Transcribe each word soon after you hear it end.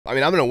I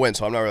mean, I'm going to win,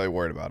 so I'm not really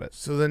worried about it.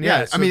 So then,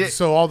 yeah.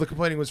 So all the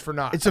complaining was for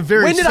naught. It's a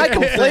very. When did I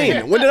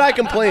complain? When did I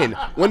complain?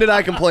 When did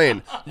I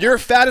complain? You're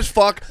fat as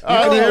fuck. You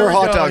can eat more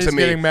hot dogs than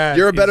me.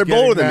 You're a better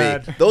bowler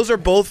than me. Those are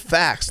both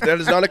facts. That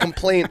is not a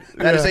complaint.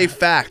 That is a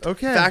fact.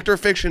 Okay. Fact or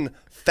fiction?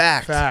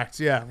 Fact. Fact,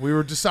 yeah. We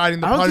were deciding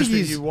the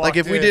punishment you walked like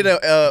if we in. did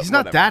a he's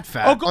not that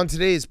fat. On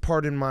today's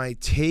Pardon My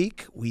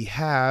Take, we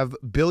have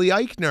Billy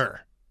Eichner,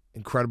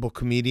 incredible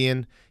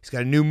comedian. He's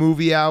got a new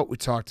movie out. We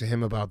talked to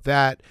him about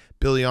that.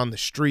 Billy on the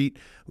Street.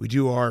 We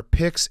do our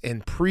picks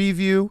and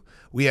preview.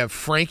 We have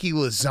Frankie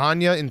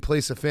Lasagna in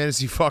place of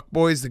Fantasy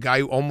Fuckboys, the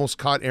guy who almost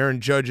caught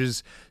Aaron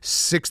Judge's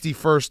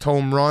 61st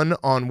home run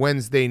on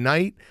Wednesday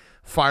night.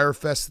 Fyre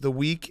Fest of the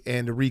week,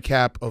 and a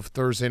recap of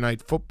Thursday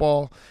Night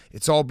Football.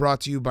 It's all brought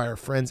to you by our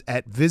friends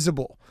at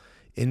Visible.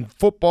 In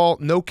football,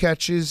 no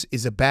catches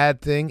is a bad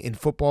thing. In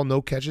football,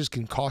 no catches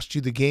can cost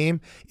you the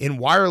game. In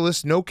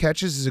wireless, no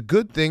catches is a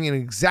good thing and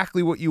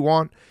exactly what you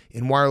want.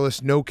 In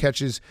wireless, no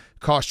catches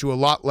cost you a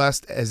lot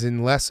less, as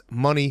in less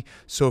money.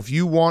 So if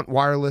you want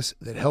wireless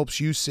that helps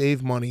you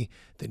save money,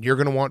 then you're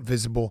going to want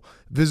Visible.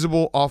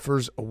 Visible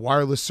offers a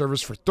wireless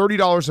service for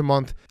 $30 a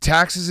month.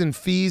 Taxes and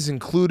fees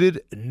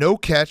included, no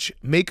catch.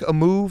 Make a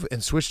move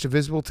and switch to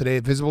Visible today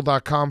at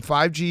Visible.com.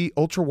 5G,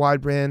 Ultra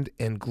Wideband,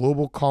 and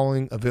global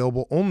calling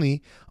available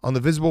only on the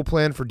Visible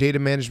plan for data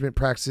management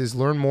practices.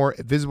 Learn more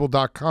at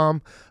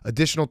Visible.com.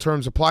 Additional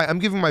terms apply. I'm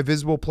giving my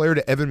Visible player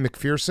to Evan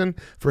McPherson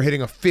for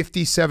hitting a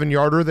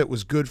 57-yarder that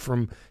was good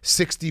from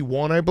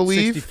 61, I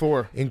believe.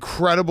 64.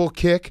 Incredible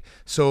kick.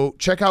 So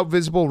check out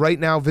Visible right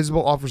now.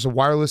 Visible offers a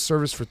wireless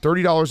service for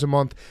 $30 a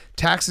month.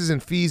 Taxes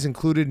and fees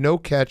included, no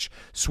catch.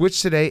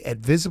 Switch today at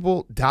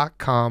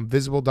Visible.com.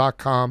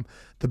 Visible.com,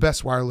 the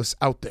best wireless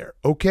out there.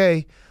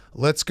 Okay,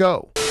 let's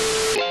go.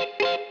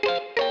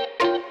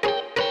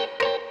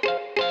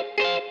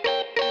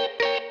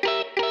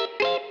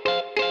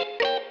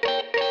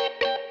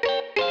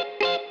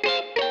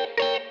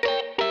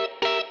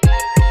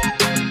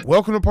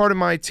 Welcome to Pardon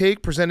My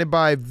Take, presented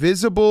by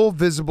Visible,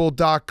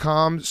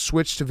 Visible.com.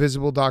 Switch to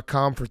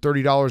Visible.com for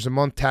 $30 a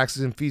month,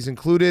 taxes and fees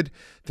included.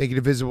 Thank you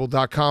to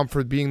Visible.com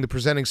for being the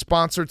presenting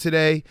sponsor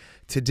today.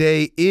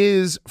 Today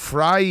is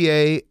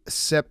Friday,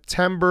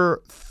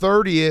 September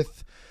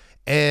 30th,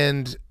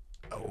 and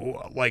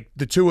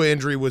the Tua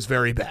injury was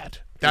very bad.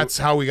 That's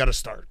how we got to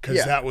start,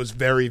 because that was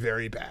very,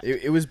 very bad.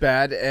 It was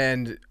bad,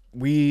 and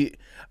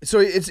so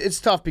it's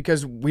tough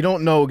because we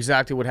don't know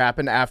exactly what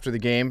happened after the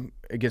game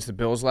against the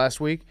Bills last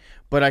week,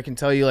 but I can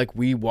tell you,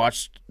 we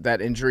watched that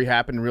injury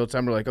happen in real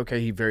time. We're like, okay,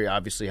 he very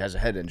obviously has a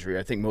head injury.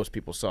 I think most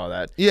people saw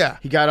that. Yeah.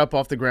 He got up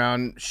off the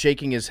ground,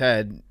 shaking his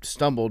head,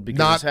 stumbled because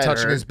not his head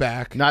touching hurt, his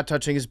back. Not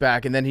touching his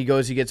back, and then he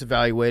gets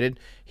evaluated.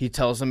 He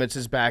tells them it's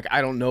his back.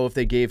 I don't know if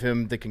they gave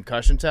him the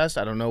concussion test.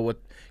 I don't know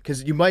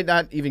because you might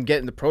not even get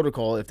in the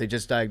protocol if they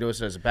just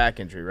diagnose it as a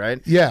back injury,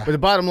 right? Yeah. But the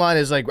bottom line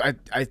is, I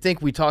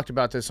think we talked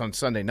about this on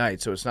Sunday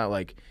night, so it's not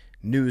like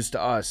news to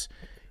us.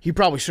 He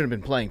probably shouldn't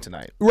have been playing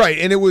tonight. Right,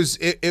 and it was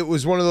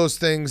one of those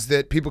things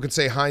that people can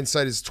say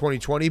hindsight is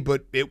 2020,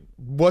 but it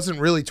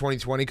wasn't really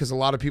 2020 because a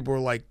lot of people were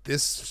like,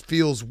 this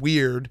feels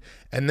weird,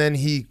 and then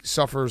he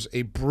suffers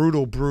a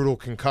brutal, brutal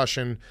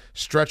concussion,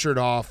 stretchered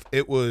off.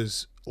 It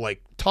was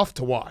tough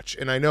to watch,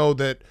 and I know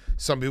that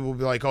some people will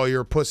be like, oh,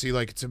 you're a pussy,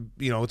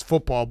 it's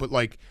football, but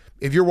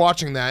if you're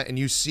watching that and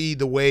you see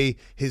the way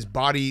his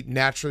body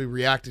naturally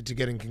reacted to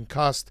getting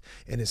concussed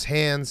and his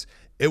hands,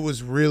 it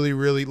was really,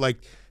 really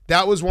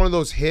that was one of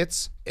those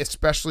hits,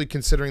 especially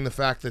considering the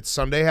fact that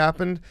Sunday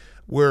happened,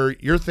 where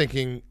you're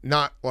thinking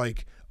not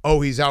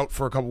oh, he's out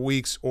for a couple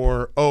weeks,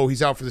 or oh,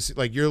 he's out for this.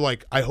 You're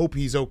like, I hope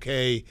he's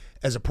okay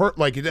as a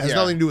it has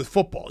nothing to do with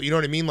football. You know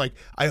what I mean?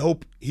 I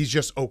hope he's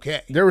just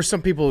okay. There were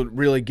some people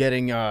really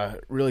getting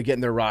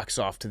their rocks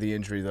off to the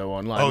injury though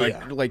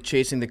online,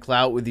 chasing the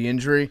clout with the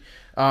injury.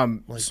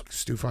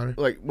 Stu Finer.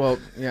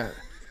 Yeah.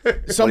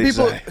 Some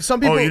people.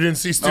 Oh, you didn't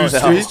see Stu's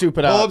tweet? Stu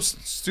put Pull out up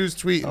Stu's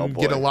tweet and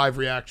get a live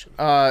reaction.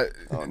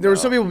 There were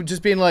some people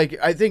just being like,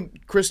 I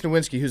think Chris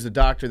Nowinski, who's the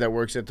doctor that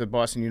works at the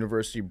Boston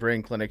University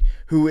Brain Clinic,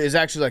 who is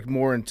actually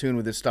more in tune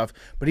with this stuff,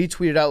 but he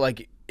tweeted out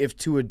if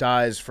Tua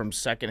dies from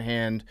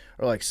secondhand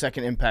or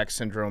second impact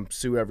syndrome,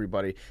 sue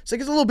everybody. It's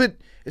it's a little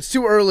bit, it's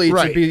too early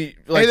to be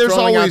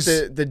throwing out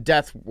the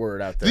death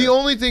word out there. The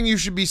only thing you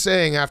should be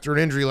saying after an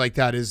injury like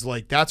that is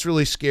that's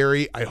really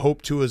scary. I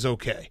hope Tua's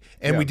okay.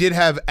 And we did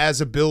have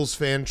as a Bills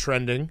fan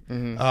trending,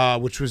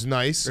 which was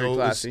nice. Very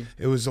classy.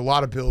 It was a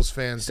lot of Bills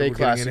fans Stay that were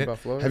getting in it.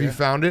 Buffalo, have you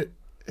found it,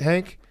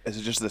 Hank? Is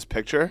it just this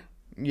picture?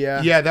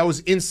 Yeah. Yeah, that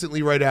was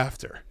instantly right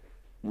after.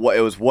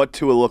 What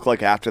Tua looked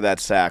like after that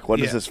sack.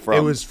 What is this from?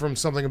 It was from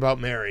Something About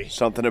Mary.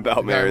 Something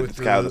About Mary. This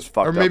guy with his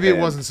fucked up Or maybe it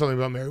hand. wasn't Something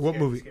About Mary. What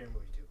movie?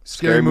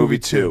 Scary Movie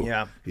 2.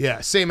 Yeah.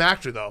 Yeah, same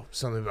actor though.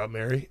 Something About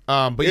Mary.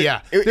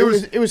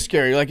 It was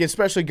scary.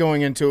 Especially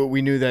going into it,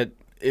 we knew that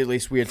at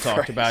least we had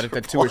talked about it,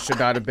 that Tua should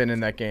not have been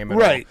in that game at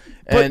all.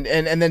 And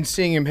then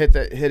seeing him hit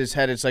his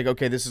head, it's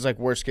okay, this is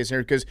worst case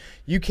scenario, because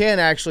you can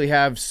actually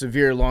have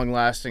severe, long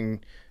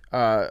lasting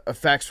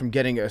effects from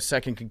getting a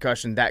second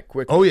concussion that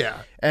quickly. Oh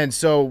yeah. And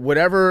so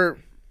whatever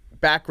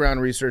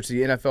background research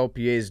the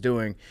NFLPA is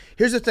doing.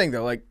 Here's the thing,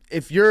 though. Like,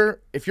 if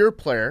you're a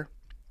player,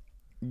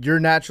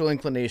 your natural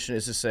inclination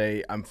is to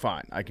say, I'm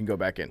fine, I can go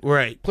back in.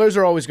 Right. Players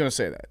are always going to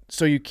say that.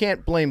 So you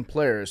can't blame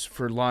players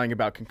for lying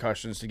about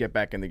concussions to get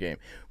back in the game.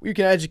 You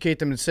can educate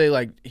them and say,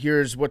 like,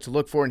 here's what to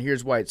look for and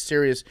here's why it's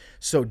serious.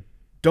 So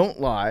don't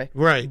lie.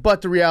 Right.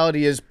 But the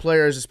reality is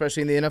players,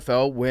 especially in the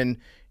NFL, when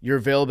your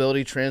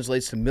availability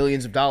translates to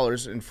millions of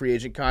dollars in free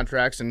agent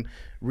contracts and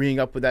re-ing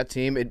up with that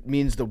team, it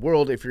means the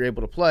world if you're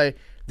able to play.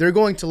 They're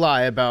going to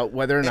lie about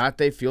whether or not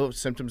they feel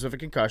symptoms of a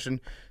concussion.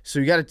 So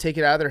you got to take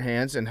it out of their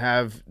hands and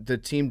have the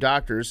team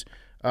doctors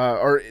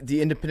or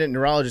the independent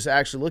neurologists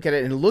actually look at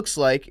it. And it looks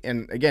like,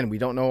 and again, we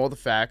don't know all the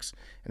facts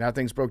and how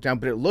things broke down,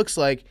 but it looks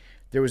like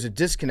there was a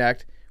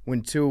disconnect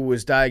when Tua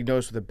was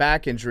diagnosed with a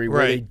back injury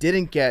where they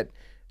didn't get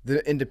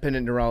the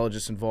independent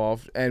neurologists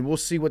involved. And we'll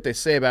see what they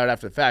say about it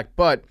after the fact.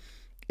 But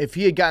if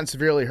he had gotten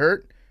severely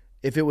hurt,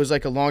 if it was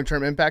like a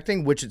long-term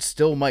impacting, which it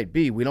still might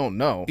be, we don't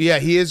know. Yeah,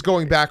 he is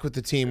going back with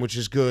the team, which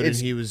is good, and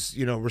he was,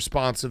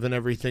 responsive and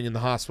everything in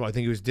the hospital. I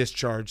think he was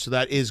discharged, so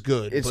that is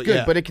good. It's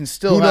good, but it can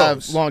still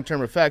have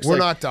long-term effects. We're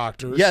not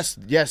doctors.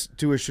 Yes,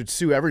 Tua should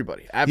sue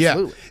everybody.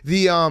 Absolutely.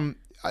 Yeah.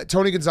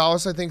 Tony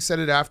Gonzalez, I think, said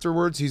it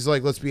afterwards. He's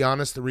like, let's be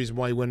honest, the reason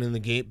why he went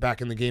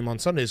back in the game on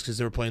Sunday is because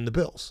they were playing the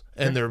Bills,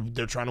 and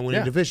they're trying to win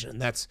a division.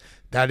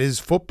 That is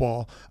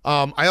football.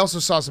 I also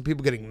saw some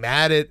people getting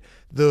mad at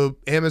the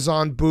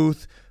Amazon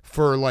booth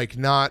for like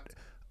not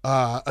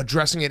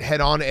addressing it head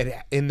on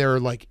in their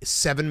like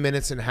 7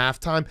 minutes and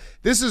halftime.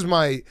 This is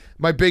my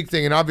big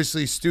thing, and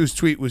obviously Stu's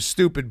tweet was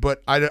stupid,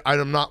 but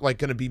I'm not like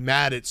going to be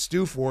mad at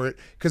Stu for it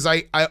because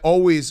I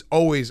always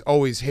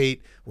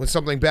hate when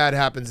something bad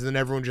happens and then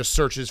everyone just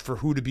searches for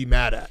who to be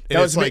mad at. And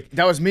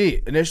that was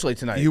me initially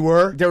tonight. You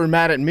were? They were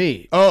mad at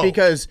me. Oh.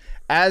 Because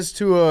as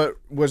Tua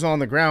was on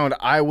the ground,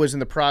 I was in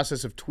the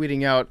process of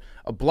tweeting out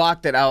a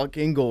block that Alec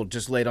Ingold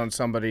just laid on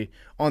somebody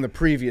on the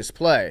previous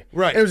play.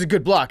 Right. And it was a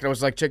good block. And I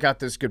was like, check out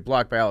this good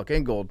block by Alec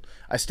Ingold.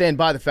 I stand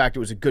by the fact it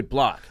was a good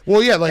block.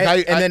 Well, yeah,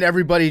 then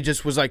everybody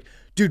just was like,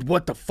 dude,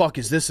 what the fuck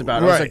is this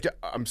about? Right. I was like,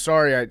 I'm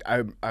sorry,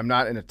 I'm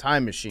not in a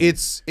time machine.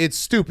 It's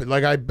stupid.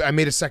 Like I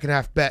made a second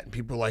half bet, and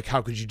people were like,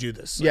 "How could you do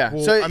this?" Like, yeah.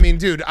 Well, So I mean,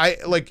 dude,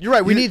 you're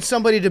right. We need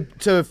somebody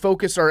to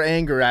focus our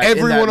anger at.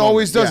 Everyone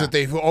always does it.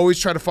 They always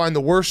try to find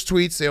the worst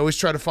tweets. They always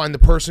try to find the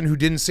person who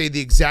didn't say the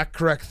exact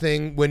correct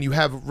thing. When you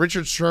have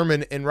Richard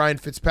Sherman and Ryan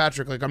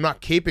Fitzpatrick, like I'm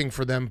not caping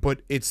for them,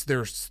 but it's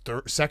their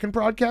third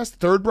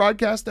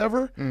broadcast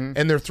ever,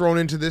 and they're thrown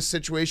into this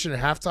situation at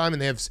halftime,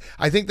 and they have.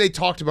 I think they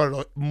talked about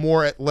it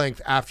more at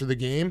length after the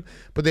game,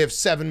 but they have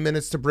 7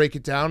 minutes to break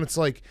it down. It's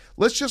like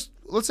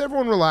let's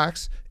everyone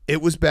relax.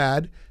 It was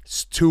bad.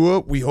 It's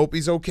Tua, we hope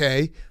he's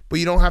okay, but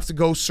you don't have to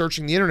go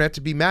searching the internet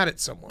to be mad at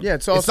someone. Yeah,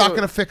 it's not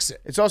going to fix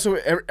it. It's also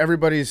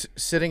everybody's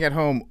sitting at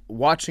home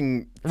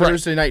watching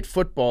Thursday night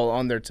football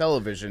on their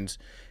televisions,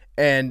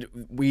 and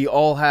we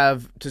all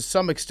have, to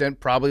some extent,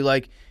 probably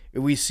like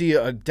we see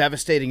a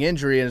devastating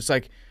injury, and it's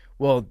like,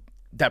 well,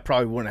 that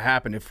probably wouldn't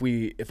happen if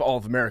all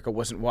of America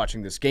wasn't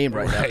watching this game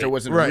right now. If there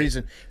wasn't a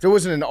reason. If there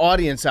wasn't an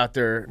audience out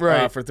there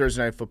for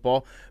Thursday night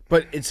football.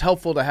 But it's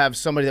helpful to have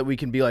somebody that we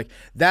can be like,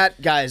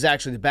 that guy is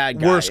actually the bad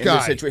guy. Worst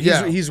guy.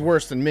 Yeah. He's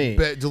worse than me.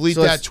 Delete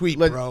that tweet,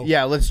 bro.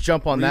 Yeah, let's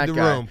jump on that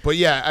guy. Room. But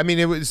yeah, I mean,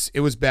 it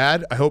was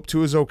bad. I hope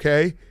Tua's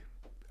okay.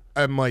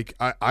 I'm like,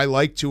 I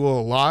like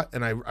Tua a lot,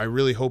 and I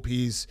really hope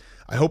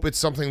I hope it's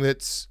something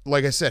that's,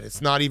 like I said,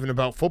 it's not even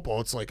about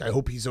football. It's like, I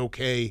hope he's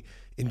okay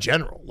in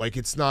general. Like,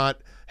 it's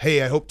not,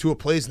 hey, I hope Tua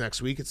plays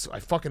next week. I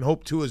fucking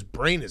hope Tua's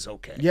brain is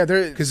okay. Yeah,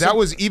 because that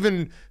was,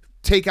 even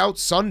take out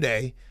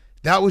Sunday,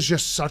 that was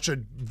just such a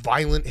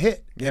violent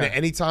hit. Yeah. And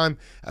anytime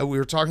we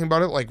were talking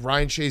about it, like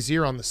Ryan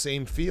Shazier on the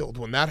same field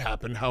when that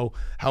happened, how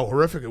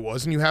horrific it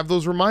was. And you have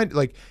those reminders,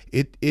 like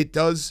it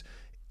does.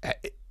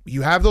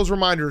 You have those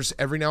reminders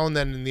every now and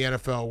then in the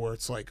NFL where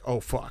it's like, oh,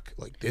 fuck,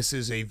 like this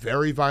is a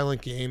very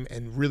violent game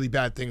and really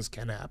bad things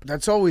can happen.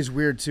 That's always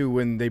weird, too,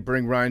 when they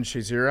bring Ryan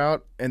Shazier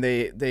out and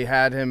they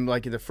had him,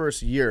 like, in the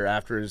first year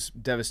after his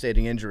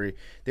devastating injury,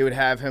 they would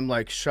have him,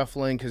 like,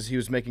 shuffling because he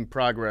was making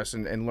progress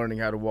and learning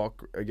how to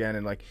walk again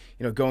and, like,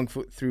 going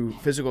through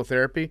physical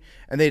therapy.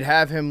 And they'd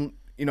have him,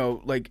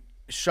 like,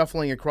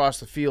 shuffling across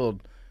the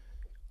field,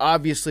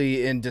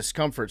 obviously in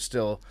discomfort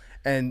still.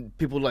 And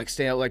people would, like,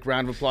 stand out, like,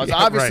 round of applause. Yeah,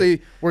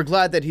 obviously, we're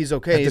glad that he's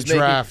okay. At the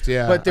draft,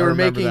 but they were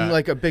making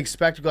like a big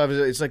spectacle of it.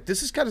 It's like,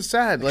 this is kind of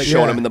sad. Like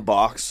showing him in the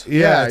box.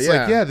 Yeah, it's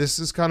like, this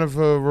is kind of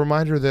a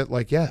reminder that,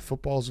 like,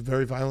 football is a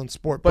very violent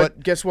sport.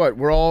 But guess what?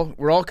 We're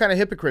all kind of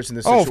hypocrites in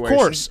this situation.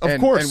 Of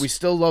course. And we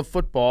still love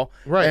football.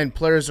 Right. And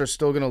players are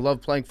still going to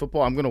love playing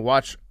football. I'm going to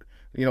watch.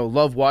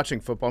 Love watching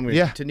football. I'm going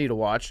to continue to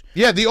watch.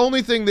 Yeah, the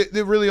only thing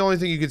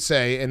you could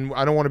say, and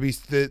I don't want to be,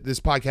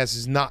 this podcast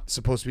is not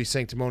supposed to be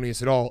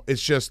sanctimonious at all.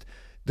 It's just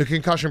the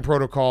concussion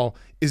protocol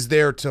is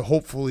there to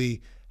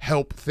hopefully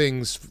help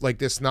things like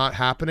this not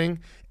happening,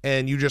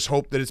 and you just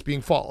hope that it's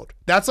being followed.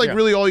 That's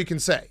really all you can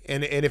say.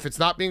 And if it's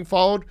not being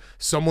followed,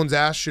 someone's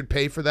ass should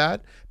pay for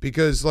that,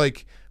 because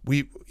like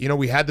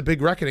we had the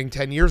big reckoning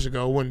 10 years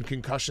ago when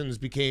concussions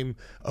became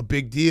a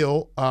big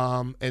deal.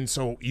 And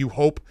so you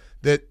hope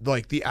that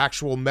like the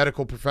actual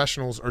medical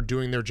professionals are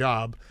doing their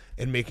job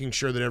and making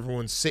sure that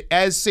everyone's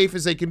as safe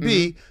as they can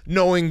be,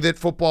 knowing that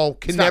football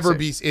can never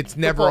be. It's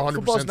never 100%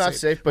 Football's not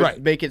safe,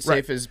 but make it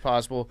safe as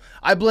possible.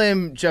 I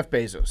blame Jeff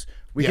Bezos.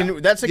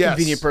 That's a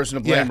convenient person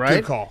to blame, right?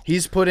 Good call.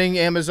 He's putting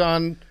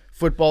Amazon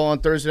football on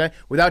Thursday night.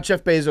 Without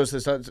Jeff Bezos,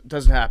 this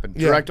doesn't happen.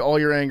 Direct all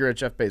your anger at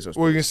Jeff Bezos. What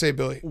were you going to say,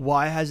 Billy?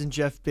 Why hasn't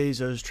Jeff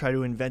Bezos tried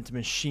to invent a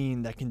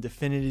machine that can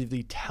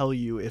definitively tell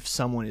you if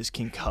someone is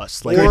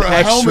concussed? Like or an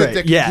a helmet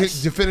that can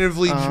yes.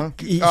 definitively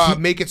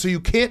make it so you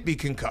can't be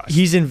concussed.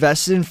 He's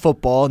invested in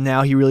football.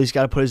 Now he really's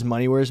got to put his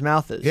money where his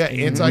mouth is. Yeah,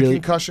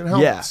 anti-concussion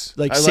helmets.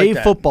 Yeah, like save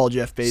football,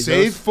 Jeff Bezos.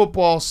 Save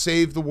football,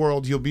 save the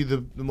world. You'll be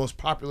the most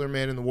popular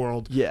man in the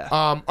world. Yeah.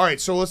 All right,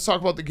 so let's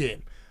talk about the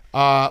game.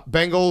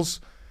 Bengals.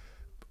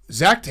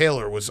 Zach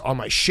Taylor was on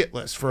my shit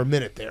list for a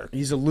minute there.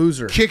 He's a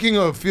loser. Kicking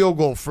a field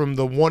goal from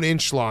the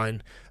 1-inch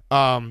line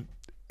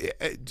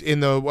in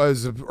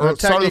the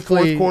start of the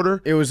fourth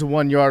quarter. It was a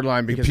 1 yard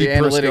line because the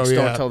analytics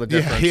don't tell the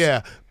difference.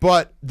 Yeah.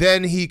 But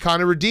then he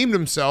kind of redeemed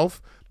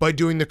himself by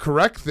doing the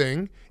correct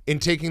thing in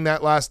taking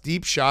that last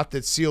deep shot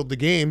that sealed the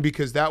game,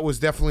 because that was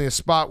definitely a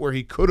spot where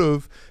he could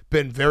have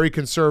been very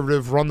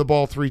conservative, run the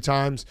ball 3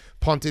 times,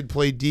 punted,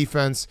 played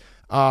defense.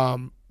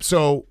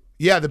 So,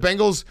 yeah, the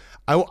Bengals,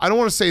 I don't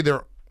want to say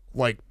they're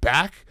like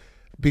back,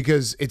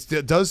 because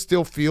it does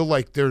still feel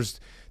like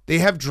they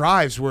have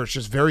drives where it's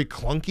just very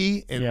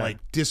clunky and like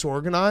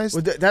disorganized.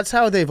 Well, that's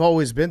how they've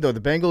always been, though.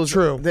 The Bengals,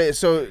 true.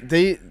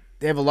 They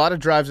have a lot of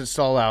drives that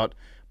stall out,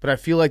 but I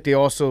feel like they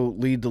also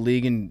lead the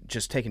league in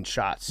just taking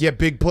shots. Yeah,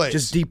 big plays,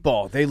 just deep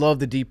ball. They love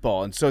the deep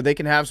ball, and so they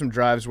can have some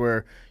drives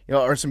where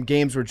or some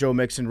games where Joe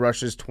Mixon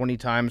rushes 20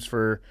 times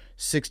for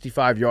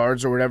 65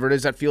 yards or whatever it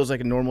is. That feels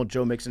like a normal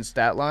Joe Mixon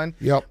stat line.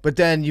 Yep. But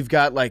then you've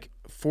got like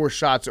 4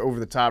 shots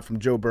over the top from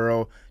Joe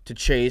Burrow to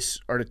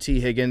Chase or to T.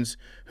 Higgins,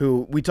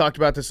 who we talked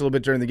about this a little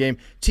bit during the game.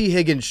 T.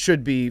 Higgins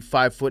should be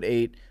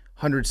 5'8",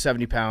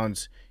 170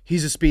 pounds.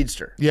 He's a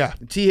speedster. Yeah.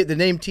 The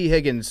name T.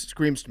 Higgins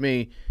screams to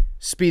me,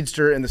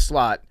 speedster in the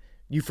slot.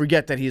 You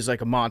forget that he's like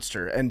a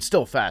monster and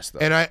still fast, though.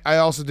 And I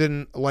also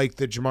didn't like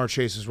that Jamar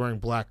Chase is wearing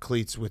black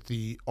cleats with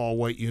the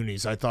all-white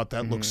unis. I thought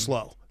that looked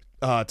slow.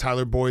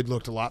 Tyler Boyd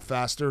looked a lot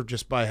faster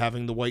just by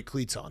having the white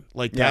cleats on.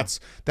 Like that's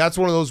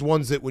one of those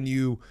ones that when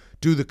you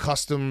do the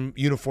custom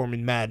uniform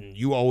in Madden,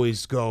 you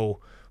always go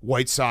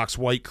white socks,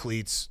 white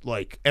cleats,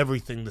 like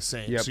everything the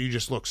same. Yep. So you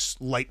just look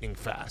lightning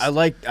fast.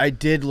 I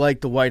did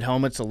like the white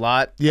helmets a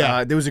lot.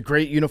 Yeah. There was a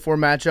great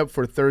uniform matchup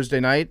for Thursday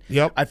night.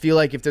 Yep. I feel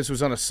like if this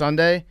was on a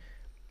Sunday,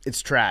 it's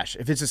trash.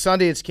 If it's a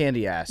Sunday, it's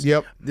candy ass.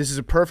 Yep. This is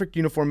a perfect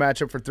uniform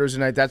matchup for Thursday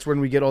night. That's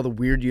when we get all the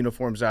weird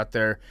uniforms out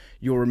there.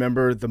 You'll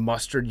remember the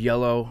mustard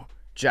yellow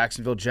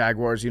Jacksonville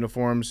Jaguars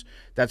uniforms.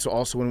 That's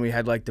also when we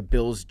had like the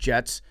Bills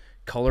Jets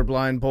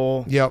colorblind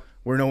bowl. Yep.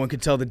 Where no one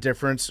could tell the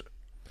difference.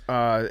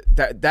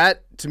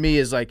 That to me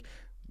is like,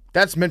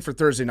 that's meant for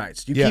Thursday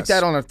nights. You keep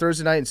that on a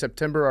Thursday night in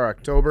September or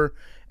October,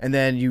 and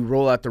then you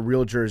roll out the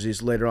real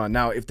jerseys later on.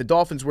 Now, if the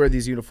Dolphins wear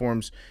these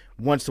uniforms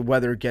once the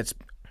weather gets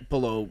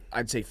below,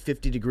 I'd say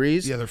 50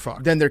 degrees, they're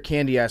fucked. Then they're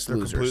candy-ass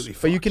losers. Completely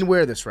but you can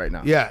wear this right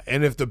now. Yeah,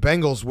 and if the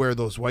Bengals wear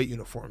those white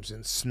uniforms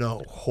in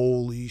snow,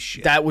 holy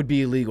shit. That would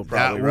be illegal,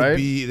 probably, right?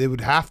 They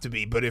would have to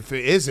be, but if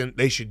it isn't,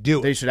 they should do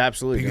it. They should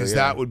absolutely because do,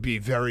 yeah. that would be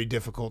very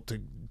difficult to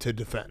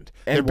defend.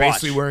 And they're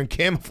basically wearing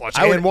camouflage.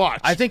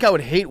 I think I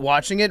would hate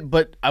watching it,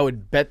 but I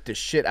would bet the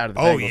shit out of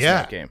the Bengals in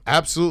that game.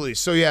 Absolutely.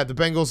 So, yeah, the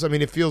Bengals, I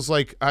mean, it feels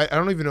like I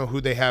don't even know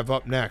who they have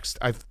up next.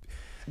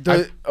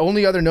 The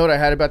only other note I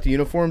had about the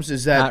uniforms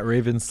is that at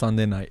Ravens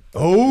Sunday night.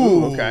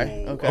 Oh,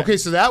 okay.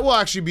 So that will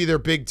actually be their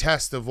big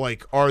test of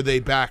like, are they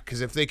back? Because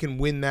if they can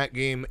win that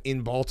game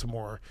in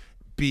Baltimore,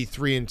 be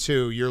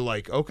 3-2, you're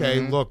like, okay,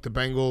 look, the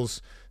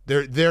Bengals,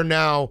 they're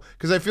now,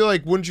 because I feel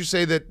like, wouldn't you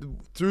say that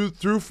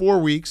through 4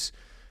 weeks,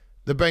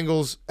 the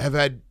Bengals have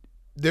had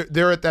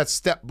they're at that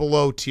step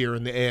below tier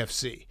in the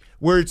AFC,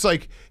 where it's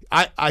like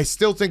I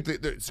still think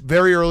that it's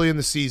very early in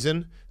the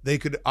season. They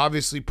could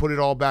obviously put it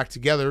all back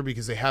together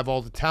because they have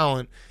all the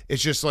talent.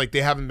 It's just like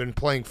they haven't been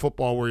playing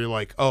football where you're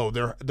like, oh,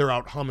 they're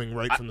out humming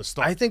right from the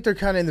start. I think they're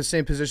kind of in the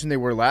same position they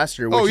were last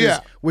year.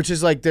 Which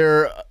is like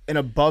they're an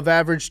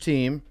above-average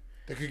team.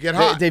 They could get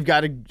hot. They've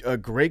got a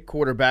great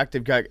quarterback.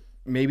 They've got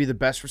maybe the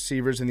best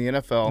receivers in the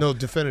NFL. No,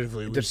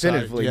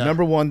 definitively.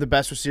 Number one, the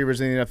best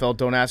receivers in the NFL.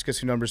 Don't ask us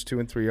who numbers 2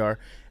 and 3 are.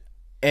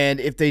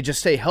 And if they just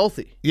stay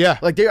healthy,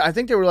 I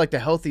think they were like the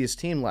healthiest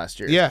team last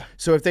year. Yeah.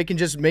 So if they can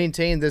just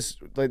maintain this,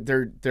 like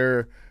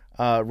their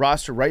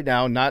roster right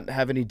now, not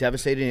have any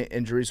devastating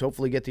injuries,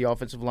 hopefully get the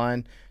offensive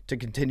line to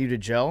continue to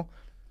gel,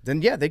 then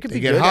they could be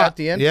good at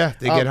the end. Yeah,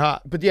 they get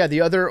hot. But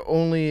the other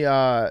only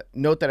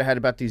note that I had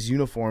about these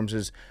uniforms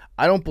is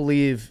I don't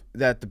believe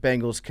that the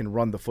Bengals can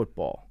run the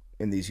football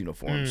in these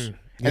uniforms.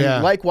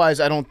 And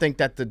likewise, I don't think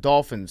that the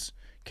Dolphins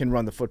can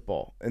run the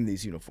football in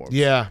these uniforms.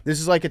 Yeah.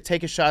 This is like a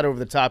take a shot over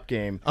the top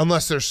game.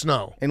 Unless there's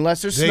snow. They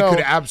could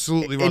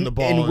absolutely run the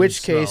ball. In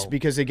which case,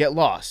 because they get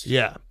lost.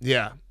 Yeah.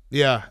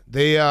 Yeah,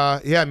 they.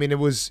 I mean, it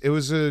was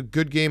a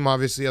good game,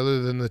 obviously,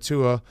 other than the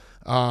Tua.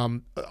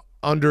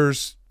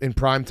 Unders in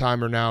prime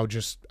time are now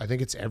just. I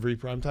think it's every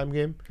primetime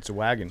game. It's a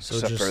wagon. So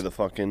except for the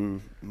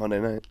fucking Monday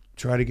night.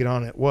 Try to get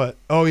on it. What?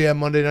 Oh yeah,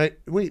 Monday night.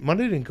 Wait,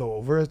 Monday didn't go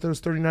over. I thought it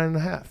was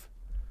 39.5.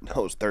 No,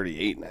 it was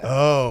 38.5.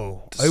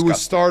 Oh, Disgusting. it was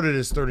started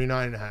as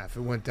 39.5. It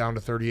went down to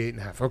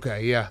 38.5.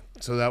 Okay, yeah.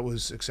 So that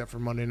was except for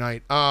Monday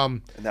night.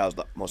 And that was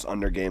the most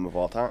under game of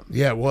all time.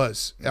 Yeah, it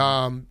was.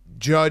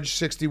 Judge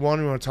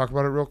 61. We want to talk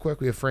about it real quick.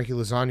 We have Frankie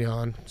Lasagna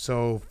on.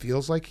 So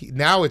feels like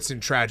now it's in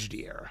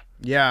tragedy era.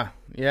 Yeah,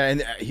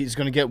 and he's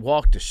gonna get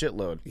walked a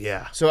shitload.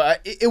 Yeah. So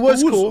it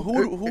was cool.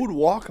 Who would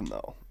walk him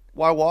though?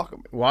 Why walk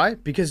him? Why?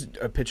 Because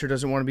a pitcher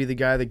doesn't want to be the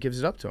guy that gives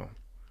it up to him.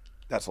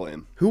 That's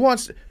lame. Who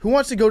wants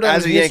to go down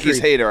as in a history? Yankees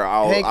hater?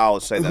 I'll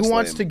say that's lame. Who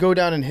wants to go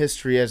down in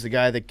history as the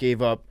guy that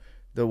gave up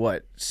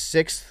the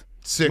sixth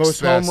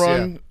most best, home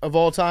run of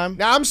all time?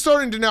 Now I'm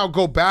starting to now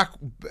go back.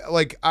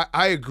 Like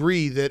I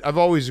agree that I've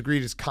always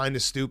agreed it's kind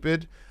of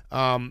stupid.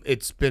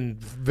 It's been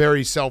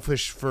very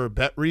selfish for a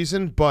bet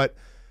reason, but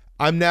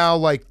I'm now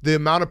like the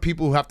amount of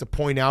people who have to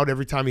point out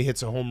every time he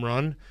hits a home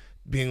run,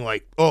 being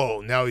like,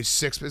 oh, now he's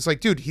sixth. It's like,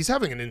 dude, he's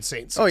having an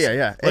insane season. Oh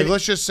yeah. Like,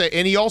 let's just say,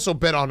 and he also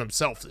bet on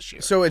himself this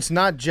year. So it's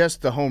not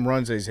just the home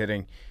runs that he's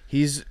hitting.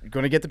 He's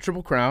going to get the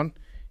Triple Crown.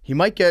 He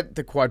might get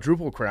the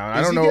Quadruple Crown.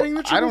 I don't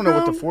know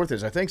what the fourth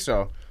is. I think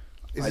so.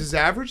 Is his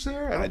average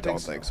there? I don't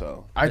think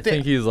so. I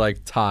think he's like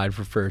tied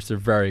for first. They're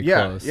very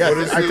close. Yeah,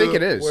 I think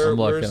it is. I'm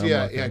looking.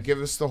 Yeah,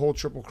 give us the whole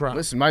Triple Crown.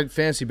 Listen, my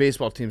fantasy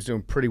baseball team's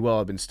doing pretty well.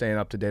 I've been staying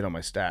up to date on my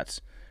stats.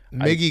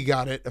 Miggy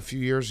got it a few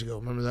years ago.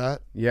 Remember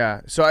that?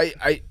 Yeah. So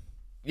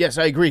yes,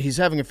 I agree. He's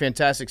having a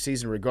fantastic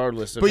season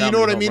regardless of But how you know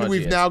many what I home mean? runs We've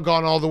he has. now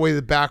gone all the way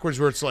backwards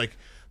where it's like,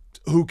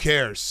 who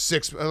cares?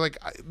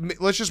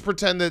 Let's just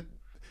pretend that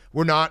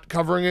we're not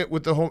covering it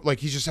with the home. Like,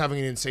 he's just having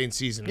an insane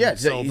season. Yeah,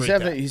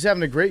 he's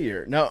having a great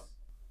year. No.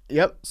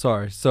 Yep.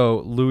 Sorry. So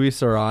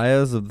Luis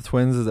Arias of the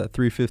Twins is at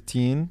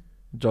 315.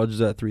 Judge is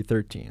at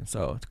 313.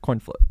 So it's a coin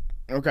flip.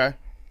 Okay.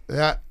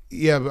 But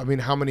I mean,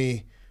 how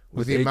many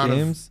With the 8 amount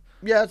games?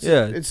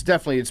 It's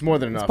definitely more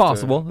than enough. It's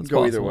possible. To It's go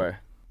possible. either way.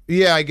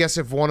 Yeah, I guess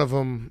if one of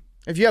them.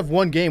 If you have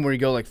one game where you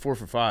go like 4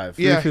 for 5.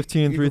 Yeah,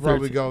 315, you could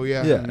probably 313. go.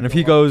 Yeah. Yeah, and if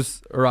he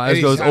goes, Arias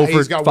And goes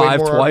he's got way 5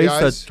 more twice, RBIs.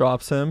 that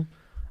drops him.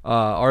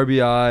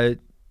 RBI,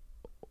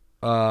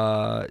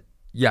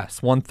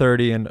 yes,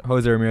 130, and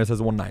Jose Ramirez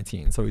has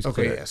 119, so he's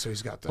Okay, clear. yeah, so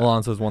he's got that.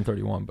 Alonso's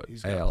 131, but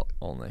He's got AL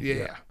only.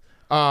 Yeah.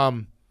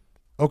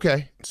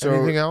 Okay. So-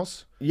 Anything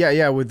else?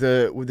 Yeah, with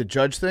the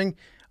Judge thing,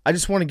 I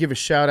just want to give a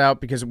shout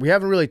out because we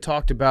haven't really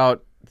talked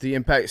about the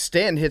impact.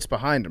 Stanton hits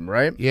behind him,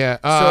 right? Yeah.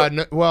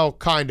 So- well,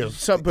 kind of.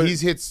 but-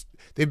 He's hits.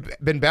 They've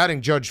been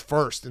batting Judge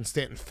first and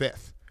Stanton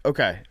fifth.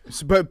 Okay.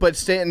 So, but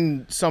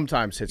Stanton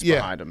sometimes hits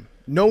behind him.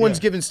 No one's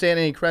given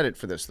Stanton any credit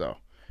for this though,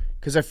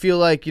 because I feel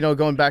like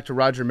going back to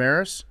Roger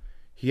Maris,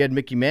 he had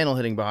Mickey Mantle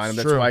hitting behind him.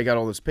 That's true. why he got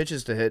all those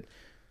pitches to hit.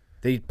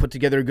 They put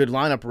together a good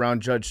lineup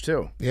around Judge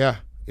too. Yeah.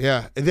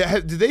 Yeah. Did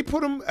they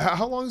put him?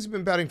 How long has he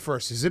been batting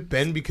first? Has it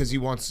been because he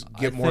wants to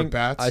get more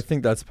bats? I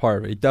think that's part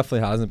of it. He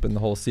definitely hasn't been the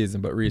whole season,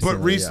 but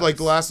recently, yes. like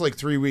the last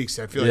 3 weeks,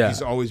 I feel like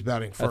he's always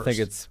batting first. I think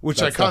it's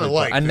which I kind of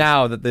like. And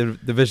now that the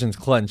division's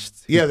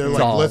clinched, yeah, they're it's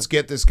like, all- let's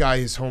get this guy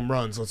his home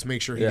runs. Let's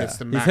make sure he gets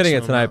the maximum. He's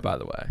hitting it tonight, amount. by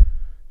the way.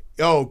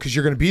 Oh, because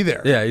you're going to be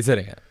there. Yeah, he's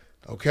hitting it.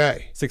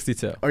 Okay.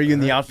 62. Are you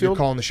in the You're outfield?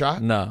 calling the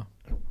shot? No,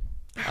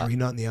 How are you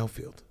not in the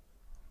outfield?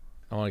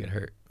 I want to get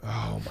hurt.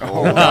 Oh my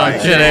Oh, God. my I'm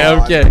kidding. God.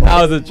 I'm kidding.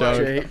 That was a joke.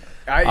 Jay,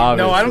 I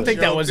don't think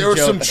that was There a was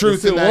joke. some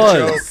truth in It that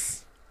joke.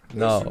 was. There's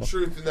No. some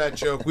truth in that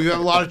joke. We have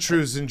a lot of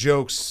truths and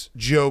jokes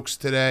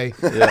today.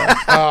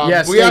 Yeah.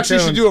 Yes, we stay actually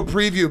tuned. should do a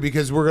preview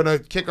because we're gonna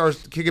kick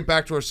it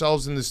back to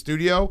ourselves in the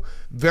studio.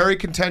 Very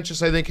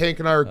contentious. I think Hank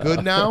and I are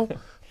good now,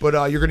 but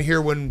you're gonna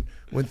hear when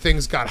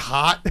things got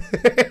hot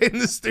in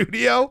the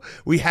studio.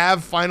 We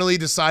have finally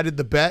decided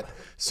the bet,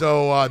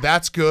 so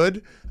that's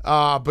good.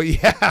 But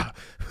yeah,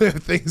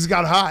 things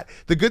got hot.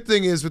 The good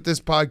thing is with this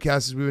podcast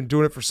is we've been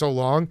doing it for so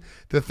long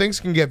that things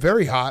can get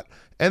very hot.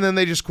 And then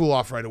they just cool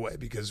off right away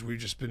because we've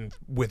just been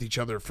with each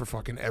other for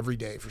fucking every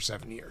day for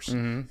 7 years.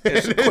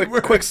 It's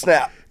a quick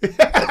snap.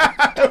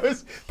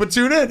 But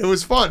tune in. It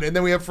was fun. And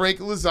then we have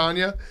Frankie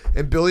Lasagna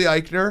and Billy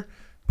Eichner.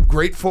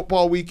 Great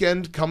football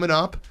weekend coming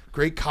up.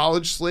 Great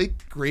college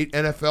slate. Great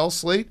NFL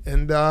slate.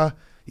 And,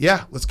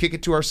 let's kick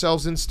it to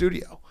ourselves in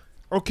studio.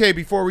 Okay,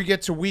 before we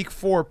get to week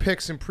 4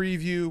 picks and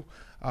preview,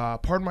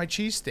 Pardon My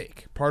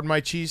Cheesesteak. Pardon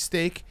My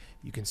Cheesesteak.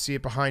 You can see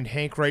it behind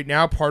Hank right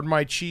now. Pardon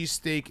My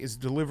Cheesesteak is a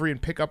delivery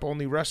and pickup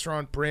only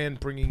restaurant brand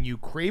bringing you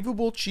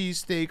craveable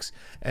cheesesteaks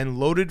and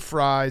loaded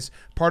fries.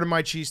 Pardon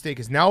My Cheesesteak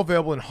is now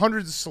available in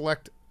hundreds of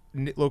select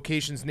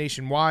locations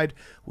nationwide,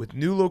 with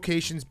new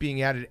locations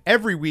being added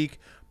every week.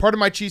 Pardon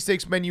My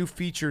Cheesesteaks menu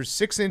features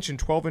 6-inch and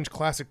 12-inch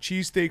classic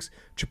cheesesteaks,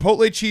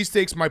 Chipotle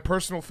cheesesteaks, my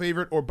personal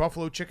favorite, or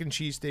buffalo chicken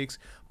cheesesteaks,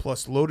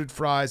 plus loaded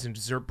fries and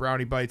dessert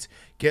brownie bites.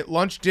 Get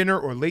lunch, dinner,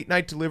 or late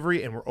night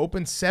delivery, and we're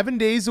open 7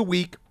 days a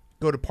week.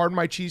 Go to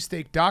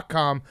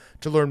pardonmycheesesteak.com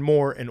to learn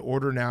more and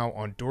order now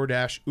on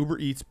DoorDash, Uber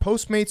Eats,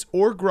 Postmates,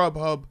 or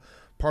Grubhub.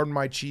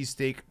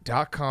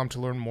 pardonmycheesesteak.com to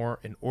learn more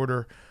and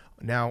order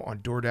now on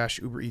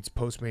DoorDash, Uber Eats,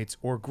 Postmates,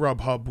 or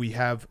Grubhub. We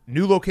have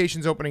new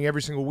locations opening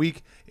every single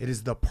week. It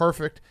is the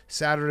perfect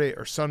Saturday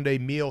or Sunday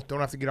meal. Don't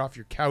have to get off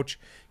your couch.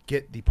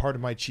 Get the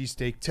Pardon My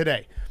Cheesesteak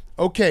today.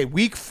 Okay,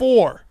 week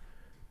 4.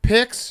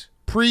 Picks,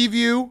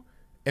 preview,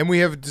 and we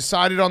have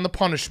decided on the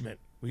punishment.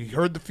 We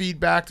heard the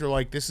feedback. They're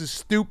like, this is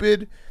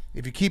stupid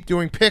if you keep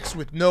doing picks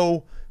with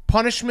no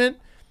punishment.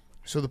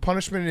 So the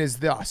punishment is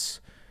thus.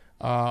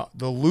 The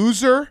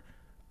loser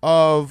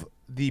of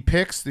the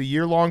picks, the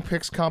year-long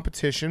picks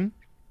competition,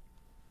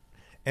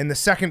 and the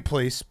second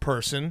place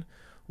person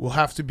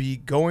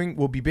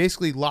will be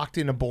basically locked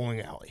in a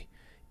bowling alley.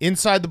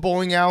 Inside the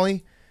bowling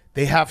alley,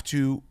 they have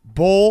to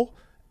bowl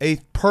a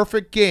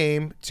perfect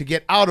game to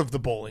get out of the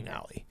bowling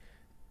alley.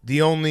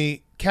 The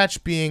only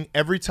catch being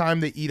every time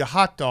they eat a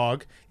hot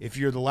dog, if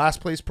you're the last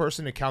place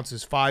person, it counts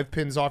as 5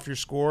 pins off your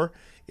score.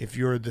 If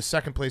you're the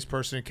second place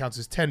person, it counts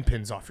as 10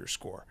 pins off your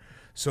score.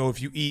 So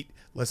if you eat,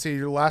 let's say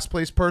you're the last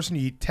place person,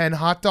 you eat 10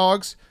 hot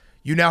dogs,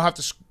 you now have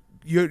to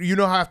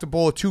have to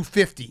bowl a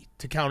 250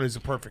 to count as a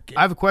perfect game.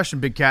 I have a question,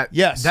 Big Cat.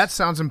 Yes. That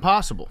sounds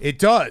impossible. It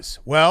does.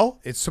 Well,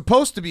 it's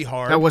supposed to be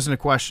hard. That wasn't a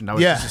question. That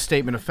was just a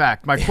statement of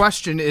fact. My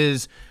question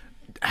is,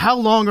 how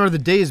long are the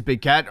days,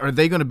 Big Cat? Are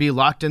they going to be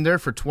locked in there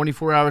for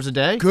 24 hours a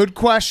day? Good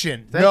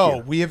question. Thank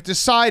you. We have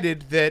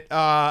decided that,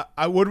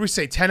 what do we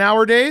say,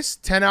 10-hour days?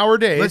 10-hour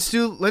days.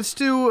 Let's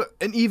do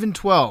an even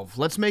 12.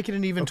 Let's make it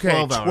an even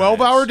 12-hour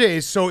 12-hour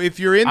days. So if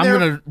you're in there. I'm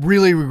going to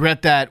really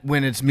regret that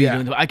when it's me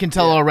doing it. I can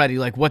tell already,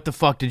 like, what the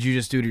fuck did you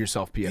just do to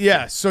yourself, PFP?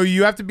 Yeah, so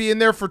you have to be in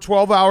there for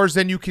 12 hours,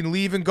 then you can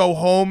leave and go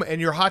home, and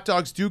your hot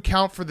dogs do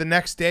count for the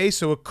next day,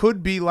 so it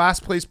could be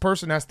last place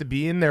person has to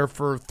be in there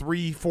for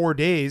 3-4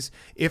 days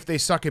if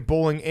they suck at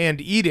bowling and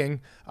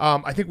eating.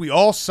 I think we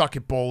all suck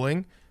at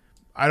bowling.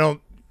 I'm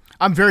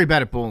very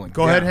bad at bowling.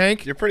 Go ahead,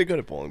 Hank. You're pretty good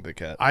at bowling, Big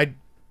Cat.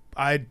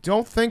 I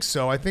don't think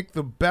so. I think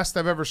the best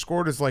I've ever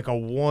scored is like a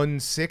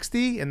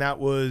 160, and that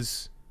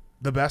was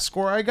the best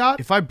score I got.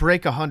 If I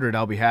break 100,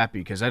 I'll be happy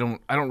because I don't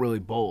really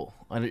bowl.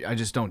 I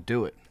just don't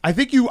do it. I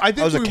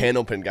was a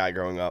candlepin guy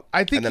growing up.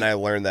 And then I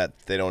learned that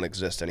they don't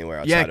exist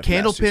anywhere outside of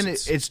candlepin.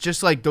 Massachusetts. It's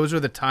just like those are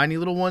the tiny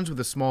little ones with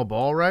a small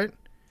ball, right?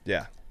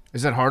 Yeah.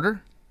 Is that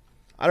harder?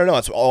 I don't know.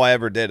 That's all I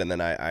ever did, and then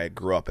I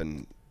grew up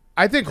and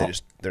I think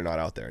they're not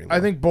out there anymore.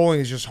 I think bowling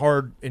is just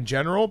hard in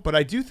general, but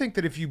I do think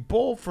that if you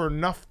bowl for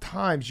enough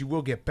times, you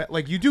will get better.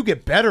 Like you do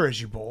get better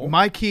as you bowl.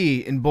 My key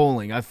in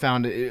bowling, I've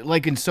found,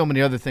 like in so many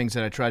other things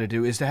that I try to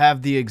do, is to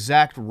have the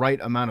exact right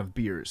amount of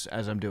beers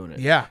as I'm doing it.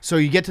 Yeah. So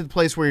you get to the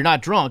place where you're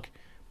not drunk,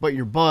 but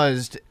you're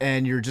buzzed,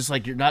 and you're just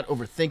like, you're not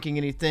overthinking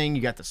anything.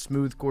 You got the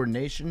smooth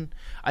coordination.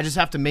 I just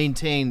have to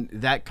maintain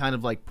that kind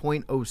of like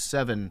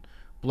 0.07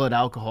 blood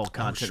alcohol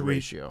content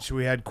ratio. Should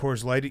we add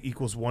Coors Light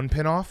equals 1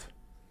 pin off?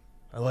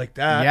 I like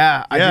that.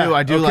 Yeah,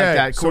 I do like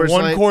that. So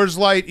Coors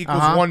Light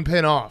equals 1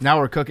 pin off. Now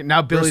we're cooking.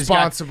 Now Billy's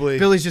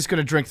just going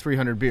to drink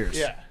 300 beers.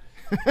 Yeah.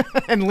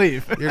 And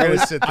leave. You're going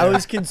to sit there. I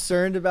was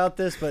concerned about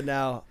this, but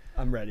now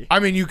I'm ready. I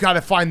mean, you got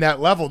to find that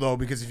level, though,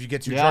 because if you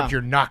get too drunk,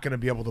 you're not going to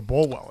be able to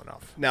bowl well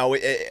enough. Now,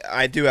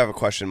 I do have a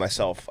question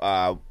myself.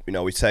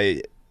 We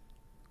say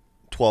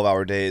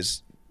 12-hour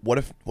days. What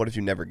if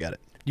you never get it?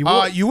 You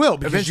will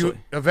because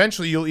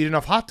eventually you'll eat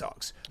enough hot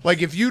dogs.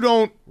 Like if you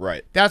don't,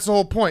 right? That's the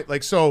whole point.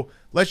 Like so,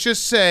 let's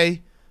just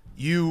say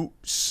you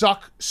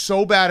suck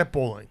so bad at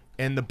bowling,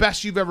 and the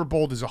best you've ever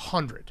bowled is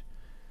 100.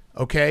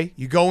 Okay,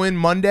 you go in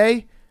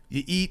Monday,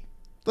 you eat,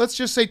 let's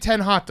just say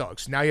 10 hot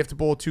dogs. Now you have to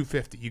bowl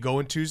 250. You go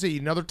in Tuesday,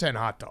 eat another 10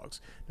 hot dogs.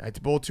 Now you have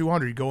to bowl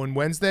 200. You go in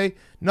Wednesday,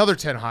 another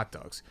 10 hot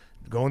dogs.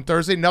 You go in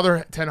Thursday,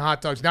 another 10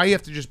 hot dogs. Now you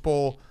have to just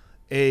bowl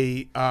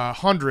a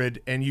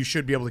 100, and you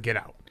should be able to get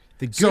out.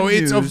 So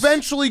it's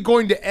eventually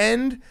going to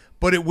end,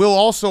 but it will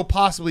also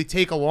possibly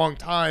take a long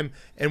time,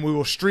 and we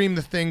will stream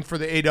the thing for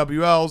the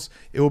AWLs.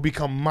 It will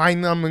become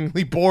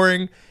mind-numbingly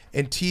boring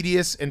and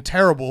tedious and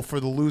terrible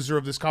for the loser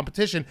of this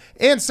competition.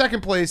 And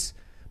second place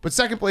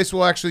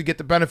will actually get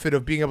the benefit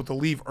of being able to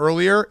leave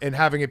earlier and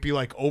having it be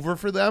like over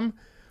for them.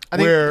 I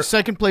think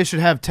second place should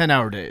have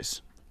 10-hour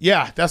days.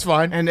 Yeah, that's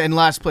fine. And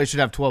last place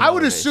should have 12 hours. I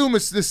would assume the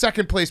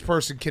second place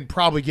person can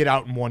probably get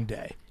out in one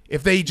day.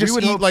 If they just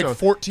eat like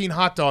 14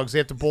 hot dogs, they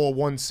have to bowl a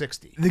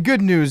 160. The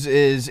good news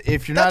is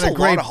if you're not a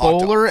great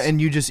bowler and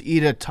you just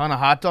eat a ton of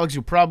hot dogs,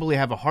 you'll probably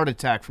have a heart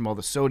attack from all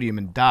the sodium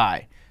and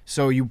die.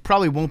 So you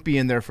probably won't be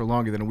in there for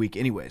longer than a week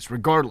anyways,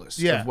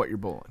 regardless of what you're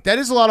bowling. That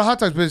is a lot of hot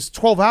dogs, but it's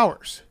 12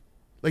 hours.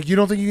 Like, you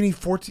don't think you can eat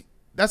 14?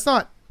 That's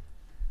not...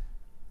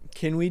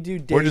 Can we do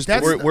we're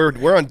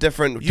on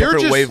different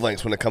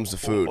wavelengths when it comes to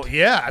food. Well,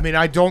 yeah, I mean,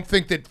 I don't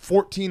think that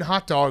 14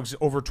 hot dogs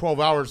over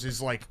 12 hours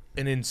is like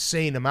an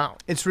insane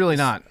amount. It's really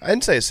not. I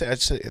didn't say I'd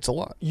say it's a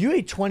lot. You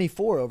ate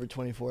 24 over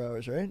 24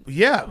 hours, right?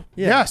 Yeah.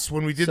 Yes,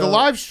 when we did the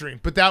live stream,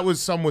 but that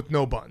was some with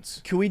no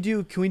buns. Can we do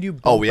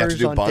bumpers? Oh, we have to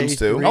do buns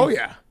too? 3? Oh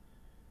yeah.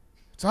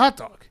 It's a hot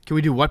dog. Can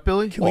we do what,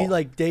 Billy? Can we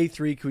like day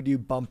 3? Can we do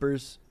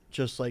bumpers?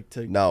 Just like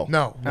to No,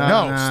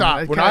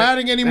 stop. We're not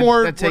adding any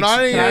more. We're not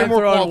adding any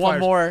more qualifiers. One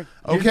more.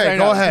 Okay,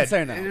 go ahead.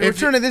 If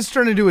this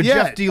turned into a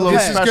Jeff D'Lo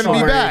this is special, going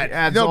to be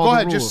bad. No, go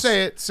ahead. Just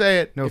say it. Say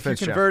it. No if you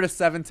offense, convert a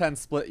 7-10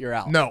 split, you're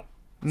out. No.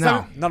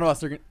 None of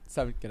us are going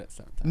to get it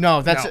 7-10.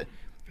 No, that's it.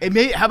 It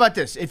may. How about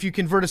this? If you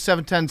convert a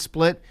 7-10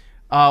 split,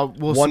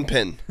 we'll one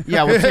pin.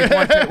 Yeah, we'll take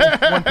one pin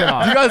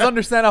off. Do you guys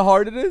understand how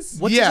hard it is?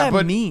 What does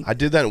that mean? I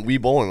did that in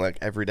Wii Bowling like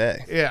every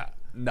day. Yeah.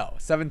 No,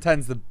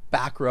 7-10's the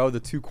back row,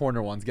 the 2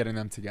 corner ones, getting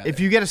them together. If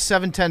you get a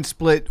 7-10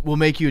 split, we'll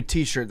make you a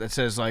T-shirt that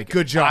says like,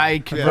 "Good job." I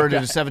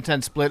converted a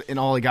 7-10 split, and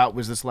all I got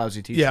was this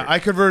lousy T-shirt. Yeah, I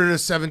converted a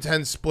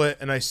 7-10 split,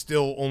 and I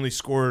still only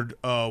scored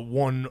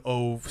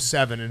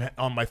 107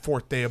 on my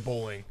 4th day of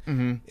bowling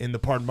in the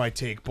Pardon My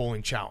Take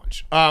bowling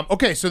challenge.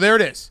 Okay, so there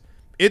it is.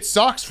 It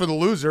sucks for the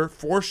loser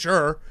for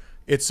sure.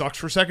 It sucks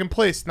for second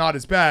place. Not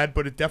as bad,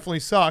 but it definitely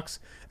sucks.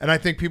 And I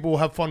think people will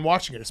have fun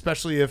watching it,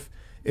 especially if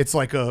it's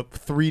like a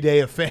 3-day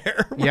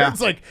affair. Where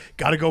it's like,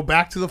 got to go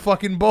back to the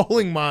fucking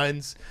bowling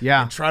mines.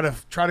 Yeah. And try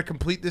to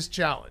complete this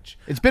challenge.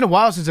 It's been a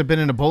while since I've been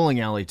in a bowling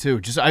alley too.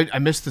 Just I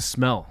miss the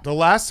smell. The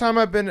last time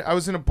I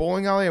was in a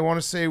bowling alley, I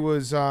want to say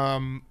was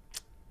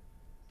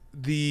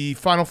the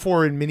Final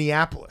Four in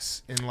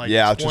Minneapolis in like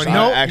 20.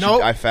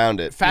 I found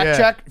it.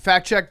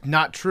 Fact check,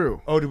 not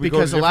true. Oh, did we go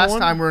because to a the last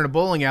different time we were in a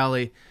bowling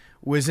alley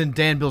was in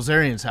Dan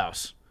Bilzerian's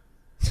house.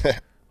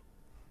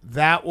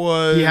 That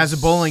was. He has a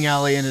bowling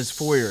alley in his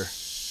foyer.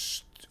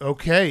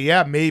 Okay,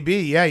 yeah, maybe.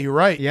 Yeah, you're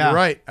right. Yeah. You're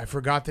right. I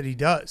forgot that he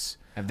does.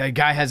 And that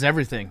guy has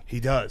everything. He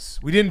does.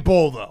 We didn't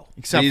bowl, though.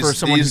 Except for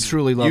someone who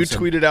truly loves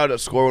him. You tweeted out a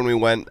score when we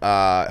went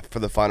for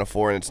the Final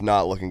Four, and it's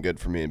not looking good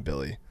for me and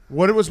Billy.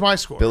 What was my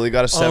score? Billy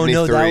got a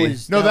 73.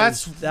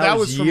 That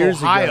was from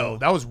Ohio. Ago.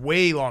 That was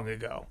way long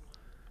ago.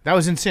 That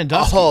was in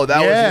Sandusky. Oh, that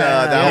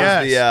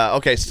was the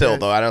okay. Still, Yes.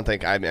 though, I don't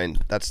think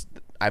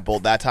I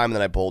bowled that time, and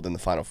then I bowled in the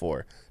Final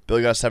Four.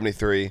 Billy got a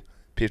 73.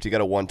 PFT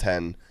got a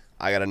 110.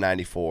 I got a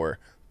 94.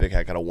 Big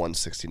Hat got a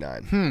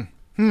 169.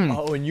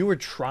 Oh, and you were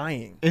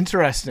trying.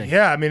 Interesting.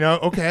 Yeah, I mean,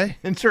 okay.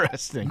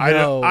 Interesting.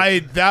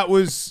 That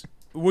was.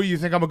 What do you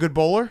think? I'm a good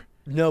bowler?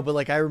 No, but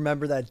like I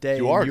remember that day.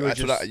 You are.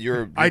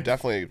 You're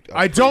definitely.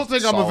 I don't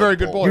think I'm a very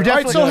good bowler. All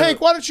right, so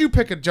Hank, why don't you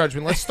pick a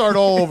judgment? Let's start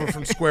all over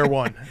from square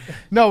one.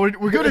 No,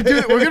 we're gonna do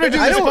this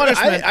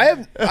punishment. I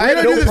have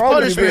no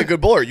problem with you being a good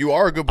bowler. You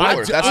are a good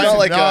bowler. That's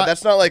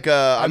not like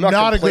I'm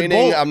not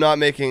complaining. I'm not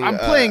making.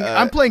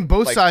 I'm playing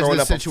both sides of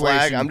the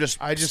situation. I'm just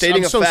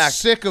stating a fact.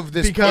 Sick of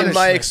this. Because in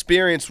my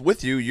experience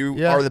with you,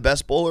 you are the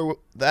best bowler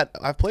that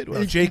I've played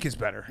with. Jake is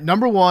better.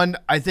 Number one,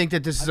 I think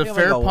that this is a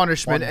fair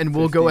punishment, and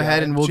we'll go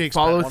ahead and we'll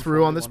follow through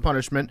on this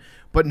punishment.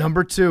 But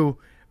number two,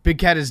 Big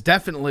Cat is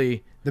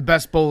definitely the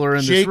best bowler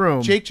in this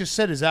room. Jake just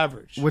said his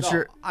average.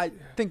 I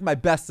think my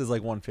best is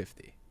like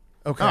 150.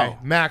 Okay.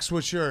 Max,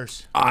 what's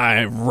yours?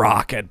 I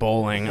rock at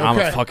bowling. Okay. I'm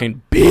a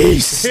fucking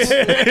beast.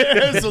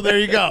 So there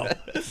you go.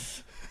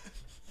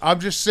 I'm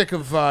just sick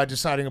of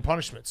deciding a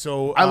punishment.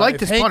 So I like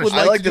this punishment.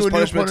 I like this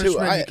punishment too.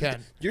 You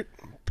can. You're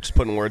just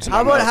putting words in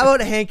my mouth. How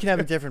about Hank can have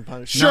a different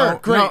punishment? Sure,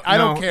 great. I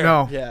don't care.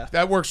 No. Yeah.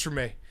 That works for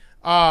me.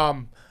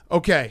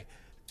 Okay.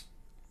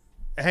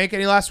 Hank,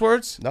 any last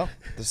words? No,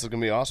 this is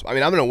gonna be awesome. I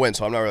mean, I'm gonna win,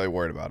 so I'm not really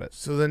worried about it.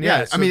 So then,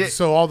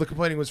 so all the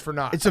complaining was for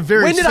naught. It's a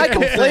very. When did I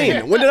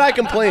complain? When did I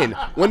complain?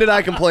 When did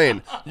I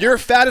complain? You're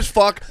fat as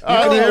fuck. You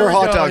can eat more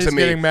hot dogs than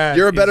me.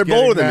 You're a better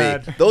bowler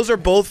than me. Those are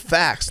both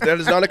facts. That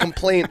is not a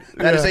complaint.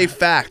 That is a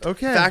fact.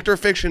 Okay. Fact or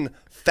fiction?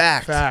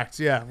 Fact. Facts.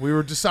 Yeah, we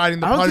were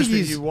deciding the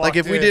punishment you walked like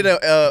if we in. did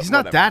a. He's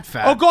not that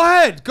fat. Oh, go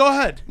ahead. Go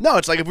ahead. No,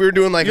 it's like if we were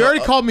doing like. You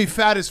already called me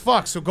fat as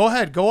fuck, so go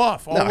ahead. Go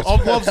off. All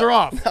gloves are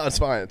off. No, it's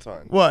fine. It's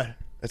fine. What?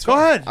 Go fine.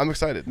 ahead. I'm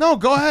excited. No,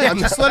 go ahead.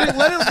 Just let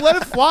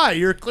it fly.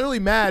 You're clearly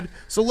mad,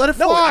 so let it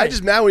fly. No, I'm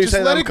just mad when you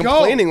say that I'm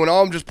complaining when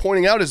all I'm just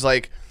pointing out is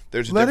like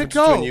there's a difference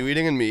between you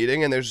eating and me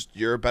eating, and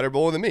you're a better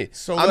bowler than me.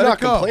 So I'm not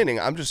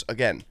complaining. I'm just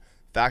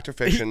fact or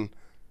fiction.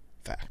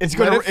 Fact. It's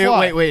gonna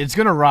wait. It's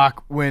gonna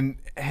rock when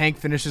Hank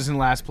finishes in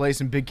last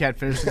place and Big Cat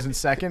finishes in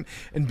second,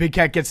 and Big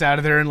Cat gets out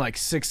of there in like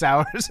 6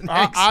 hours. And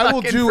I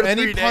will do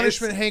any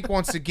punishment Hank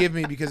wants to give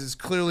me because it's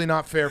clearly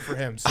not fair for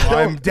him. So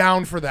I'm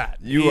down for that.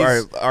 You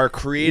are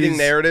creating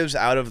narratives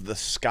out of the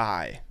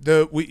sky.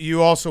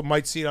 You also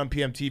might see it on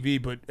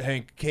PMTV, but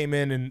Hank came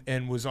in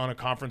and was on a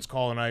conference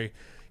call, and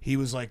he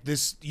was like,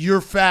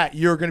 you're fat.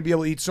 You're going to be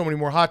able to eat so many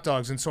more hot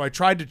dogs. And so I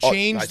tried to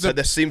change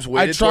this seems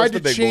weighted towards the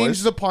big boys. I tried to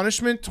change the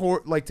punishment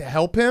to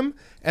help him.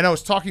 And I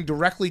was talking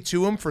directly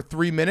to him for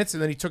 3 minutes.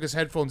 And then he took his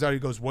headphones out. He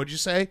goes, "What'd you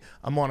say?"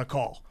 "I'm on a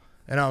call."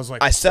 And I was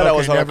like, I said I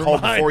was on a call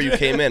before you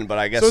came in, but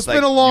I guess so it's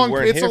been a long,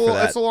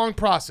 it's a long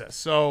process.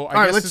 So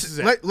I guess this is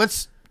it.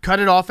 Let's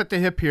cut it off at the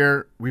hip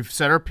here. We've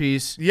said our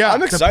piece. Yeah,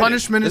 I'm excited. The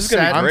punishment is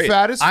set. I'm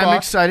fat as fuck. I'm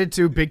excited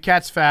too. Big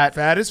Cat's fat.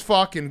 Fat as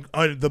fuck and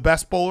the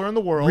best bowler in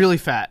the world. Really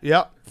fat.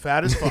 Yep.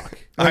 Fat as fuck.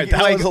 All right,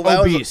 that was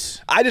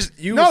obese.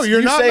 You're not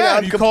saying mad.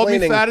 I'm You complaining. called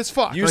me fat as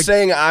fuck. You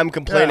saying I'm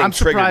complaining. I'm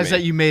surprised me.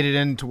 that you made it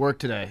into work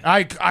today.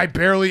 I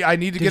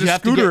need to get a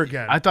scooter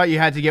again. I thought you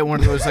had to get one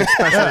of those like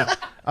special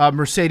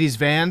Mercedes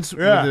vans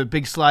with the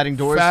big sliding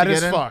doors. Fat to get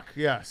as in. fuck.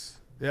 Yes.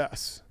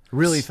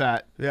 Really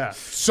fat. Yeah,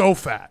 so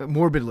fat.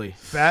 Morbidly.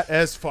 Fat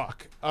as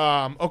fuck.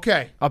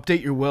 Okay.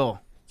 Update your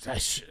will.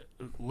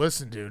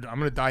 Listen, dude, I'm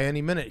going to die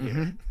any minute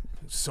here.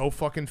 So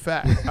fucking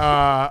fat.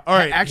 All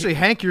right. Actually,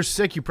 Hank, you're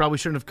sick. You probably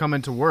shouldn't have come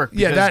into work.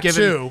 Yeah, that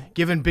too.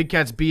 Given Big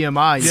Cat's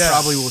BMI, you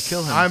probably will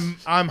kill him.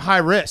 I'm high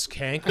risk,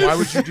 Hank. Why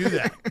would you do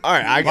that? All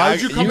right, Why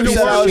would you come into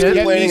said I was work?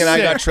 complaining and I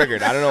got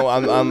triggered. I don't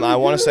know. I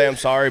want to say I'm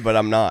sorry, but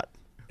I'm not.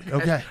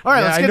 Okay. All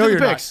right, let's get to the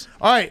picks.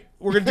 All right,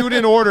 we're going to do it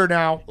in order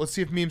now. Let's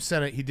see if Meme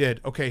sent it. He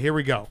did. Okay, here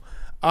we go.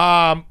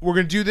 We're going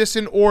to do this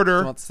in order.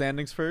 You want the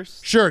standings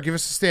first? Sure, give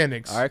us the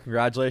standings. All right,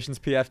 congratulations,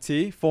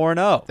 PFT.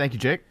 4-0. Thank you,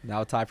 Jake.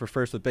 Now tied for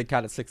first with Big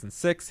Cat at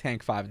 6-6,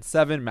 Hank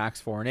 5-7,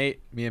 Max 4-8,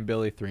 me and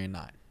Billy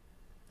 3-9.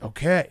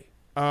 Okay.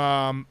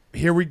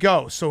 Here we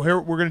go. So here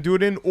we're going to do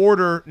it in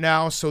order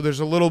now. So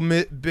there's a little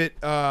bit.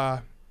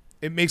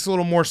 It makes a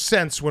little more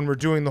sense when we're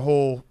doing the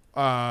whole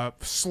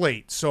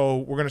slate. So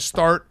we're going to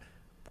start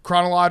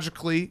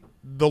chronologically.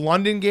 The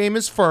London game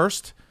is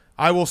first.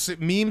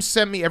 Memes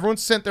sent me. Everyone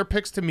sent their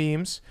picks to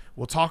Memes.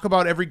 We'll talk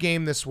about every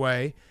game this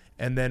way,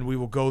 and then we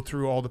will go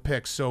through all the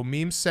picks. So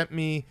Memes sent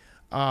me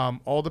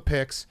all the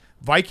picks.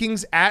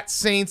 Vikings at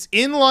Saints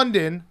in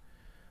London.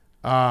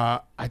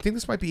 I think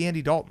this might be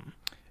Andy Dalton.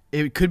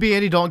 It could be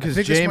Andy Dalton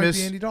because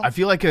Andy Dalton. I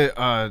feel like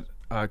a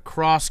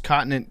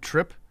cross-continent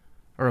trip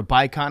or a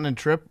bi-continent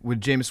trip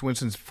with Jameis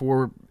Winston's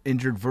 4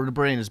 injured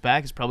vertebrae in his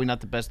back is probably not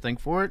the best thing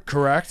for it.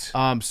 Correct.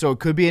 So it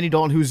could be Andy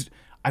Dalton,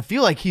 I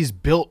feel like he's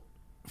built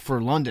for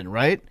London,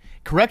 right?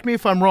 Correct me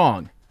if I'm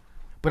wrong,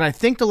 but I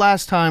think the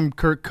last time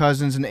Kirk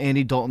Cousins and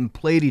Andy Dalton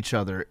played each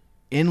other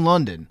in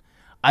London,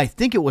 I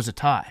think it was a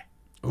tie.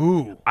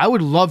 Ooh. I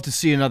would love to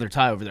see another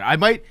tie over there. I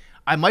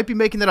might be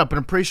making that up, but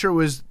I'm pretty sure it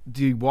was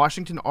the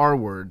Washington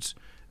R-words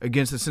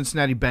against the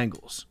Cincinnati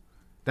Bengals.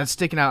 That's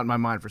sticking out in my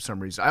mind for some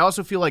reason. I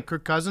also feel like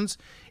Kirk Cousins,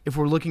 if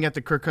we're looking at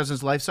the Kirk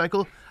Cousins life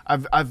cycle,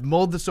 I've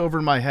mulled this over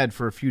in my head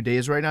for a few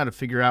days right now to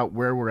figure out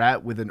where we're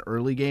at with an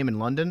early game in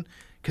London,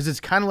 because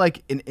it's kind of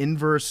like an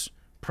inverse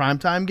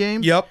primetime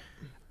game. Yep.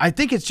 I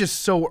think it's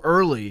just so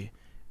early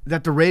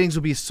that the ratings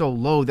will be so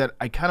low that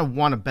I kind of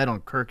want to bet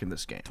on Kirk in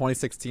this game.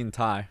 2016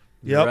 tie.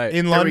 Yep. You're right.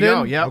 In There we London?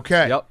 go, yep.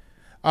 Okay.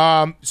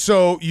 Yep.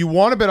 So you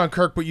want to bet on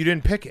Kirk, but you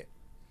didn't pick it.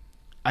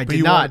 I But did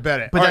you not want to bet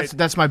it. But All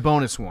that's my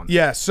bonus one.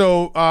 Yeah,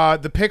 so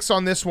the picks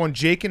on this one,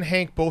 Jake and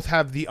Hank both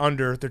have the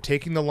under. They're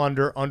taking the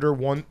under under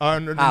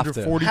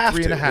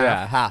 43 and a half.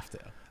 Yeah, have to.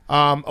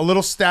 A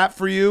little stat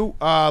for you.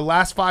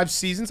 Last 5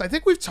 seasons, I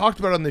think we've talked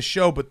about it on this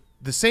show, but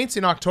the Saints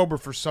in October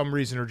for some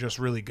reason are just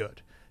really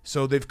good.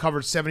 So they've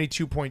covered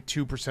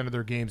 72.2% of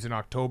their games in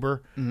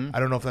October. I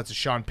don't know if that's a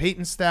Sean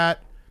Payton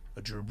stat,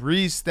 a Drew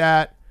Brees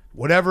stat,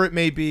 whatever it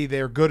may be.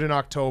 They're good in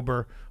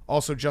October.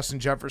 Also, Justin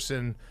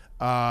Jefferson,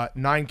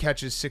 9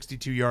 catches,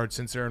 62 yards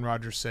since Aaron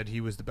Rodgers said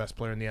he was the best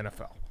player in the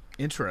NFL.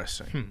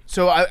 Interesting.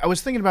 So I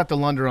was thinking about the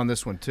Lunder on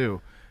this one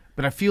too,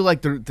 but I feel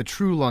like the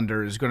true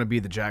Lunder is going to be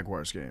the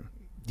Jaguars game.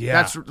 Yeah.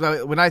 That's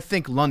when I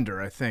think Lunder,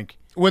 I think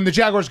When the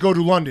Jaguars go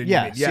to London, you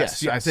mean?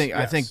 yes. I think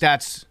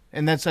that's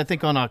I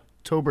think on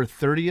October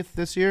 30th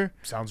this year.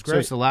 Sounds So great.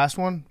 it's the last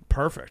one.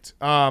 Perfect.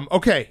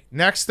 Okay,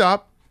 next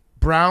up,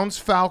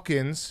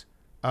 Browns-Falcons.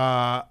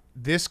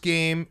 This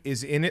game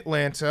is in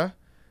Atlanta.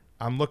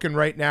 I'm looking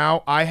right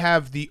now. I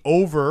have the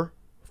over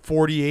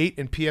 48,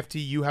 and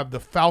PFT, you have the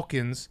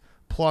Falcons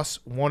plus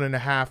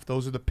 1.5.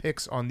 Those are the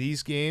picks on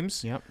these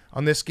games. Yep.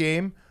 On this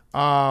game.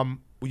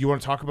 You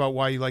want to talk about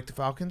why you like the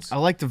Falcons? I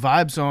like the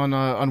vibes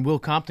on Will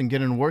Compton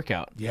getting a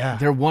workout. Yeah.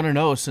 They're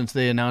 1-0 since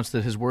they announced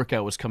that his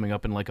workout was coming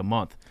up in like a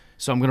month.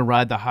 So I'm going to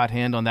ride the hot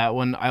hand on that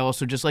one. I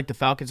also just like the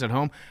Falcons at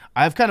home.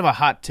 I have kind of a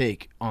hot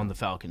take on the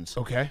Falcons.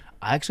 Okay.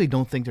 I actually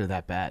don't think they're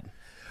that bad.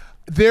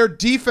 Their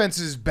defense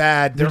is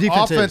bad. Their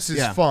defense offense is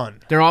yeah.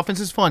 fun. Their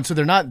offense is fun, so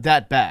they're not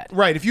that bad.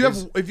 Right.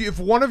 If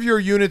one of your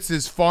units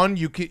is fun,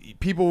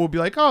 people will be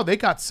like, oh, they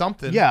got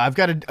something. Yeah, I've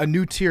got a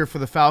new tier for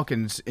the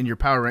Falcons in your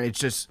power rank. It's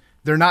just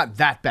they're not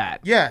that bad.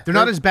 Yeah, they're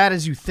not as bad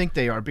as you think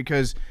they are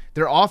because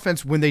their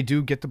offense, when they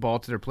do get the ball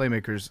to their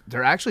playmakers,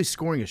 they're actually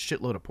scoring a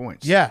shitload of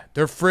points. Yeah,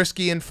 they're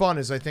frisky and fun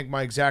is I think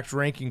my exact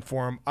ranking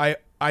for them.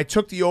 I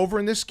took the over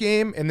in this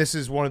game, and this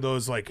is one of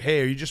those like,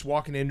 hey, are you just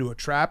walking into a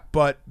trap?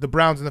 But the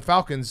Browns and the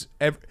Falcons,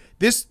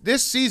 this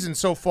season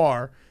so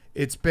far,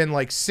 it's been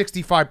like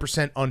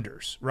 65%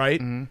 unders, right?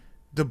 Mm-hmm.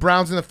 The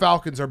Browns and the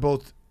Falcons are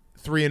both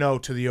 3-0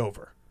 to the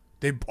over.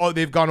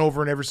 They've gone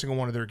over in every single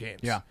one of their games.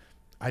 Yeah.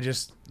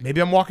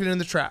 Maybe I'm walking in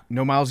the trap.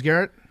 No Myles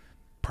Garrett?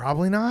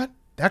 Probably not.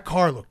 That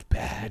car looked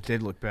bad. It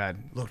did look bad.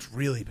 Looked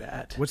really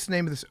bad. What's the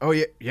name of this? Oh,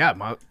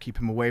 yeah. Keep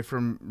him away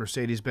from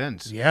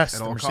Mercedes-Benz. Yes, at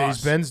the all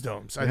Mercedes-Benz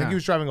domes. I think he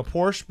was driving a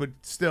Porsche, but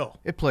still.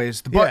 It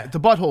plays. The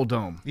butthole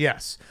dome.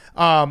 Yes.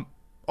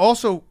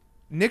 Also,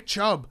 Nick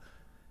Chubb,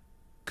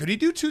 could he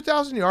do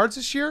 2,000 yards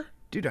this year?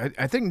 Dude,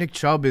 I think Nick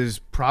Chubb is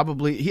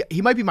probably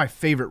he might be my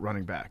favorite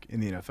running back in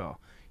the NFL.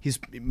 He's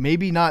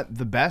maybe not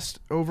the best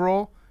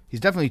overall. He's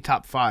definitely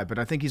top 5, but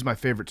I think he's my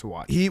favorite to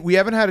watch. We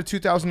haven't had a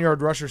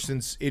 2,000-yard rusher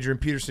since Adrian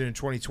Peterson in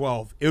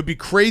 2012. It would be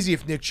crazy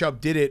if Nick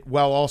Chubb did it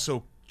while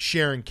also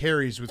sharing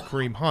carries with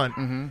Kareem Hunt.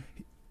 Mm-hmm.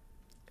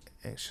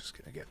 it's just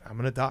I'm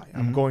gonna die.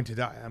 I'm going to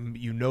die.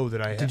 You know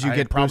that I. Did you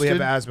get probably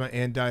boosted? have asthma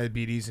and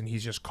diabetes, and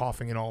he's just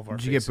coughing in all of our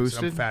faces. Did you get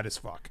boosted? I'm fat as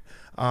fuck.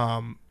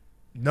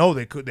 No,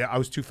 they could. I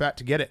was too fat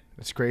to get it.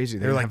 That's crazy.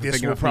 They're like,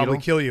 this will probably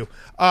kill you.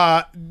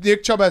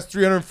 Nick Chubb has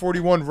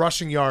 341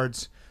 rushing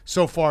yards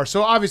so far.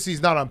 So obviously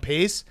he's not on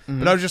pace.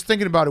 But I was just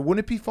thinking about it.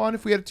 Wouldn't it be fun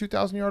if we had a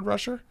 2,000-yard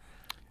rusher?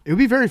 It would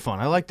be very fun.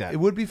 I like that.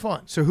 It would be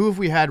fun. So who have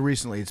we had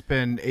recently? It's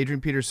been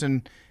Adrian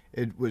Peterson.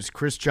 It was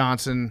Chris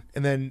Johnson.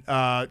 And then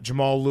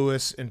Jamal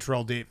Lewis and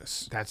Terrell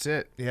Davis. That's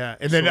it. Yeah.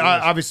 And then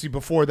obviously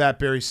before that,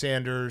 Barry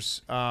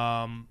Sanders,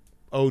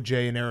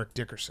 OJ, and Eric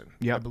Dickerson,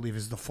 I believe,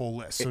 is the full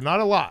list. So not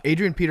a lot.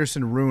 Adrian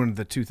Peterson ruined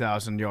the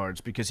 2,000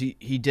 yards because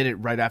he did it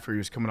right after he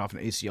was coming off an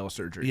ACL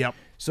surgery. Yep.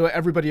 So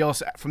everybody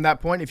else, from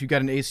that point, if you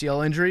got an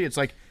ACL injury, it's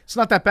like, it's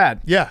not that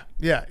bad. Yeah,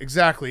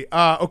 exactly.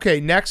 Okay,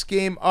 next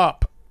game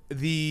up,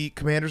 the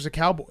Commanders at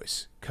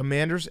Cowboys.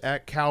 Commanders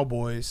at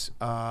Cowboys.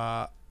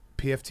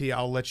 PFT,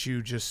 I'll let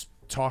you just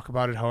talk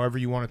about it however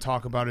you want to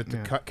talk about it.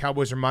 The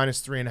Cowboys are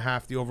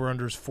 -3.5. The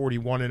over-under is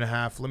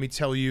 41.5. Let me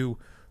tell you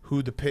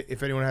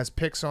if anyone has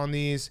picks on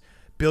these.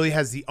 Billy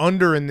has the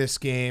under in this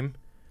game,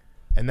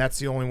 and that's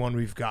the only one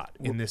we've got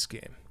in this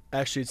game.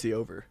 Actually, it's the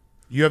over.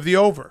 You have the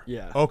over?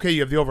 Yeah. Okay,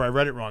 you have the over. I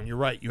read it wrong. You're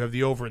right. You have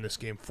the over in this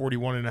game,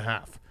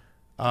 41.5.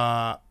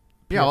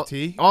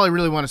 PFT? All I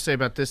really want to say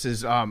about this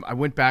is I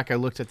went back, I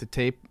looked at the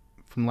tape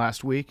from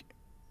last week,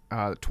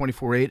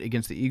 24-8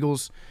 against the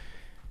Eagles.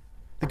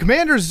 The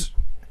Commanders,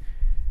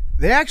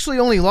 they actually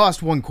only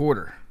lost one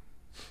quarter.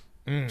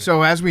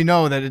 So as we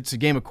know that it's a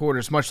game of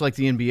quarters, much like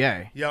the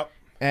NBA. Yep.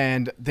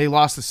 And they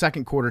lost the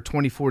second quarter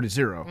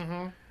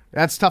 24-0.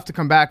 That's tough to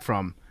come back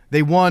from.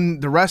 They won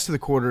the rest of the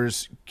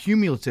quarters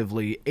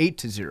cumulatively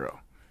 8-0.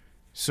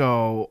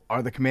 So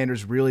are the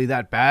Commanders really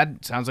that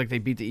bad? Sounds like they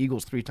beat the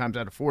Eagles 3 times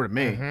out of 4 to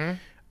me.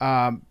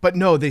 But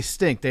no, they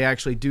stink. They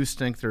actually do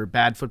stink. They're a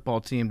bad football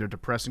team. They're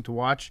depressing to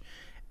watch.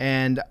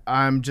 And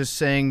I'm just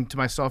saying to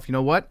myself, you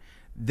know what?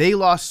 They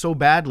lost so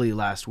badly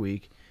last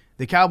week.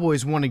 The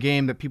Cowboys won a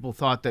game that people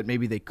thought that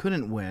maybe they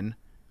couldn't win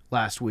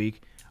last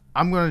week.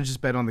 I'm going to just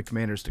bet on the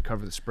Commanders to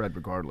cover the spread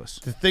regardless.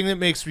 The thing that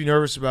makes me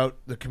nervous about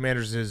the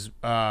Commanders is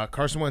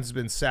Carson Wentz has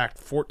been sacked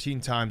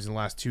 14 times in the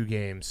last 2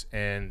 games,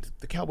 and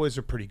the Cowboys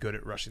are pretty good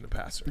at rushing the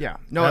passer. Yeah.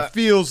 No, that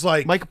feels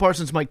like Micah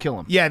Parsons might kill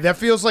him. Yeah, that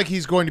feels like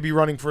he's going to be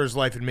running for his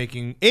life and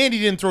making – and he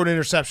didn't throw an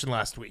interception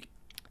last week.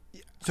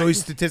 So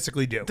he's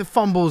statistically due. The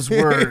fumbles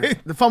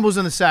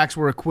and the sacks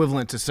were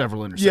equivalent to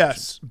several interceptions.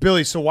 Yes.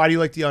 Billy, so why do you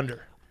like the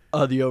under?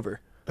 The over.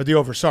 The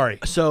over, sorry.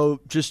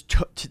 So just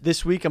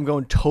this week I'm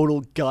going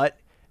total gut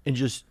and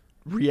just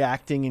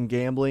reacting and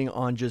gambling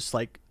on just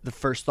like the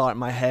first thought in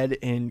my head,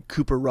 and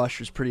Cooper Rush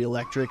was pretty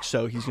electric,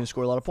 so he's going to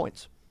score a lot of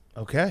points.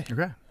 Okay.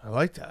 I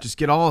like that. Just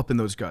get all up in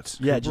those guts.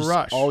 Yeah, Cooper just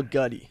Rush. all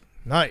gutty.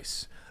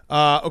 Nice.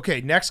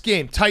 Okay, next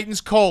game,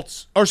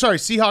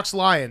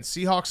 Seahawks-Lions.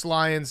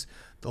 Seahawks-Lions.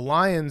 The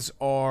Lions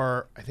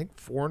are, I think,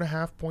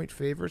 4.5-point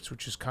favorites,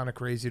 which is kind of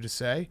crazy to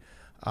say.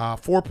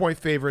 4-point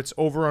favorites.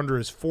 Over-under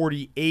is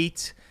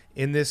 48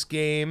 in this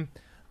game.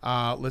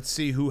 Let's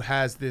see who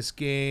has this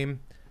game.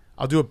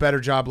 I'll do a better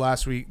job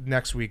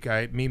next week.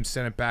 Meme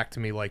sent it back to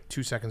me like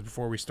 2 seconds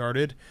before we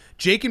started.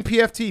 Jake and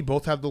PFT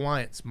both have the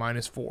Lions,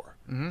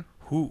 -4.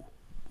 Who?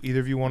 Either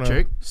of you want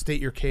to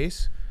state your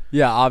case?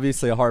 Yeah,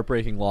 obviously a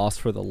heartbreaking loss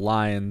for the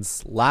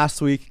Lions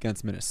last week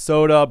against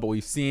Minnesota, but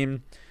we've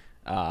seen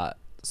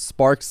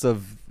sparks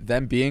of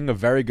them being a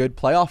very good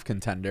playoff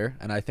contender,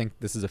 and I think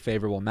this is a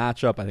favorable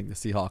matchup. I think the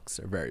Seahawks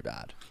are very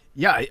bad.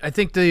 Yeah, I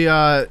think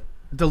the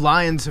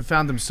Lions have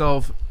found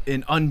themselves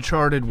in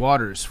uncharted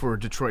waters for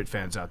Detroit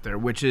fans out there,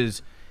 which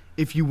is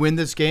if you win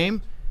this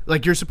game,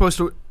 like you're supposed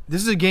to –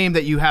 this is a game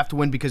that you have to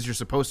win because you're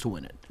supposed to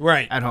win it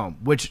at home,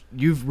 which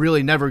you've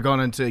really never gone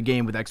into a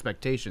game with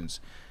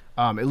expectations,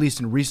 at least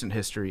in recent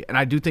history. And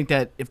I do think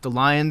that if the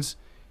Lions,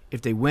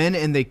 if they win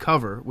and they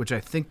cover, which I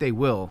think they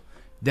will,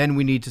 then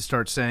we need to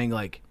start saying,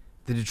 like,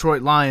 the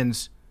Detroit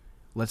Lions –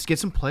 let's get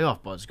some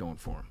playoff buzz going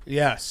for them.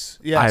 Yes.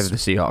 I have the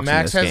Seahawks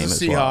Max in this game has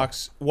the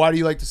Seahawks. Why do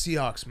you like the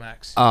Seahawks,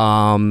 Max?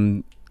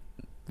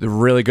 The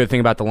really good thing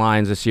about the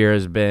Lions this year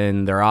has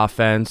been their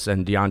offense,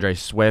 and DeAndre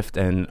Swift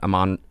and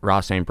Amon-Ra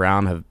St.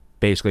 Brown have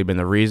basically been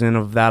the reason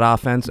of that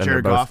offense. And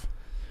Jared Goff.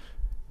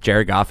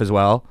 Jared Goff as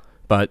well.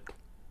 But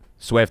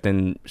Swift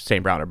and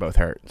St. Brown are both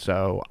hurt,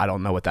 so I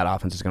don't know what that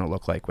offense is going to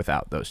look like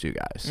without those two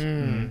guys.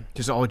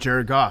 Just all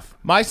Jared Goff.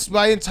 My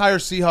entire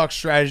Seahawks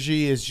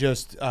strategy is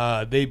just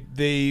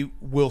they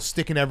will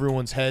stick in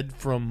everyone's head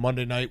from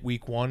Monday night,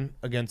 week 1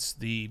 against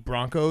the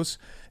Broncos,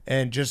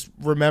 and just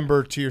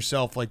remember to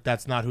yourself, like,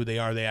 that's not who they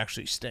are. They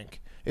actually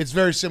stink. It's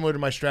very similar to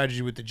my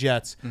strategy with the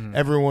Jets.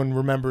 Everyone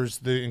remembers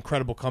the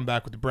incredible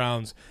comeback with the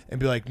Browns and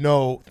be like,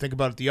 no, think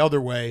about it the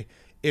other way.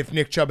 If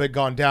Nick Chubb had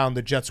gone down,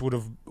 the Jets would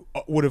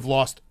have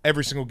lost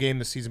every single game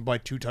this season by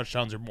 2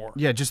 touchdowns or more.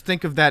 Yeah, just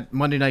think of that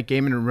Monday night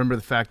game and remember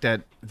the fact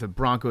that the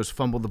Broncos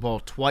fumbled the ball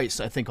twice,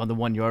 I think, on the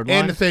 1-yard line.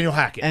 And Nathaniel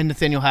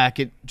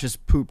Hackett.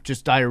 Just pooped,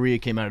 just diarrhea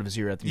came out of his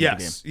ear at the end of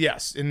the game.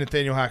 Yes, and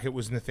Nathaniel Hackett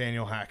was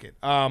Nathaniel Hackett.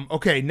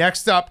 Okay,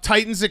 next up,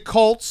 Titans at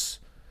Colts.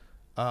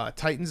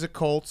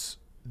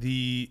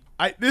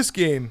 this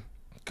game,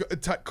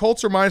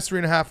 Colts are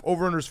 -3.5.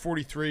 Over/under is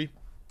 43.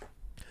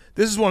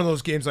 This is one of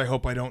those games I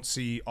hope I don't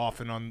see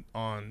often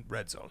on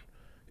Red Zone.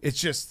 It's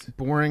just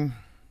boring.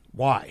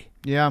 Why?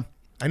 Yeah.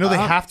 I know they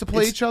have to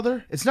play each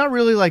other. It's not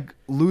really like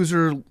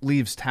loser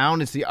leaves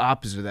town. It's the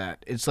opposite of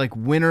that. It's like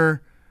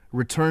winner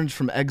returns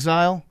from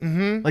exile.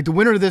 Mm-hmm. Like the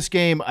winner of this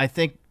game, I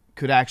think,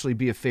 could actually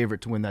be a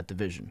favorite to win that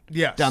division.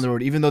 Yes. Down the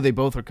road, even though they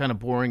both are kind of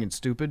boring and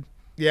stupid.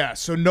 Yeah,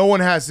 so no one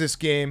has this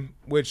game,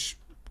 which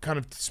kind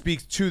of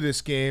speaks to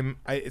this game.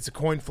 It's a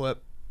coin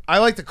flip. I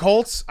like the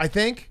Colts, I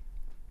think.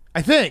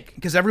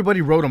 Because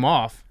everybody wrote them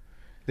off.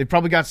 They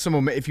probably got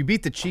some. If you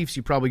beat the Chiefs,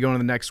 you probably go into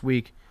the next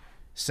week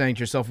saying to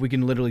yourself, we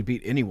can literally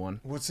beat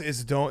anyone.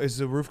 Is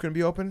the roof going to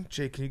be open?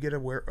 Jay, can you get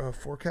a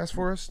forecast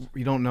for us?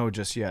 We don't know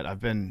just yet.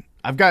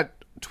 I've got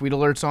tweet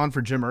alerts on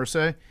for Jim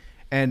Irsay,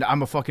 and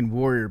I'm a fucking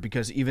warrior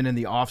because even in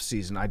the off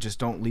season, I just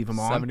don't leave them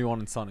on. 71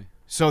 and sunny.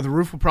 So the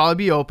roof will probably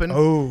be open.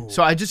 Oh.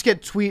 So I just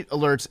get tweet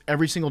alerts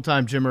every single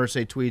time Jim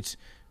Irsay tweets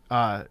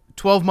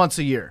 12 months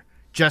a year,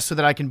 just so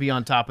that I can be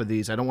on top of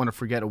these. I don't want to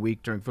forget a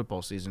week during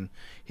football season.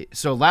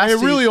 So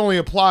it really only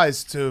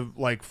applies to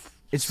like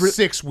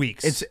 6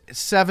 weeks. It's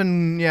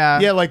 7, yeah.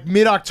 Yeah, like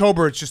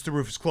mid-October, it's just the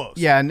roof is closed.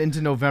 Yeah, and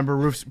into November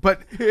roofs.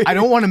 But I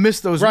don't want to miss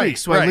those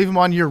weeks, so I leave them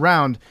on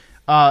year-round.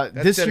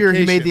 This year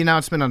he made the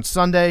announcement on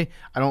Sunday.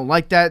 I don't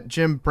like that.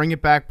 Jim, bring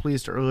it back,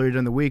 please, to earlier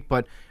in the week.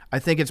 But I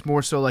think it's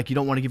more so like you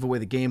don't want to give away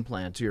the game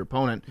plan to your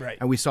opponent. Right.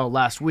 And we saw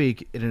last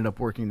week it ended up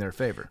working in their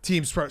favor.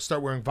 Teams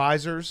start wearing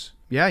visors.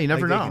 Yeah, you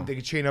never know. They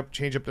can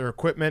change up their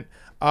equipment.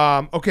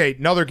 Okay,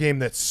 another game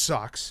that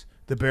sucks.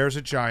 The Bears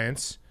at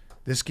Giants.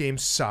 This game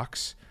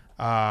sucks.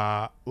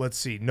 Let's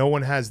see. No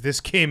one has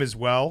this game as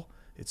well.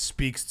 It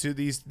speaks to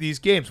these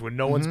games when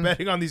no one's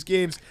betting on these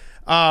games.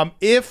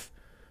 If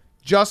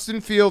Justin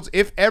Fields,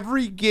 if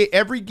every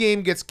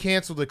game gets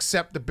canceled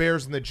except the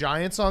Bears and the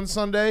Giants on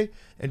Sunday,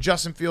 and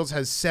Justin Fields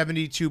has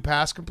 72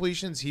 pass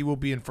completions, he will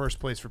be in first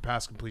place for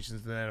pass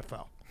completions in the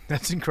NFL.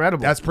 That's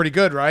incredible. That's pretty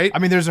good, right? I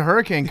mean, there's a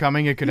hurricane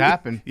coming. It could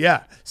happen.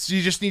 Yeah. So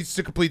he just needs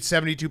to complete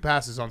 72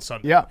 passes on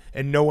Sunday. Yeah.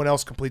 And no one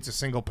else completes a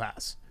single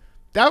pass.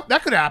 That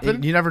could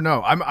happen. You never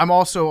know. I'm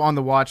also on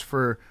the watch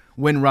for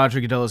when Roger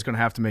Goodell is going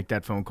to have to make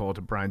that phone call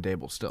to Brian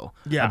Dable still.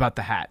 Yeah. About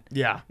the hat.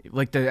 Yeah.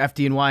 Like the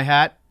FDNY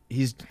hat.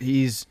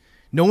 He's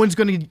no one's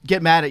going to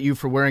get mad at you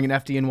for wearing an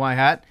FDNY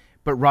hat,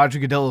 but Roger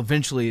Goodell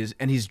eventually is,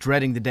 and he's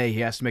dreading the day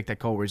he has to make that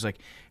call where he's like,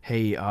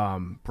 hey,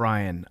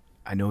 Brian,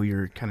 I know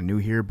you're kind of new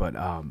here, but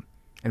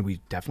and we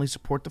definitely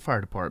support the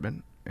fire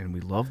department, and we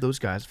love those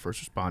guys,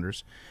 first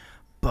responders,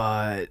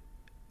 but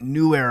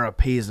New Era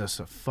pays us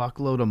a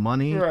fuckload of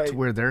money to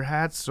wear their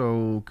hats,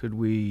 so could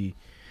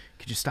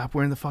you stop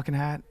wearing the fucking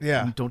hat?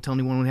 Yeah. And don't tell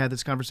anyone we had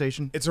this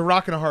conversation. It's a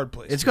rock and a hard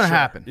place. It's going to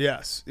happen.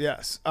 Yes.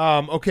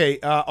 Okay.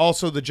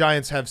 Also, the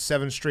Giants have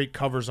 7 straight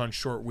covers on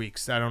short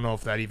weeks. I don't know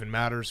if that even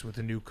matters with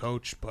a new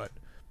coach, but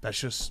that's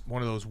just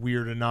one of those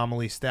weird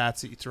anomaly stats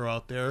that you throw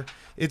out there.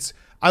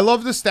 I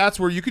love the stats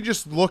where you can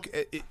just look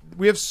at it.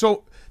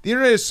 The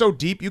internet is so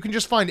deep, you can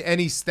just find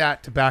any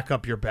stat to back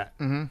up your bet.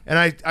 Mm-hmm.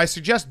 And I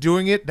suggest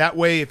doing it that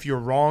way. If you're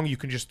wrong, you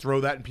can just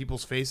throw that in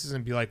people's faces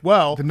and be like,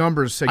 well, the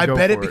numbers say I go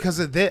bet for it because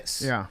of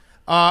this. Yeah.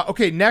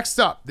 Okay, next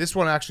up. This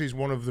one actually is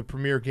one of the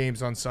premier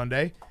games on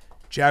Sunday.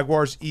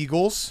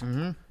 Jaguars-Eagles.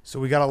 Mm-hmm.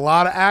 So we got a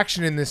lot of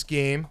action in this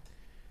game.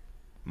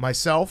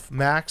 Myself,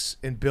 Max,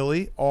 and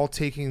Billy all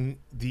taking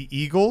the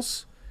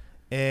Eagles.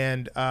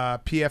 And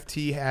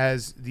PFT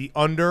has the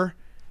under,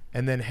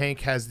 and then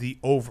Hank has the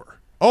over.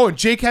 Oh, and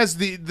Jake has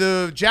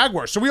the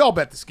Jaguars. So we all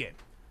bet this game.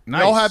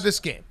 Nice. We all have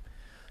this game.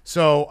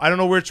 So I don't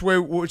know which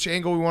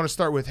angle we want to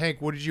start with.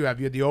 Hank, what did you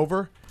have? You had the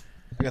over?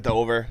 I got the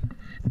over.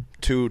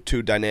 Two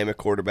dynamic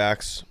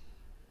quarterbacks.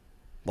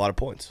 A lot of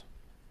points.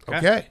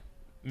 Okay.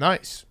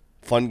 Nice.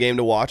 Fun game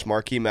to watch.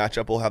 Marquee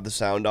matchup. We'll have the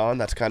sound on.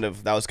 That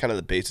was kind of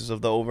the basis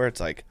of the over.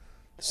 It's like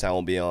the sound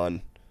will be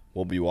on.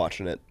 We'll be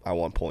watching it. I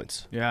want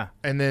points. Yeah.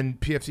 And then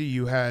PFT,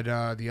 you had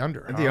the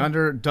under. The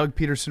under, Doug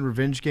Peterson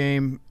revenge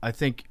game. I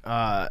think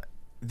the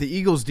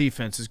Eagles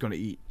defense is going to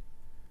eat.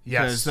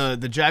 Yes. Because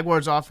the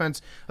Jaguars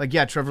offense,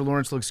 Trevor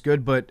Lawrence looks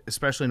good, but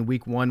especially in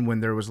week 1 when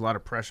there was a lot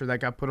of pressure that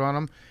got put on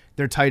them,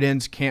 their tight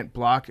ends can't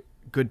block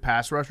good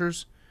pass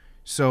rushers.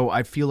 So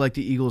I feel like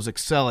the Eagles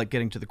excel at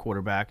getting to the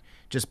quarterback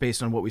just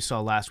based on what we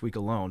saw last week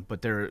alone.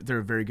 But they're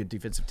a very good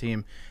defensive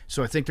team.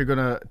 So I think they're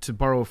going to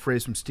borrow a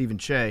phrase from Stephen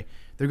Che,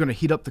 they're going to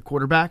heat up the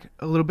quarterback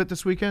a little bit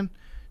this weekend.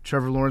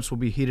 Trevor Lawrence will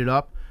be heated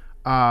up.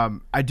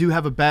 I do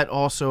have a bet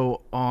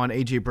also on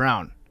A.J.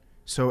 Brown.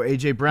 So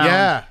A.J.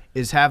 Brown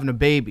is having a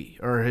baby,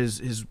 or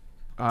his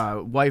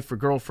wife or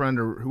girlfriend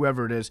or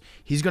whoever it is.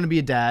 He's going to be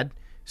a dad.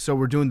 So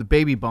we're doing the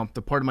baby bump.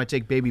 The Part of My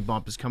Take baby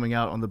bump is coming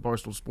out on the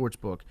Barstool Sports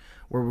book,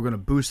 where we're going to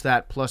boost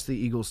that plus the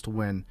Eagles to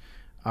win.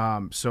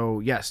 So,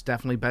 yes,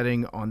 definitely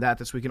betting on that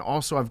this weekend.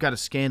 Also, I've got a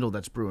scandal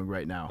that's brewing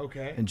right now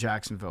in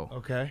Jacksonville.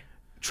 Okay.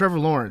 Trevor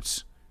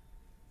Lawrence,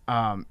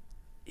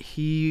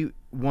 he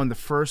won the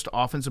first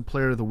Offensive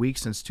Player of the Week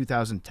since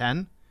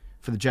 2010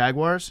 for the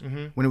Jaguars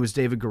when it was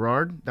David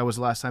Garrard. That was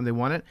the last time they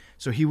won it.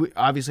 So he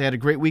obviously had a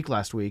great week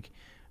last week.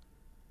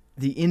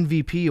 the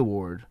MVP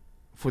award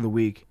for the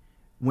week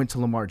went to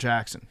Lamar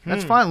Jackson.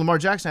 That's fine. Lamar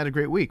Jackson had a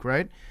great week,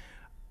 right?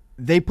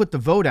 They put the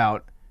vote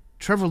out.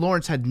 Trevor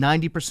Lawrence had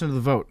 90% of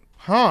the vote.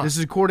 Huh. This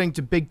is according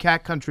to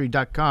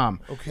BigCatCountry.com.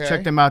 Okay.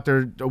 Check them out.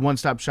 They're a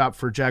one-stop shop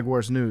for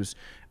Jaguars news.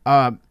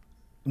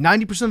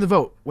 90% of the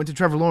vote went to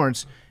Trevor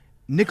Lawrence.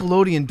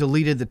 Nickelodeon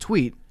deleted the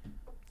tweet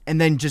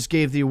and then just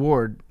gave the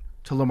award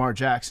to Lamar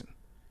Jackson.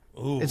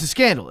 Ooh. It's a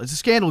scandal. It's a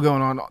scandal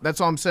going on. That's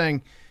all I'm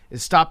saying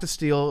is stop the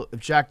steal. If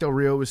Jack Del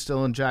Rio was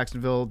still in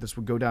Jacksonville, this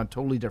would go down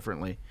totally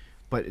differently.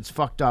 But it's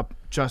fucked up.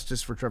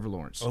 Justice for Trevor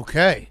Lawrence.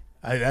 Okay.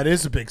 That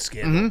is a big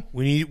scandal.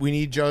 We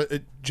need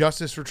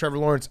justice for Trevor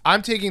Lawrence.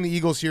 I'm taking the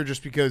Eagles here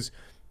just because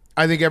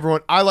I think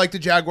I like the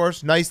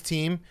Jaguars. Nice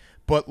team.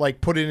 But,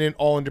 like, put it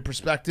all into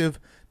perspective.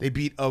 They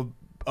beat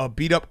a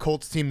beat-up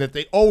Colts team that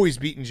they always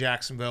beat in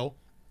Jacksonville.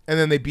 And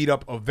then they beat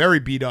up a very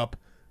beat-up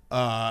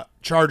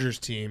Chargers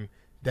team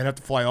that have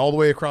to fly all the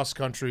way across the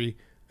country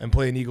and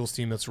play an Eagles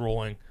team that's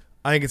rolling.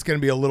 I think it's going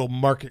to be a little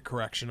market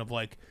correction of,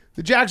 like,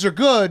 the Jags are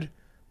good.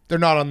 They're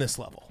not on this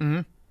level.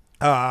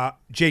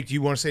 Jake, do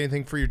you want to say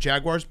anything for your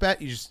Jaguars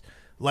bet? You just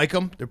like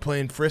them? They're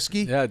playing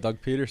frisky? Yeah, Doug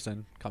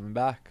Peterson coming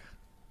back.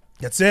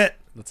 That's it.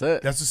 That's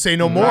it. That's to say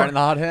no more. Right in the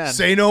hot hand.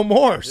 Say no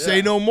more.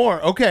 Say no more.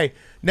 Okay,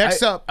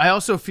 next up. I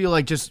also feel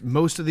like just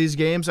most of these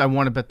games I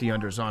want to bet the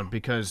unders on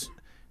because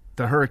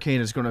the hurricane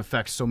is going to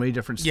affect so many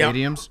different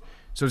stadiums.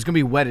 So it's going to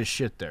be wet as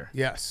shit there.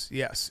 Yes.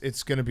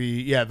 It's going to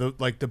be,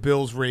 like the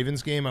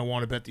Bills-Ravens game, I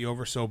want to bet the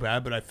over so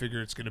bad, but I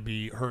figure it's going to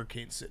be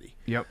Hurricane City.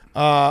 Yep.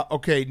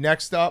 Okay,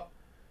 next up.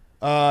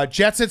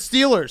 Jets at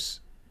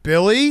Steelers.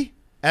 Billy,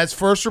 as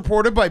first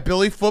reported by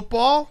Billy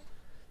Football,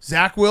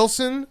 Zach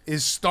Wilson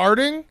is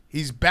starting.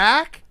 He's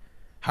back.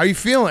 How are you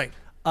feeling?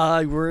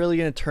 We're really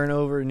going to turn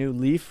over a new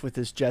leaf with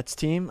this Jets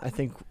team. I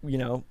think,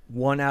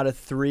 1 out of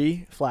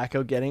 3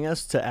 Flacco getting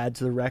us to add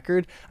to the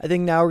record. I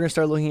think now we're going to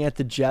start looking at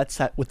the Jets,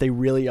 at what they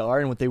really are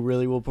and what they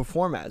really will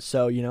perform as.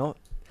 So,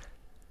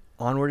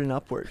 onward and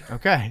upward.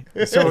 Okay.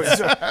 So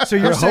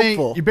you're saying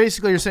hopeful.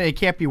 you're saying it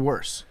can't be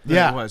worse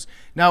than it was.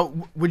 Now,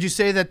 would you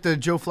say that the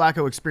Joe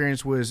Flacco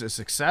experience was a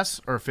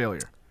success or a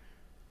failure?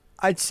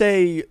 I'd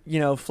say,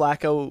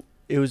 Flacco,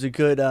 it was a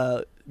good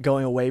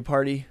going away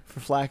party for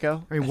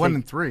Flacco. I mean, 1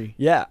 and 3.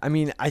 Yeah. I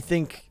mean, I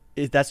think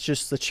that's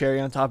just the cherry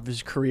on top of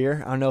his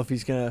career. I don't know if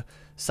he's going to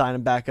sign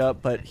him back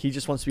up, but he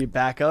just wants to be a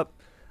backup,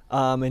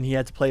 and he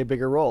had to play a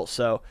bigger role.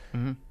 So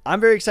I'm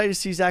very excited to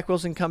see Zach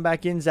Wilson come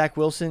back in. Zach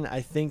Wilson,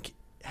 I think,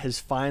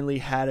 has finally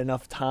had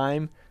enough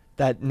time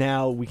that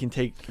now we can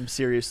take him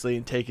seriously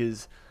and take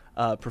his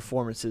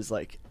performances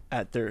like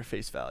at their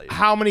face value.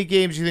 How many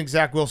games do you think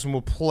Zach Wilson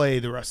will play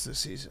the rest of the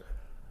season?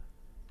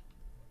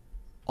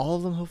 All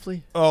of them,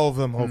 hopefully. All of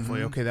them,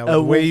 hopefully. Okay, that was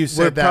the way you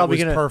said that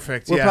was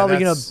perfect. We're probably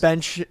going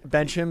to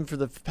bench him for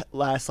the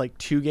last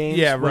 2 games.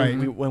 Yeah, right.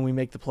 When we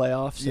make the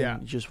playoffs. Yeah.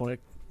 And you just want to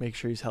make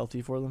sure he's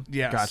healthy for them.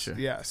 Yes. Gotcha.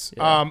 Yes.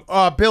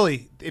 Yeah.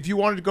 Billy, if you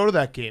wanted to go to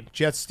that game,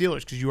 Jets Steelers,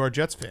 because you are a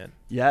Jets fan,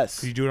 Yes.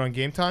 could you do it on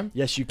Game Time?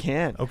 Yes, you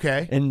can.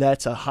 Okay. And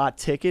that's a hot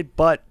ticket,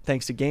 but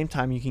thanks to Game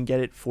Time, you can get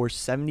it for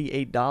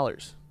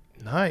 $78.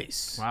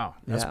 Nice. Wow.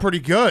 That's Yeah. pretty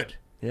good.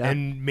 Yeah.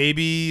 And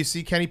maybe you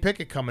see Kenny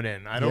Pickett coming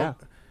in. I don't. Yeah.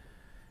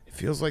 It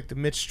feels like the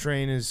Mitch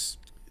train is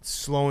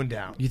slowing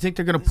down. You think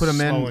they're going to put him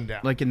Slowing in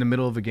down. in the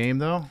middle of a game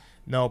though?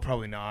 No,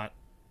 probably not.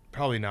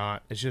 Probably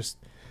not. It's just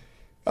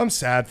I'm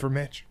sad for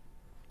Mitch.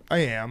 I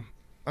am.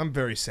 I'm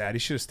very sad. He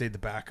should have stayed the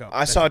backup.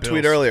 I saw a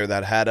tweet earlier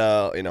that had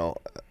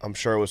I'm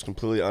sure it was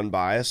completely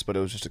unbiased, but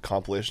it was just a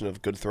compilation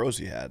of good throws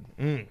he had.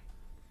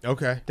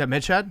 Okay. That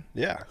Mitch had?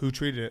 Yeah. Who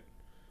tweeted it?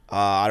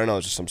 I don't know. It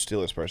was just some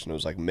Steelers person. It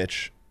was like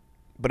Mitch,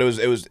 but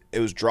it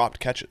was dropped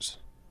catches.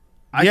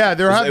 Yeah,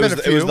 there have been a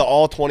few. It was the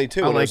all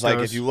 22. And it like was like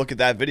those. if you look at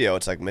that video,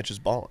 it's like Mitch is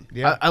balling.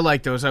 Yeah. I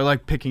like those. I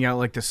like picking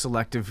out the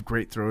selective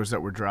great throws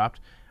that were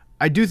dropped.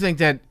 I do think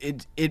that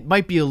it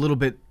might be a little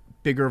bit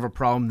bigger of a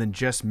problem than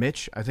just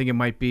Mitch. I think it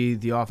might be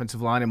the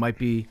offensive line. It might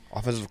be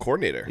Offensive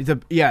coordinator.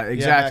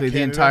 exactly. Matt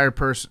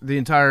The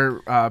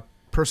entire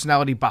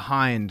personality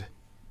behind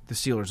the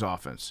Steelers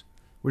offense,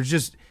 which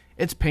just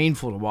it's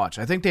painful to watch.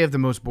 I think they have the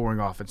most boring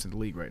offense in the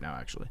league right now.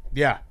 Actually,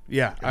 Yeah.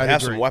 They I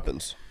have agree. some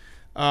weapons.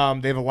 They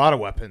have a lot of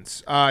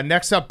weapons.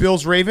 Next up,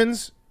 Bills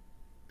Ravens.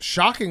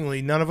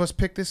 Shockingly, none of us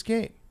picked this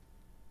game.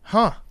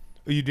 Huh?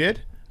 Oh, you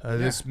did?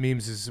 This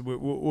memes is.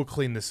 We'll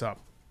clean this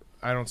up.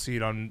 I don't see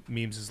it on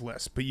memes'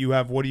 list. But you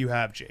have. What do you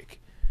have, Jake?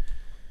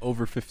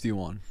 Over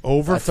 51.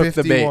 Over I took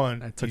the bait.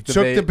 51. I took You the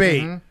took bait. the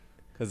bait.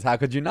 Because how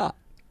could you not?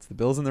 It's the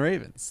Bills and the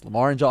Ravens.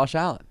 Lamar and Josh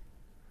Allen.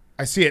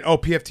 I see it. Oh,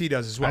 PFT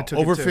does as well. I took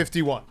it Over too.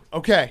 51.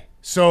 Okay.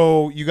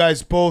 So you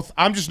guys both.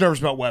 I'm just nervous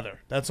about weather.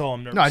 That's all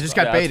I'm nervous no, I just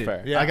about. got Yeah, that's baited.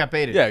 fair. Yeah. I got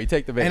baited. Yeah, you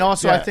take the bait. And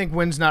also, Yeah. I think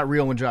wind's not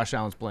real when Josh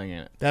Allen's playing in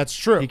it. That's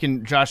true.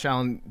 Josh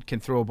Allen can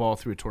throw a ball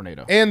through a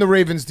tornado. And the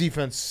Ravens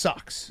defense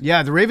sucks.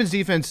 Yeah, the Ravens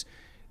defense,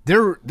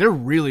 they're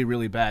really,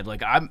 really bad.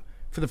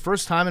 For the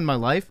first time in my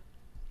life,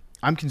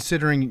 I'm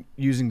considering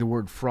using the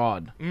word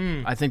fraud.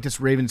 I think this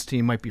Ravens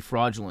team might be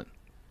fraudulent.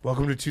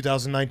 Welcome to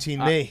 2019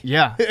 me.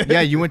 Yeah,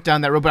 you went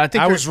down that road, but I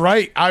think I was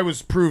right. I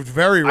was proved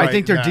very right. I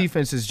think their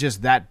defense is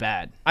just that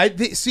bad. I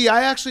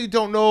actually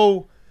don't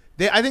know.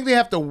 I think they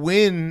have to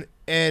win,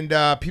 and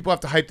people have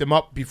to hype them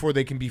up before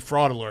they can be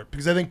fraud alert,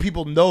 because I think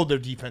people know their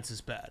defense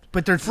is bad.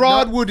 But their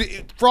fraud would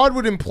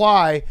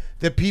imply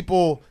that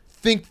people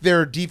think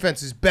their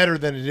defense is better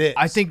than it is.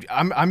 I think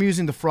I'm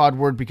using the fraud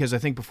word because I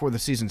think before the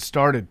season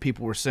started,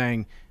 people were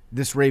saying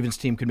this Ravens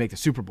team could make the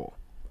Super Bowl.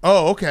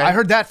 Oh, okay. I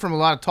heard that from a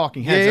lot of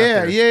talking heads out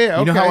there. Yeah.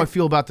 You know how I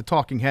feel about the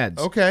talking heads.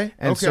 Okay.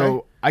 And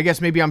so I guess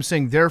maybe I'm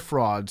saying they're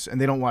frauds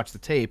and they don't watch the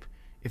tape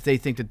if they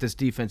think that this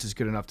defense is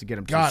good enough to get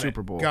them to the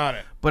Super Bowl. Got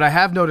it. But I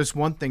have noticed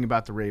one thing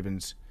about the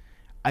Ravens.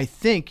 I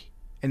think,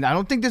 and I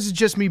don't think this is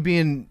just me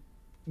being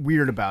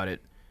weird about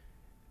it,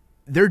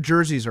 their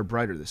jerseys are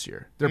brighter this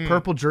year. Their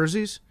purple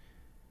jerseys.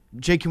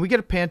 Jay, can we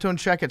get a Pantone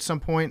check at some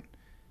point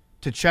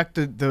to check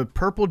the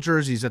purple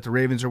jerseys that the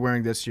Ravens are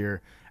wearing this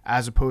year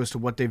as opposed to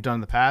what they've done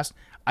in the past?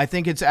 I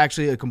think it's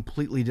actually a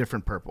completely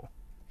different purple.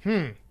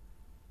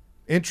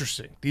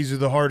 Interesting. These are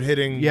the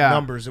hard-hitting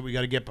numbers that we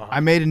got to get behind. I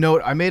made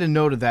a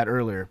note of that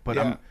earlier,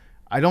 but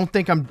I don't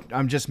think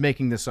I'm just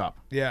making this up.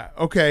 Yeah.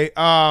 Okay.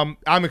 I'm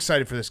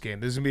excited for this game.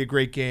 This is going to be a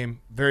great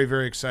game. Very,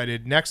 very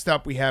excited. Next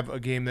up, we have a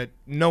game that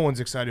no one's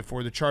excited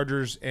for, the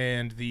Chargers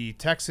and the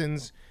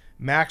Texans.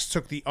 Max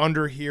took the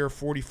under here,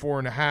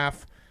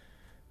 44.5.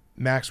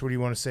 Max, what do you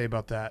want to say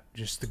about that?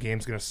 Just the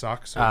game's going to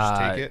suck, so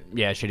just take it?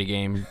 Yeah, shitty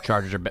game.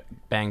 Chargers are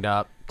banged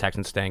up.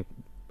 Texans stink.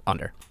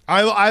 Under.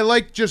 I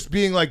like just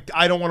being like,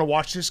 I don't want to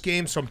watch this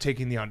game, so I'm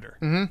taking the under.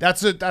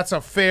 That's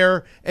a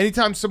fair.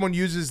 Anytime someone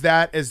uses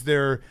that as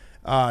their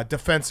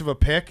defense of a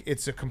pick,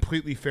 it's a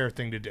completely fair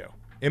thing to do,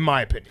 in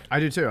my opinion. I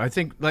do too. I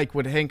think like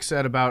what Hank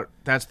said about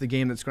that's the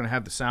game that's going to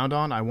have the sound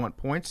on. I want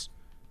points.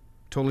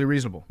 Totally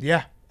reasonable.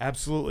 Yeah,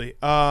 absolutely.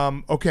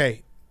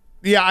 Okay.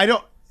 Yeah,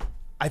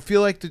 I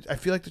feel like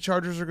the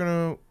Chargers are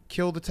going to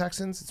kill the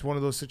Texans. It's one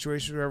of those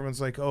situations where everyone's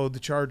like, "Oh, the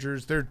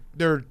Chargers."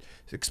 They're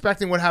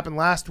expecting what happened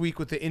last week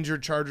with the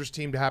injured Chargers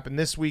team to happen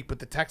this week, but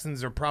the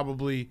Texans are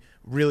probably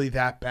really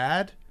that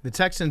bad. The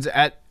Texans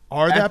that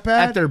bad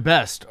at their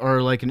best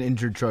are like an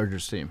injured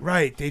Chargers team.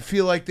 Right. They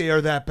feel like they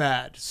are that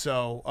bad.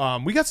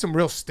 So we got some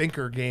real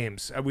stinker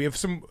games. We have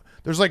some.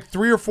 There's like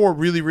 3 or 4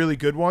 really, really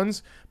good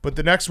ones, but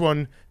the next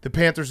one, the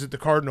Panthers at the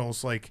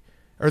Cardinals,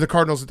 or the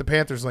Cardinals at the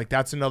Panthers,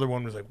 that's another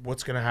one was like,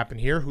 what's going to happen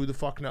here? Who the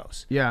fuck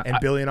knows? Yeah. And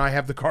Billy and I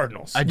have the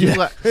Cardinals. I do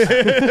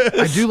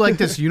I do like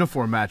this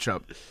uniform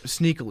matchup,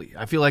 sneakily.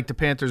 I feel like the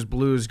Panthers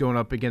Blues going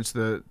up against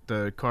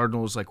the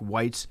Cardinals,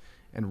 whites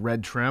and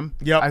red trim.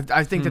 Yep.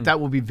 I think that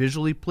will be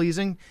visually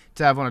pleasing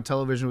to have on a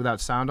television without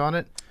sound on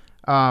it.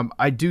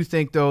 I do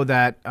think, though,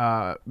 that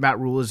Matt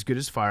Rule is as good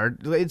as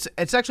fired.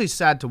 It's actually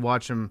sad to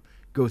watch him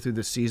go through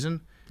this season.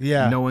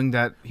 Yeah, knowing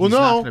that he's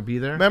not going to be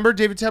there. Remember,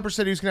 David Tepper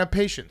said he was going to have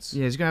patience.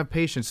 Yeah, he's going to have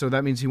patience, so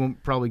that means he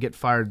won't probably get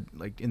fired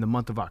in the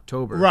month of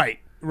October. Right.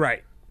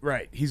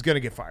 He's going to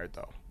get fired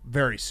though,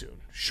 very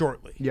soon,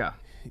 shortly. Yeah.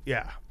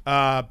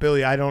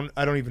 Billy, I don't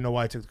even know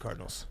why I took the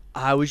Cardinals.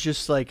 I was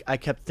just I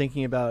kept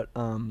thinking about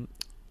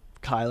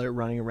Kyler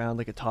running around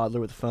like a toddler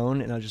with a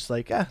phone, and I was just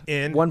like,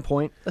 1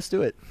 point, let's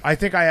do it. I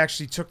think I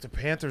actually took the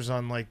Panthers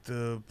on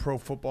the Pro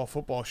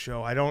Football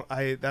Show.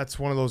 That's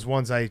one of those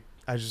ones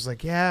I was just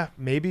like, yeah,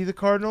 maybe the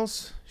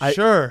Cardinals?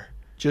 Sure.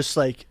 Just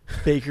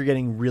Baker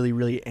getting really,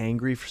 really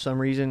angry for some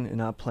reason and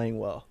not playing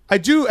well. I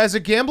do, as a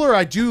gambler,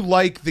 I do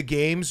like the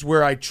games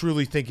where I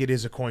truly think it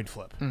is a coin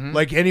flip.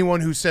 Like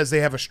anyone who says they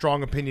have a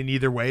strong opinion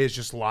either way is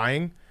just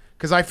lying.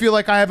 Because I feel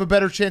like I have a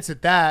better chance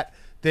at that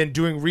than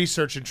doing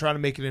research and trying to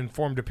make an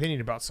informed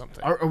opinion about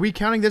something. Are we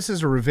counting this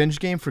as a revenge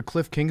game for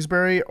Cliff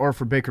Kingsbury or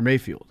for Baker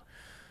Mayfield?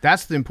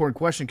 That's the important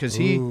question because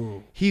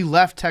he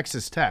left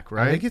Texas Tech,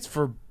 right? I think it's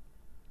for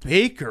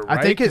Baker, right?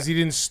 I think because he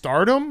didn't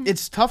start him.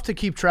 It's tough to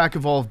keep track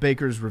of all of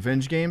Baker's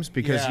revenge games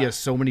because he has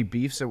so many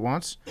beefs at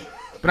once.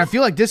 But I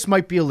feel like this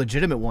might be a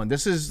legitimate one.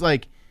 This is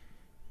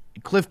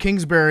Cliff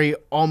Kingsbury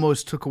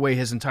almost took away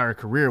his entire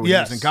career when he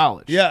was in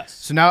college. Yes.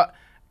 So now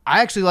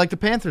I actually like the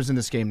Panthers in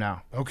this game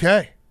now.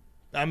 Okay.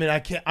 I mean,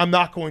 I'm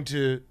not going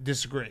to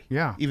disagree.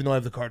 Yeah. Even though I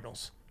have the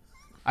Cardinals.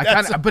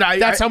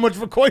 That's how much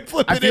of a coin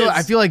flip it is.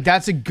 I feel like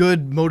that's a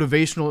good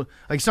motivational.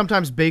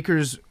 Sometimes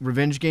Baker's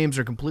revenge games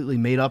are completely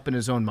made up in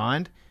his own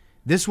mind.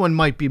 This one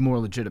might be more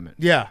legitimate.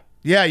 Yeah,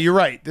 you're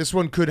right. This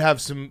one could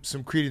have some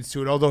credence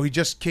to it, although he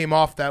just came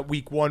off that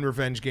week 1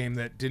 revenge game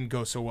that didn't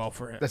go so well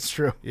for him. That's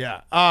true.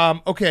 Yeah.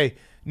 Okay,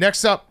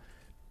 next up,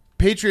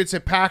 Patriots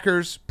at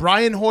Packers.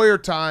 Brian Hoyer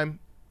time,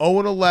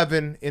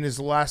 0-11 in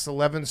his last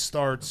 11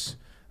 starts.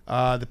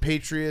 The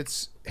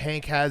Patriots,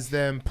 Hank has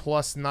them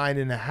plus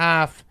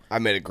 9.5. I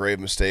made a grave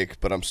mistake,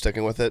 but I'm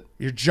sticking with it.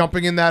 You're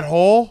jumping in that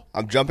hole?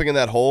 I'm jumping in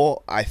that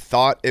hole. I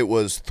thought it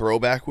was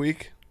throwback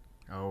week.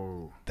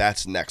 Oh.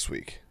 That's next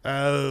week.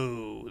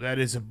 Oh, that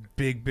is a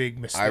big, big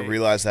mistake. I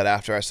realized that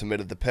after I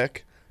submitted the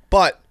pick.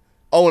 But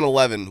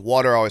 0-11,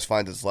 water always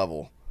finds its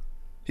level.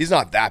 He's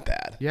not that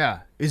bad.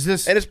 Yeah. Is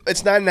this and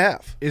it's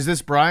 9.5. Is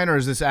this Brian or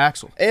is this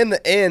Axel? And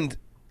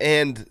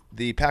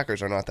the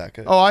Packers are not that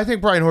good. Oh, I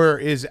think Brian Hoyer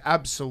is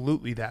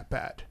absolutely that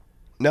bad.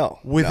 No.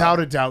 Without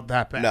a doubt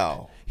that bad.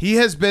 No. He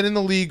has been in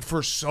the league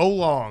for so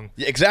long.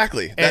 Yeah,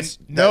 exactly. And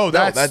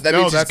that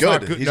means he's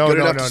good. He's good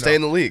enough to stay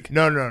in the league.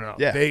 No.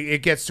 Yeah.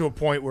 It gets to a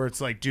point where it's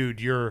like,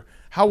 dude,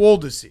 how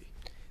old is he?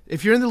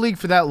 If you're in the league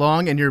for that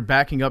long and you're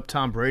backing up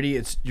Tom Brady,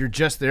 you're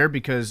just there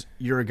because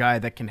you're a guy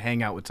that can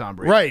hang out with Tom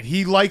Brady. Right.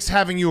 He likes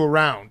having you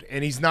around,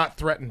 and he's not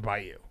threatened by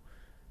you.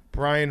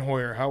 Brian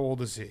Hoyer, how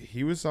old is he?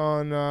 He was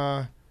on...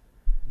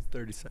 He's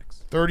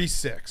 36.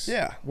 36.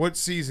 Yeah. What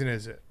season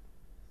is it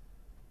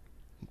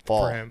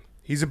Fall. for him?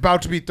 He's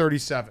about to be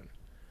 37.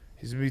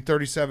 He's going to be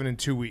 37 in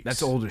 2 weeks.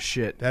 That's old as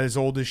shit. That is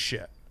old as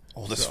shit.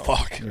 Old as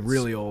fuck.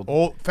 Really old.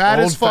 Fat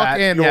as fuck fat,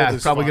 and yeah, old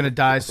as probably fuck. going to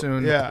die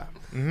soon. Yeah.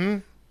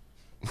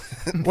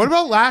 What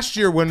about last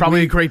year when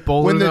Probably a great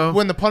bowler,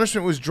 when the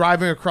punishment was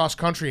driving across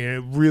country, and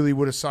it really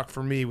would have sucked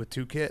for me with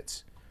 2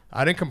 kids?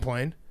 I didn't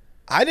complain.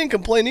 I didn't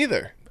complain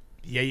either.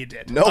 Yeah, you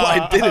did. No,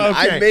 I didn't.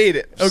 Okay. I made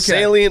it. Okay.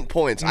 Salient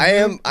points.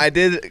 I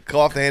did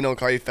go off the handle and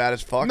call you fat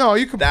as fuck. No,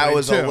 you complained That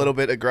was too. a little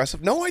bit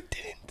aggressive. No, I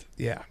didn't.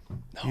 Yeah,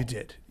 you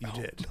did. You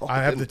did. No,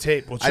 I have the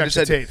tape. We'll check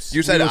the tapes.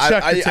 You said We will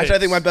check the I said I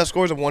think tapes. my best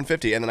score is a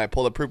 150, and then I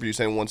pulled up proof of you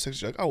saying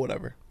 160. You're like, oh,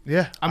 whatever.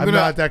 Yeah, I'm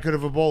not that good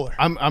of a bowler.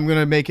 I'm going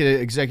to make an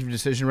executive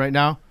decision right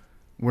now.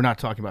 We're not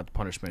talking about the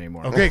punishment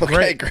anymore. Okay,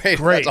 great. Great.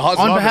 That's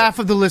awesome. On behalf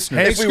of the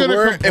listeners. Hank's If we gonna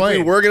were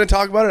complain. going to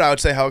talk about it, I would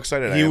say how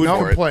excited I He am would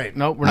for it. complain.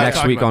 No, we're not Next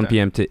talking week about on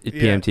that.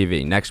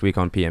 PMTV. Next week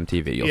on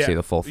PMTV, you'll see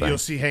the full thing. You'll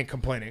see Hank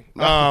complaining.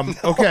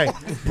 Okay,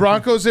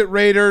 Broncos at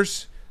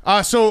Raiders. All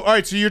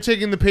right, so you're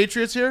taking the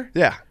Patriots here?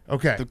 Yeah.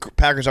 Okay. The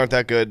Packers aren't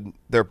that good.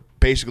 They're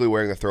basically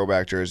wearing the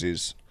throwback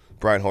jerseys.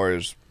 Brian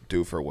Hoyer's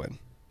due for a win.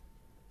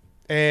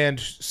 And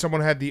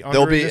someone had the under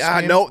They'll in be this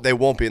game? no, they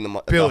won't be in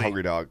the Billy.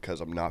 Hungry Dog because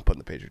I'm not putting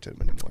the Patriots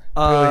in anymore.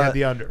 Billy had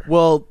the under.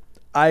 Well,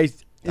 in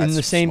That's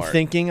the same smart.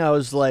 thinking, I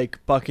was like,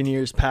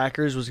 Buccaneers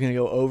Packers was going to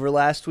go over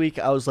last week.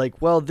 I was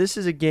like, well, this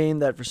is a game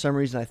that for some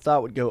reason I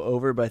thought would go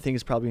over, but I think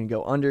it's probably going to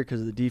go under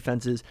because of the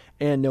defenses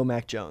and no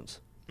Mac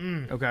Jones.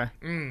 Okay.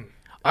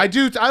 I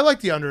like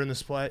the under in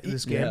this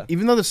game. Yeah.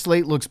 Even though the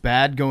slate looks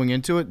bad going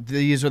into it,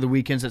 these are the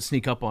weekends that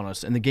sneak up on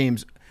us. And the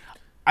games,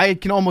 I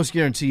can almost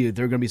guarantee you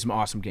there are going to be some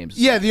awesome games.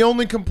 Yeah, the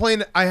only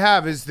complaint I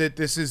have is that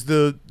this is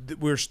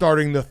we're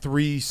starting the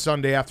 3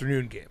 Sunday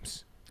afternoon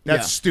games.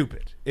 That's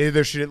stupid.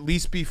 There should at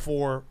least be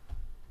 4.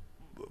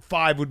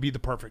 5 would be the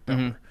perfect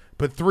number.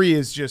 But 3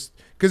 is just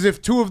because if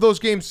 2 of those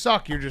games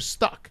suck, you're just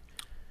stuck.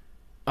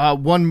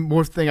 One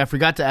more thing, I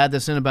forgot to add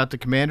this in about the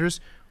Commanders.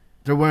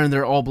 They're wearing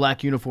their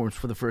all-black uniforms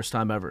for the first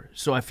time ever.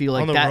 So I feel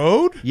like On the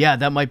road? Yeah,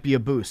 that might be a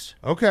boost.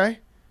 Okay.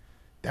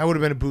 That would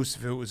have been a boost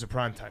if it was a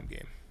primetime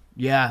game.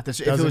 Yeah, if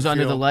it was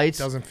under the lights.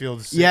 Doesn't feel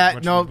the same. Yeah,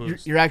 much no, of a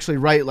boost. you're actually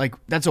right. Like,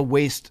 that's a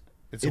waste.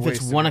 It's a if waste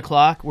it's of 1 it.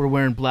 o'clock, we're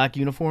wearing black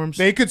uniforms.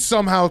 They could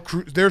somehow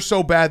they're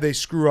so bad they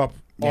screw up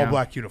all Yeah.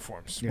 black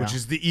uniforms, which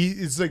is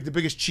it's like the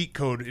biggest cheat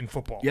code in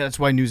football. Yeah, that's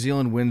why New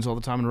Zealand wins all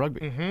the time in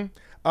rugby.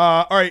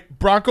 All right,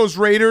 Broncos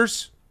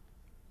Raiders.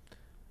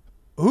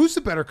 Who's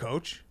the better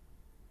coach?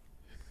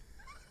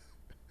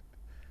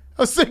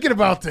 I was thinking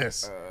about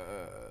this.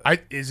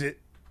 Is it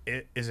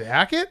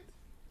Hackett?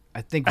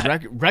 I think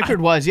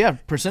record-wise, yeah,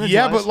 percentage-wise.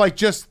 Yeah, but like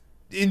just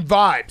in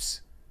vibes,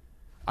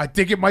 I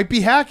think it might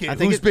be Hackett,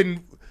 who's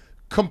been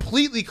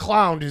completely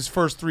clowned his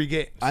first 3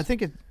 games. I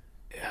think it.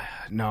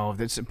 No,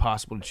 that's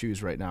impossible to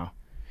choose right now.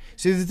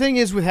 See, the thing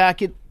is with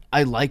Hackett,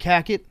 I like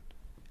Hackett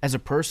as a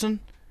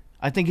person.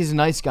 I think he's a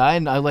nice guy,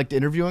 and I liked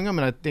interviewing him,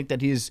 and I think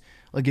that he's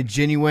like a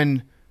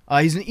genuine.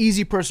 He's an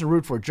easy person to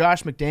root for.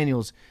 Josh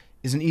McDaniels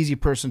is an easy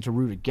person to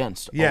root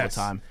against all the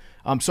time.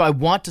 So I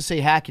want to say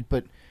Hackett,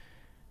 but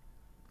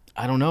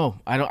I don't know.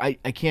 I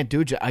can't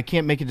do it. I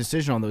can't make a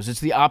decision on those.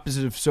 It's the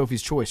opposite of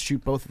Sophie's Choice.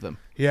 Shoot both of them.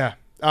 Yeah.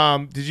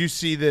 Did you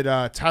see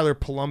that Tyler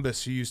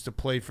Columbus, who used to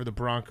play for the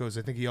Broncos,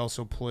 I think he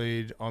also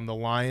played on the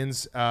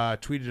Lions,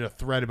 tweeted a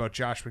thread about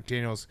Josh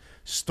McDaniels'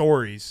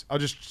 stories. I'll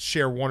just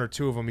share 1 or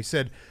 2 of them. He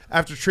said,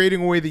 after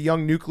trading away the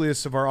young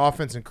nucleus of our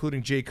offense,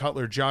 including Jay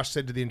Cutler, Josh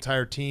said to the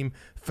entire team,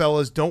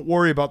 fellas, don't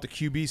worry about the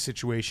QB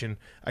situation.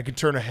 I can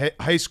turn a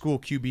high school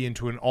QB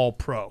into an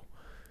all-pro.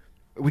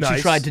 Which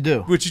he tried to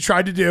do. Which he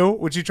tried to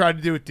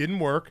do. It didn't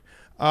work.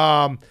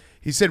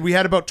 He said, we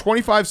had about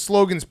 25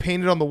 slogans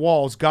painted on the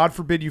walls. God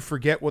forbid you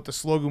forget what the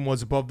slogan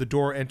was above the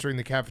door entering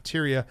the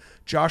cafeteria.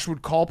 Josh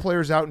would call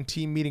players out in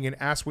team meeting and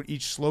ask what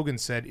each slogan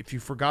said. If you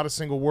forgot a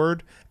single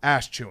word,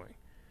 ass chewing.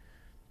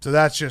 So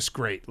that's just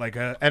great. Like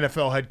an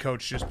NFL head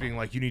coach just being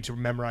like, you need to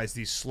memorize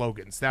these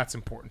slogans. That's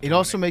important. It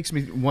also makes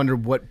me wonder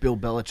what Bill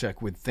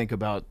Belichick would think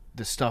about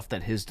the stuff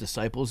that his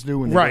disciples do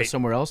when they go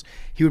somewhere else.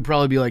 He would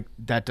probably be like,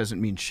 that doesn't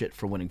mean shit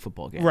for winning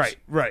football games.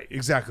 Right.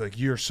 Exactly. Like,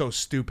 you're so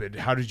stupid.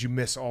 How did you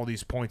miss all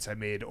these points I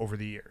made over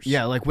the years?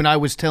 Yeah, like when I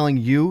was telling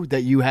you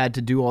that you had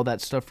to do all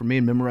that stuff for me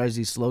and memorize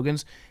these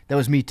slogans, that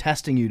was me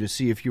testing you to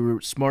see if you were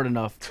smart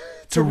enough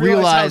to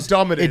realize how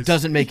dumb it is. It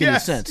doesn't make any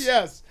sense.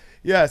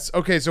 Yes.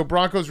 Okay, so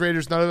Broncos,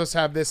 Raiders, none of us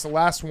have this. The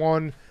last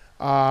one,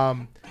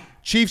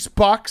 Chiefs,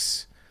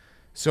 Bucks.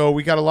 So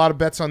we got a lot of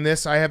bets on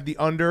this. I have the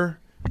under.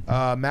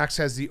 Max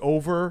has the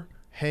over.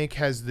 Hank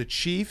has the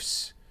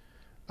Chiefs.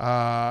 Did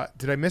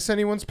I miss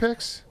anyone's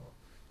picks?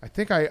 I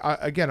think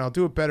again, I'll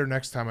do it better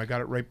next time. I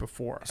got it right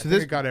before. So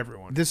I got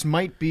everyone. This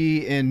might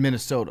be in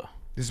Minnesota.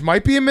 This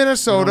might be in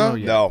Minnesota.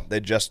 No,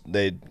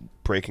 they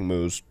breaking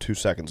news 2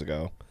 seconds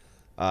ago.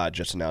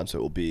 Just announced it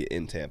will be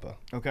in Tampa.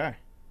 Okay.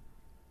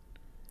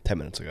 10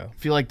 minutes ago. I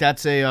feel like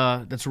that's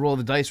a roll of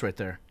the dice right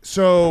there.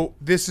 So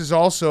this is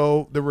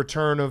also the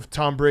return of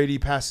Tom Brady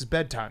past his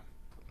bedtime.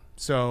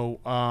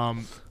 So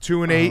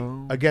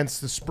 2-8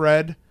 against the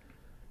spread.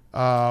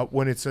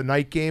 When it's a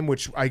night game,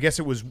 which I guess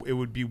it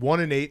would be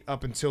 1-8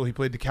 up until he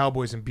played the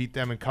Cowboys and beat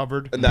them and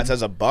covered. And that's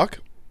as a buck?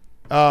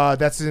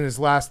 That's in his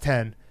last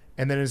 10.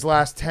 And then his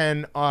last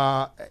 10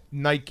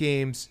 night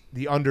games,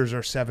 the unders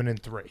are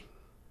 7-3.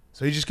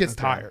 So he just gets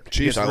tired.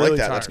 Chiefs, I like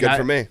that. That's good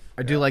for me.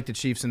 I do like the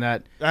Chiefs in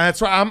that. That's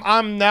why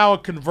I'm now a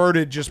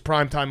converted just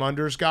primetime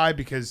unders guy,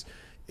 because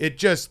it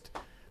just,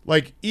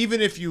 like,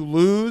 even if you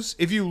lose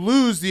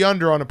the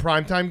under on a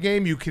primetime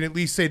game, you can at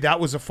least say that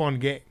was a fun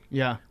game.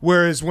 Yeah.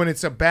 Whereas when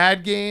it's a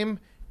bad game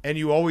and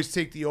you always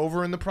take the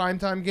over in the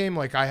primetime game,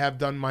 like I have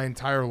done my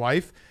entire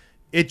life,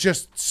 it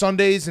just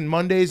Sundays and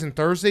Mondays and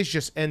Thursdays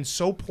just end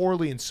so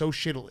poorly and so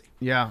shittily.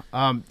 Yeah.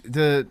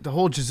 The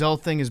whole Giselle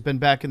thing has been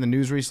back in the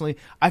news recently.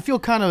 I feel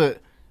kind of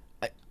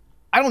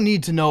I don't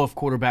need to know if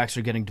quarterbacks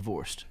are getting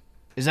divorced.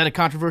 Is that a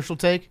controversial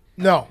take?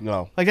 No.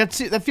 Like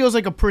that feels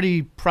like a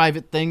pretty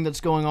private thing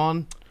that's going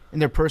on in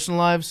their personal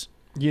lives.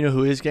 You know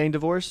who is getting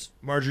divorced?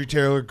 Marjorie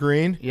Taylor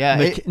Greene.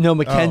 Yeah.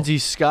 Mackenzie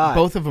Scott.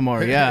 Both of them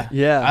are, yeah.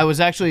 Yeah. I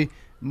was actually,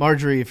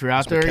 Marjorie, if you're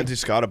out there. Mackenzie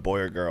Scott a boy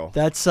or girl?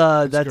 That's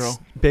girl.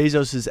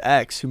 Bezos'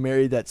 ex who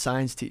married that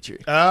science teacher.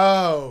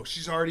 Oh,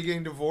 she's already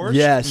getting divorced?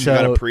 Yeah, She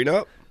got a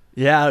prenup?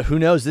 Yeah, who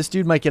knows? This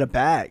dude might get a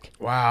bag.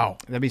 Wow.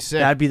 That'd be sick.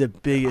 That'd be the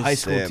biggest. High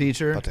school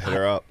teacher. About to hit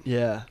her up.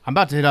 Yeah. I'm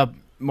about to hit up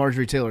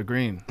Marjorie Taylor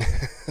Greene.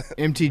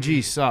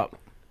 MTG, sup?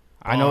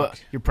 I know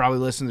you're probably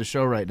listening to the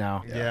show right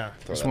now. Yeah.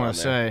 Just want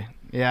to say,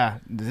 yeah,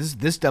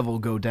 this devil will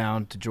go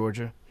down to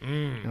Georgia. You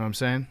know what I'm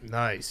saying?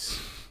 Nice.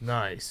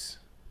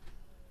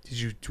 Did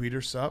you tweet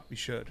her sup? You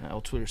should.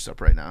 I'll tweet her sup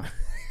right now.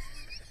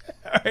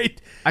 All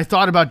right. I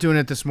thought about doing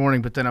it this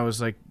morning, but then I was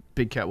like,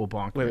 Big Cat will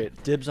bonk me.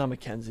 Wait, dibs on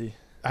Mackenzie.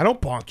 I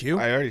don't bonk you.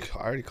 I already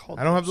called.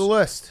 I don't have the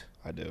list.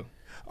 I do.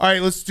 All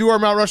right, let's do our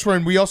Mount Rushmore,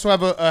 and we also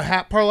have a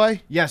hat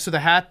parlay. Yeah, so the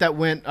hat that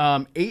went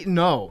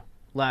 8-0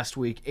 last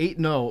week,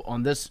 8-0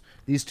 on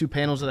these two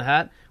panels of the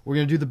hat. We're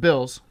going to do the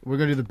Bills. We're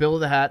going to do the Bill of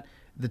the hat.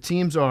 The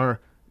teams are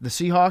the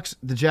Seahawks,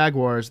 the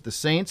Jaguars, the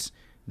Saints,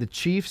 the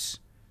Chiefs,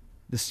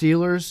 the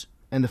Steelers,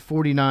 and the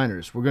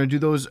 49ers. We're going to do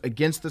those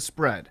against the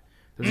spread.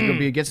 Those are going to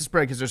be against the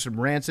spread because there's some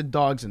rancid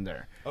dogs in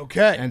there.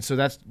 Okay. And so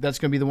that's going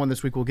to be the one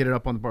this week. We'll get it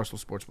up on the Barstool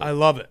Sports board. I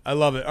love it.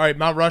 All right,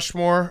 Mount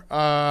Rushmore.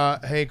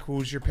 Hank,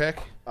 who's your pick?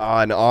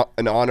 In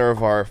honor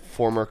of our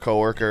former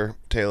coworker,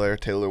 Taylor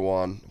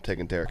Wan, I'm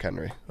taking Derrick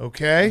Henry.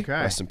 Okay.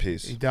 Rest in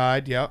peace. He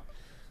died, yep.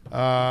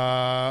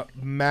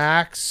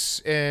 Max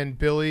and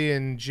Billy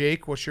and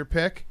Jake, what's your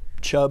pick?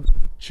 Chubb.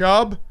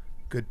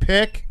 Good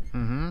pick.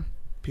 Mm-hmm.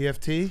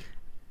 PFT?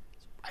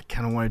 I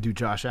kind of want to do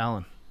Josh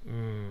Allen.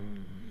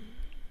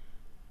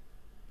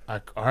 All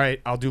right,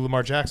 I'll do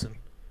Lamar Jackson.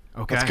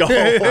 Okay. Let's go.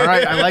 All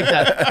right, I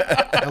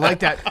like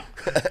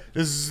that.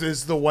 This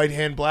is the white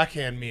hand, black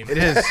hand meme. It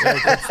is.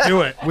 Let's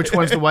do it. Which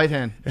one's the white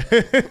hand?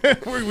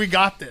 We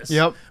got this.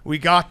 Yep. We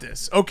got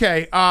this.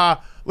 Okay,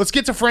 let's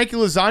get to Frankie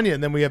Lasagna,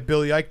 and then we have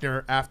Billy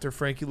Eichner after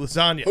Frankie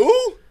Lasagna.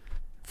 Who?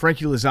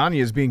 Frankie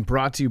Lasagna is being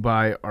brought to you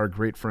by our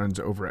great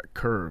friends over at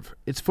Curve.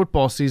 It's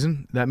football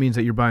season. That means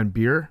that you're buying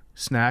beer,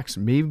 snacks,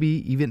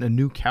 maybe even a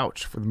new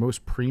couch for the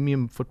most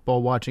premium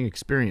football watching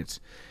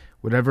experience.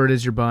 Whatever it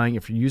is you're buying,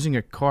 if you're using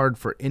a card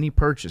for any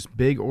purchase,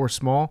 big or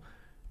small,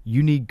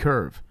 you need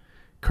Curve.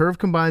 Curve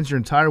combines your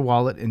entire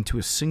wallet into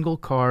a single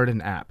card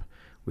and app.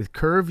 With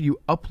Curve, you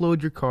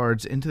upload your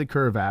cards into the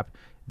Curve app.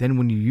 Then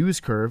when you use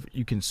Curve,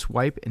 you can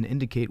swipe and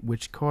indicate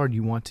which card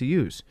you want to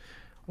use.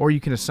 Or you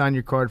can assign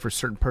your card for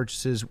certain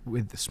purchases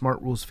with the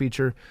Smart Rules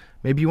feature.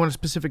 Maybe you want a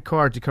specific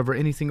card to cover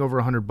anything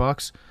over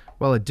 $100,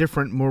 while a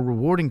different, more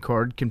rewarding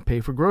card can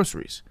pay for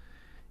groceries.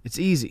 It's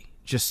easy.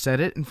 Just set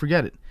it and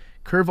forget it.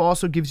 Curve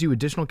also gives you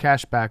additional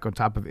cash back on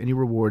top of any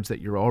rewards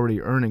that you're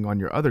already earning on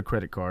your other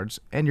credit cards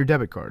and your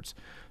debit cards.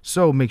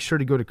 So make sure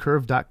to go to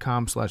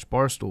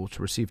curve.com/barstool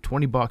to receive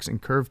 $20 in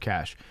Curve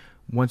cash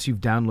once you've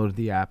downloaded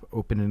the app,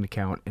 opened an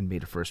account, and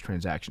made a first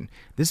transaction.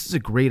 This is a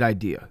great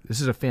idea.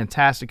 This is a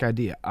fantastic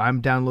idea.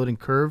 I'm downloading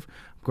Curve.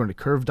 I'm going to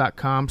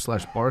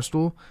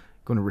curve.com/barstool.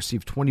 Going to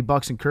receive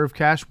 $20 in Curve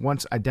cash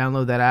once I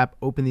download that app,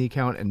 open the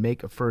account, and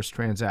make a first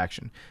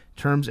transaction.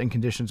 Terms and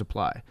conditions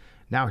apply.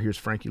 Now here's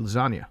Frankie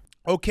Lasagna.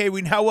 Okay,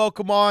 we now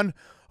welcome on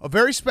a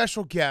very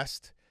special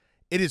guest.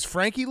 It is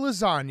Frankie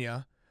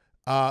Lasagna,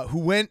 who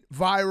went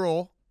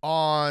viral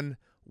on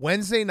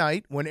Wednesday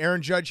night when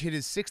Aaron Judge hit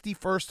his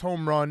 61st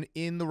home run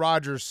in the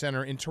Rogers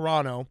Center in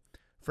Toronto.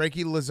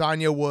 Frankie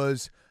Lasagna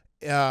was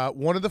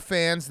one of the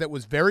fans that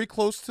was very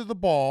close to the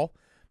ball.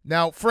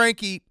 Now,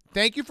 Frankie,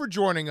 thank you for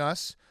joining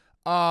us.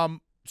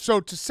 So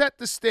to set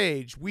the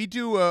stage, we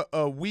do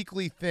a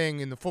weekly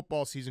thing in the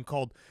football season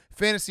called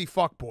Fantasy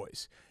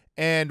Fuckboys.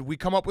 And we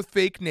come up with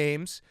fake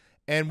names,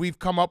 and we've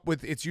come up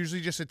with, it's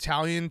usually just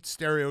Italian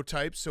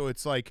stereotypes. So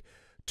it's like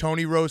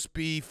Tony roast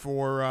beef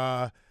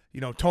or,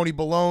 Tony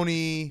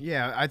bologna.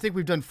 Yeah, I think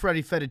we've done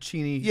Freddie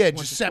fettuccine. Yeah,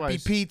 Giuseppe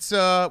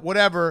pizza,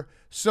 whatever.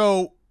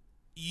 So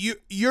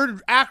your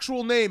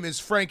actual name is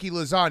Frankie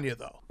Lasagna,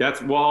 though.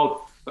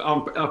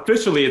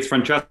 Officially it's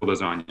Francesco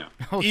Lasagna.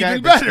 Okay,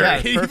 even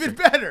better. Even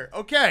better.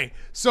 Okay.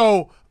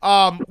 So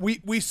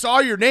we saw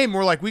your name.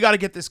 We're like, we got to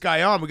get this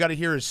guy on. We got to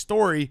hear his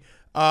story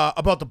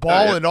about the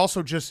ball and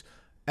also just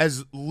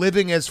as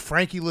living as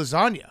Frankie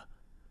Lasagna.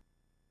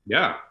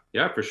 Yeah,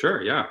 for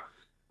sure. Yeah.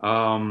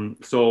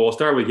 So I'll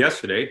start with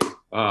yesterday.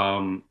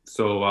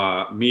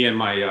 Me and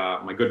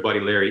my good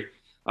buddy Larry,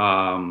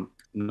 known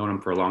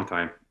him for a long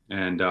time,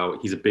 and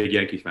he's a big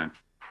Yankee fan.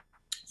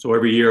 So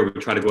every year we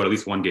try to go to at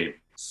least one game.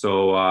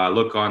 So I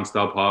look on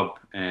StubHub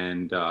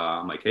and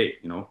I'm like, hey,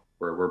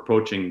 we're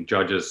approaching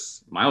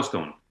Judge's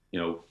milestone.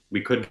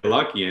 We could get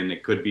lucky and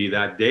it could be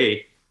that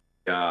day.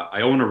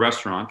 I own a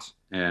restaurant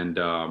and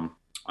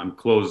I'm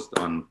closed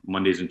on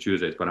Mondays and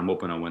Tuesdays, but I'm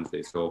open on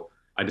Wednesdays. So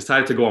I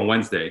decided to go on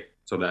Wednesday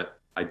so that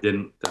I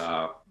didn't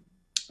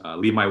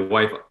leave my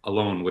wife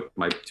alone with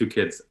my 2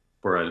 kids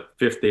for a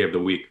 5th day of the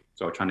week.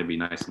 So I'm trying to be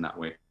nice in that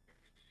way.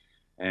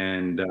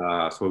 And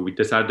so we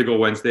decided to go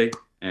Wednesday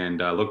and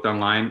looked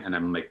online and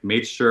I'm like,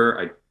 made sure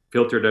I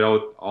filtered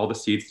out all the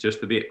seats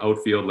just to the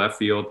outfield, left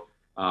field,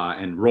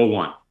 and row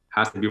 1.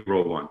 Has to be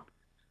row 1.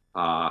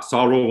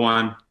 Saw row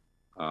 1,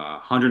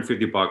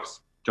 $150,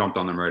 jumped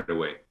on them right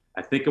away.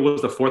 I think it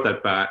was the 4th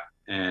at bat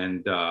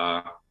and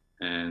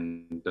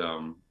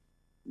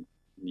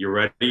you're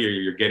ready,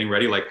 you're getting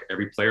ready like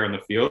every player on the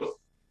field,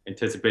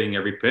 anticipating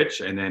every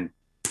pitch, and then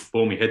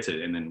boom, he hits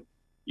it. And then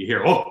you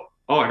hear, oh,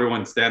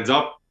 everyone stands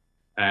up.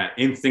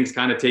 Instincts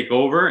kind of take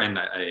over. And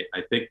I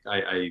think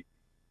I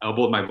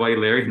elbowed my buddy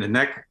Larry in the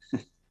neck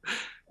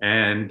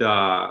and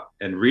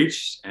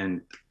reached,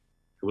 and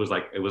it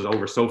was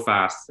over so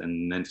fast.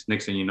 And then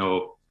next thing you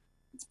know,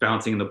 it's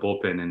bouncing in the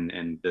bullpen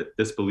and the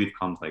disbelief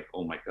comes like,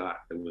 oh my God,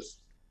 it was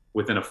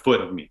within a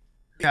foot of me.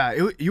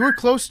 Yeah, you were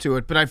close to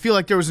it, but I feel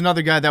like there was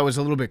another guy that was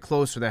a little bit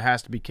closer that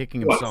has to be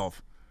kicking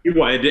himself.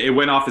 It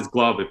went off his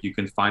glove. If you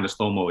can find a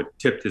slow-mo, it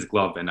tipped his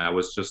glove, and I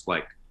was just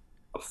like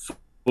a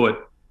foot.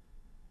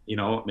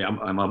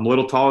 I'm a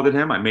little taller than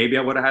him. Maybe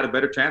I would have had a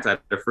better chance. I had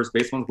a first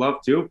baseman's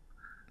glove too.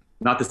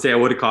 Not to say I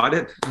would have caught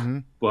it,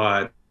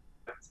 but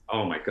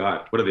oh my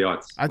God, what are the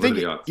odds? I think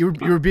you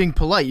were being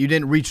polite. You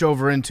didn't reach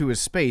over into his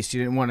space.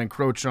 You didn't want to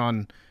encroach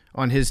on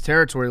his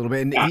territory a little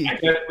bit. And I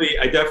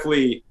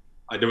definitely.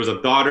 There was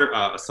a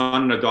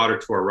son and a daughter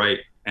to our right,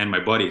 and my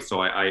buddy. So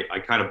I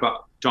kind of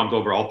jumped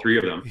over all 3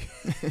 of them.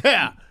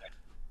 Yeah.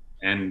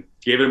 And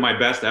gave it my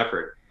best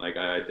effort. Like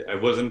I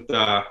wasn't.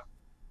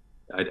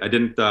 I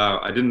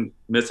didn't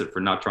miss it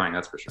for not trying.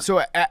 That's for sure.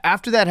 So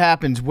after that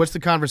happens, what's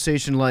the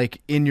conversation like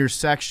in your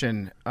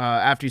section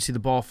after you see the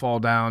ball fall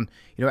down?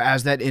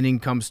 As that inning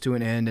comes to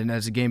an end and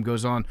as the game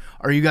goes on,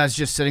 are you guys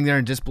just sitting there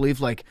in disbelief,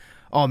 like,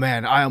 oh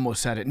man, I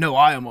almost had it. No,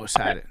 I almost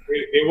had it.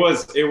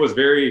 It was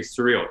very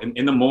surreal.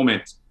 In the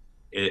moment,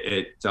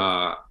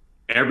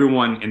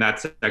 everyone in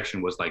that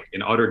section was like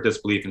in utter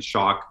disbelief and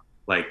shock.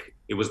 Like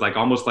it was like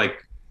almost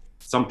like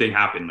something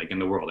happened like in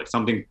the world, like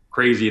something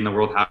crazy in the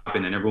world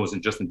happened, and everyone was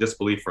just in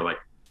disbelief for like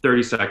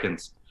 30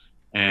 seconds,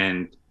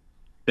 and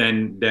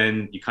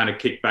then you kind of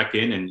kick back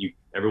in, and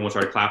everyone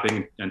started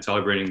clapping and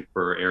celebrating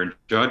for Aaron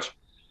Judge.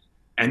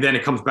 And then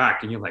it comes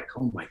back, and you're like,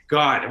 oh my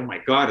God. And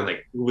like,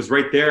 it was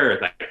right there.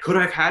 Like, could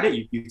I have had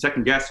it? You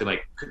second guess. You're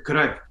like, could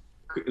I have?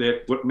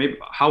 Maybe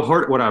how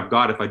hard would I have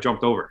got if I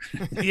jumped over?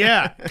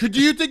 Yeah.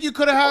 Do you think you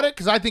could have had it?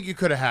 Because I think you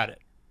could have had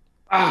it.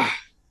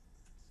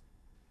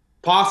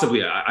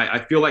 Possibly.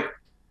 I feel like,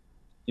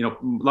 a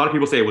lot of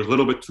people say it was a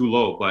little bit too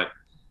low, but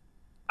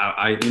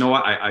you know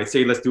what? I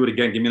say let's do it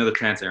again. Give me another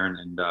chance, Aaron,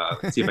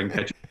 and see if I can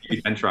catch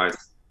you 10 tries.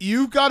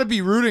 You've got to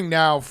be rooting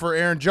now for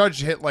Aaron Judge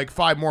to hit like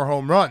 5 more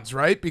home runs,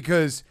 right?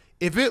 Because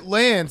if it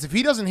lands, if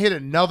he doesn't hit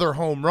another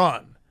home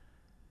run,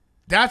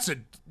 that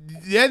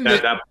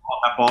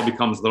ball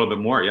becomes a little bit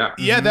more, yeah.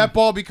 Yeah, that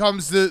ball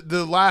becomes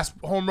the last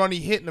home run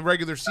he hit in the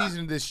regular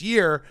season this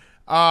year.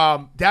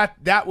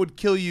 That would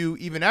kill you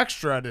even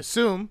extra, I'd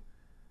assume.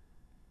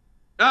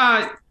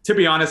 To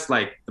be honest,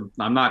 like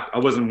I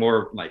wasn't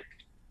more like,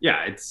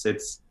 yeah, it's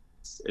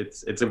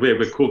a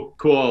bit of a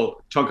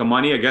cool chunk of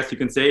money, I guess you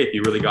can say, if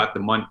you really got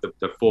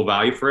the full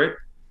value for it.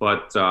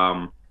 But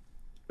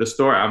the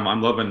story,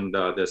 I'm loving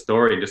the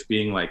story and just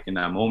being like in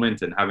that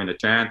moment and having a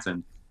chance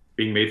and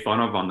being made fun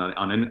of on the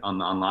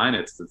online.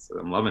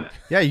 I'm loving it.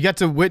 Yeah, you got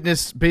to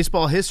witness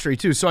baseball history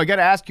too. So I got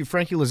to ask you,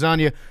 Frankie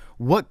Lasagna,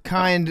 what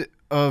kind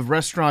of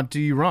restaurant do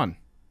you run?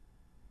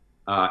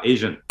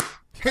 Asian.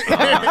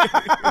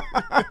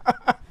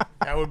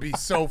 That would be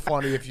so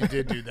funny if you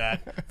did do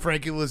that.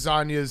 Frankie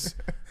Lasagna's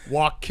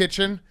Walk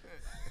Kitchen.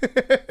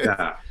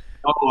 Yeah.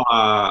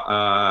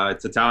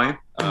 It's Italian.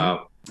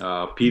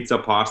 Pizza,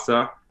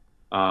 pasta.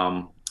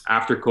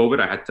 After COVID,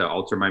 I had to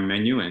alter my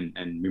menu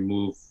and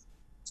remove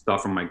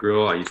stuff from my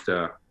grill. I used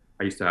to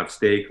have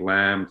steak,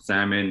 lamb,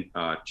 salmon,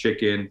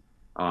 chicken.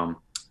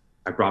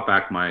 I brought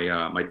back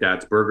my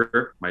dad's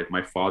burger.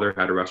 My father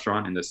had a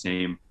restaurant in the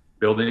same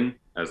building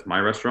as my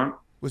restaurant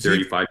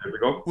 35 years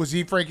ago. Was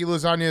he Frankie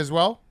Lasagna as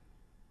well?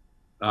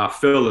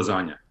 Phil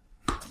Lasagna.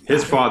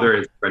 His father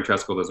is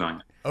Francesco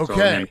Lasagna.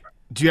 Okay. So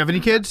Do you have any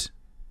kids?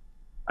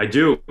 I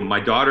do. My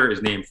daughter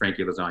is named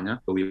Frankie Lasagna,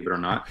 believe it or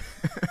not.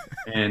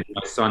 And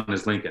my son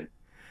is Lincoln.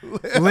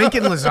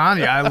 Lincoln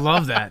Lasagna. I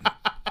love that.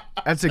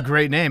 That's a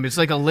great name. It's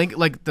like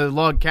like the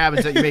log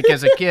cabins that you make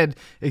as a kid,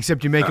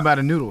 except you make them out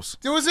of noodles.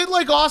 Was it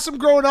like awesome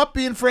growing up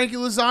being Frankie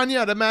Lasagna?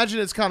 I'd imagine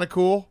it's kind of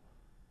cool.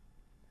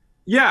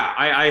 Yeah,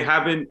 I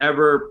haven't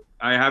ever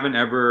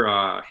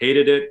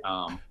hated it.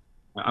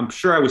 I'm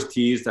sure I was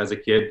teased as a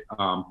kid,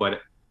 but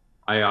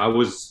I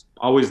was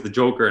always the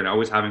joker and I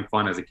was having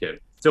fun as a kid.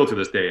 Still to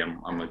this day,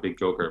 I'm a big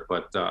joker,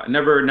 but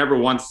never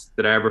once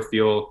did I ever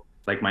feel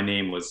like my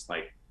name was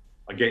like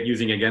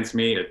using against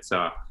me. It's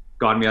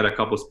got me at a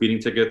couple speeding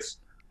tickets.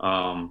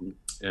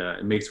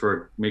 It makes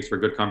for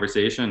good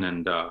conversation,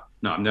 and no,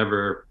 I've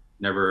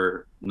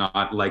never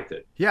not liked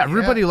it. Yeah,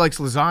 everybody likes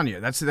lasagna.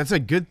 That's a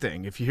good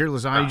thing. If you hear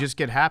lasagna, you just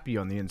get happy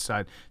on the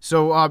inside.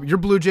 So you're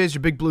Blue Jays, you're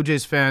a big Blue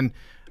Jays fan.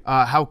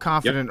 How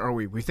confident are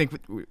we? We think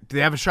do they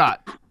have a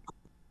shot?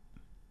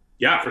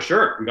 Yeah, for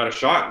sure. We got a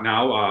shot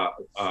now.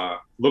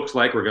 Looks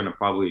like we're going to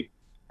probably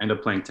end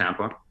up playing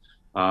Tampa.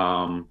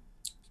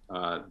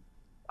 A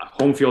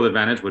home field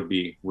advantage would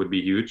be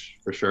huge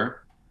for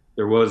sure.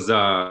 There was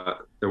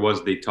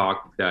the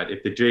talk that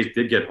if the Jays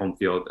did get home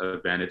field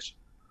advantage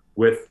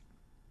with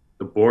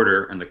the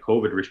border and the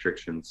COVID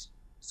restrictions,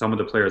 some of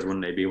the players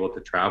wouldn't be able to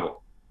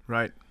travel.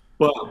 Right.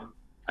 But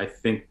I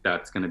think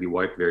that's going to be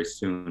wiped very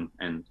soon,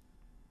 and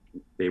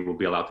they will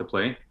be allowed to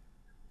play.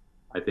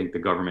 I think the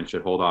government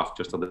should hold off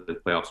just until the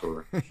playoffs are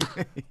over.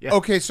 Yeah.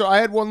 Okay, so I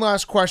had one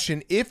last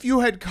question. If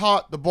you had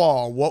caught the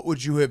ball, what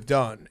would you have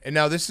done? And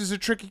now this is a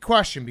tricky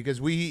question because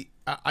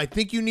I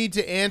think you need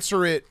to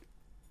answer it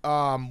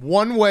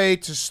one way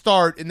to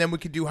start, and then we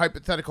could do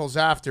hypotheticals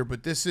after.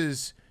 But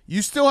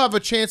you still have a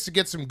chance to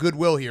get some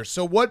goodwill here.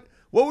 So what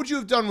would you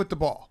have done with the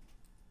ball?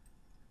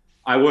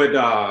 I would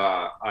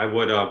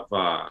have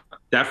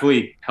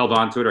definitely held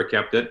on to it or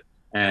kept it,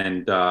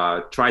 and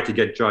try to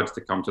get Judge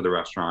to come to the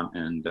restaurant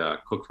and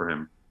cook for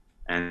him.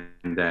 And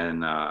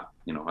then, I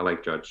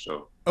like Judge.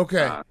 So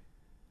okay.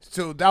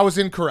 So that was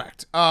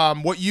incorrect.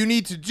 What you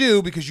need to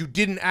do, because you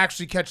didn't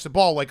actually catch the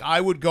ball, like I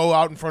would go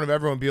out in front of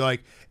everyone and be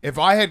like, if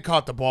I had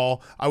caught the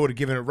ball, I would have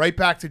given it right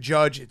back to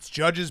Judge. It's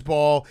Judge's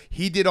ball.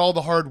 He did all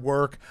the hard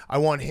work. I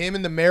want him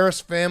and the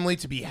Maris family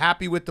to be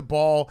happy with the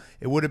ball.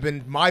 It would have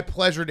been my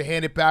pleasure to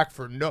hand it back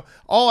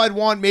all I'd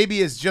want maybe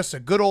is just a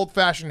good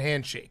old-fashioned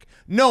handshake,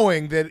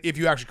 knowing that if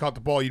you actually caught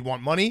the ball, you'd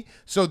want money.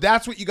 So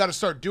that's what you got to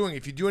start doing.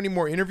 If you do any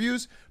more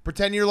interviews,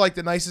 pretend you're like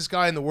the nicest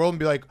guy in the world and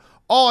be like,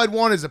 all I'd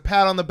want is a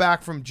pat on the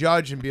back from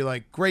Judge and be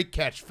like, great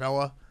catch,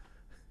 fella.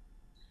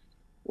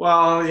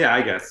 Well, yeah,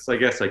 I guess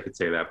I could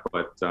say that,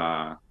 but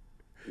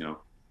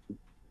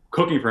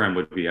cooking for him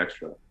would be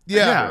extra.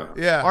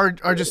 Yeah.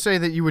 Or just say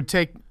that you would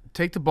take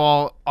the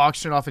ball,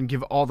 auction it off, and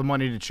give all the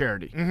money to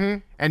charity. Mm-hmm.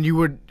 And you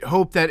would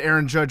hope that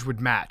Aaron Judge would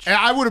match. And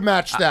I would have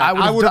matched that.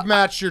 I would have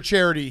matched your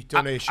charity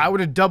donation. I would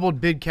have doubled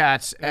Big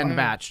Cats and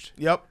matched.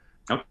 Yep.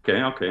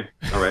 Okay.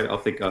 All right.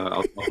 I'll take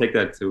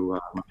that to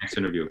my next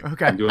interview.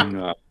 Okay. I'm doing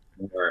a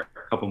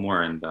couple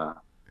more, and I'll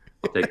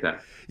take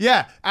that.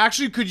 Yeah.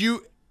 Actually, could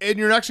you, in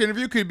your next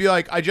interview, could you be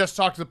like, I just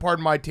talked to the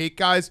Pardon My Take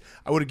guys.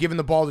 I would have given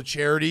the ball to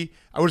charity.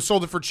 I would have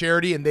sold it for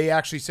charity, and they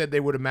actually said they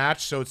would have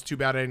matched, so it's too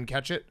bad I didn't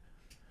catch it.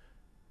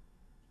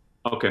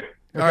 Okay.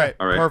 All right.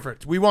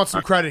 Perfect. We want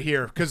some credit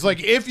here, because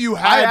if you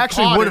had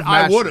actually would have,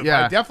 I would have.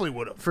 Yeah. I definitely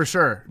would have. For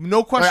sure.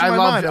 No question in my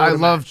mind. I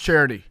love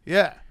charity.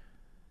 Yeah.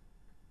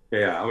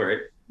 Yeah. All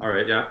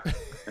right. Yeah.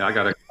 I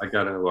got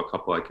a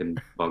couple I can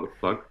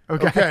plug.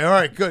 Okay. All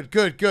right.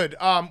 Good.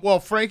 Well,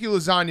 Frankie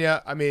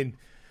Lasagna, I mean,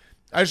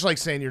 I just like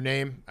saying your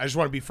name. I just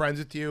want to be friends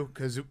with you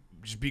because it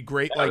would just be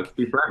great. Yeah, let's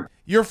be friends.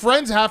 Your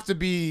friends have to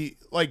be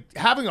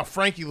having a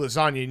Frankie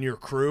Lasagna in your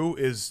crew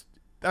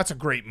that's a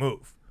great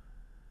move.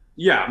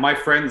 Yeah, my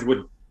friends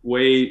would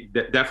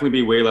definitely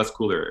be way less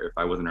cooler if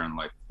I wasn't around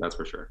life. That's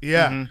for sure.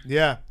 Yeah. Mm-hmm.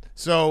 Yeah.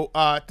 So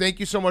thank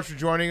you so much for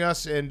joining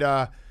us,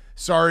 and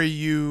sorry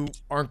you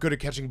aren't good at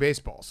catching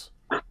baseballs.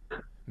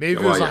 Maybe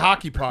if it was a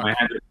hockey puck. My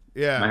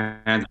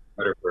hands are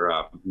better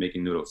for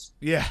making noodles.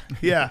 Yeah.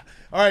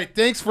 All right.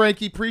 Thanks,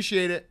 Frankie.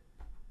 Appreciate it.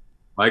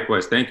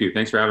 Likewise. Thank you.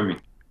 Thanks for having me.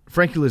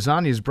 Frankie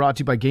Lasagna is brought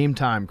to you by Game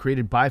Time.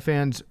 Created by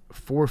fans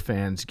for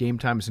fans, Game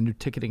Time is a new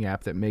ticketing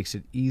app that makes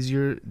it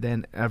easier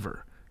than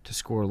ever to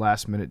score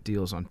last-minute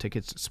deals on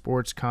tickets,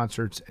 sports,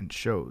 concerts, and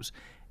shows.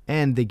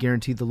 And they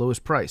guarantee the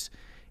lowest price.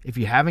 If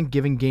you haven't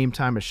given Game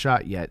Time a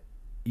shot yet,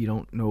 you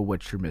don't know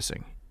what you're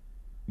missing.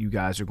 You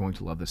guys are going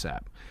to love this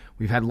app.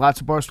 We've had lots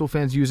of Barstool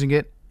fans using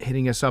it,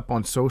 hitting us up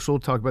on social,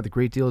 talk about the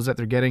great deals that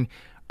they're getting.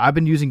 I've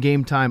been using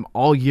Game Time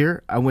all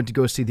year. I went to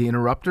go see the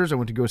Interrupters. I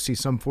went to go see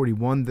Sum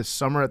 41 this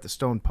summer at the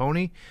Stone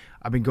Pony.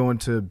 I've been going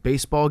to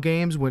baseball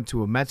games, went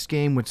to a Mets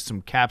game, went to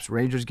some Caps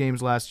Rangers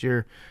games last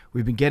year.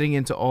 We've been getting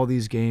into all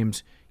these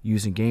games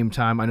using Game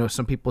Time. I know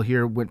some people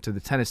here went to the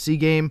Tennessee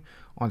game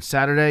on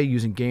Saturday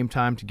using Game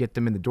Time to get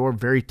them in the door.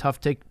 Very tough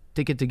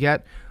ticket to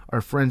get. Our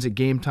friends at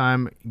Game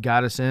Time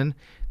got us in.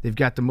 They've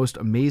got the most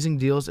amazing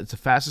deals. It's the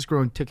fastest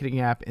growing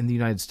ticketing app in the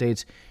United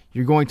States.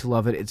 You're going to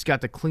love it. It's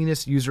got the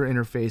cleanest user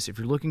interface. If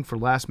you're looking for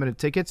last minute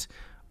tickets,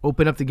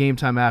 open up the Game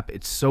Time app.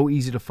 It's so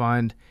easy to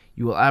find.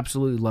 You will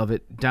absolutely love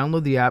it.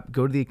 Download the app,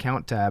 go to the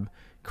account tab,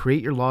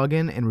 create your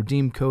login, and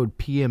redeem code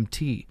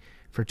PMT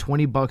for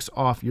 $20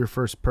 off your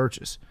first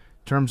purchase.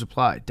 Terms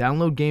apply.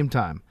 Download Game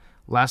Time.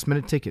 Last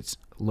minute tickets,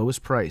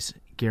 lowest price,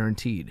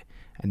 guaranteed.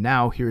 And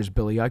now here's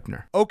Billy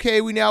Eichner.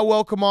 Okay, we now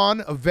welcome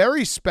on a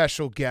very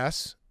special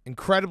guest,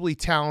 incredibly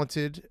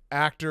talented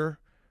actor,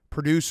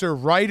 producer,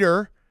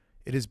 writer.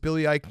 It is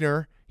Billy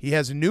Eichner. He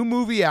has a new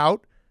movie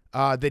out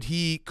that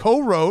he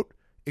co-wrote,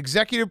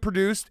 executive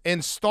produced,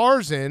 and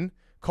stars in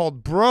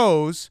called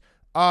Bros.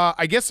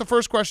 I guess the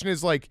first question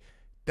is like,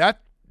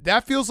 that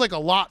feels like a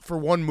lot for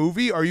one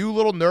movie. Are you a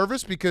little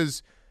nervous?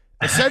 Because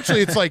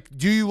essentially it's like,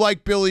 do you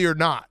like Billy or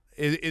not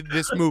in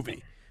this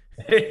movie?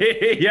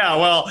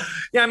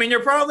 I mean,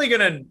 you're probably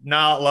gonna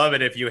not love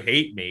it if you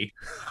hate me,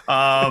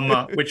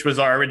 which was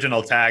our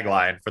original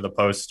tagline for the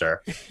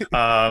poster.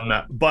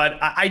 But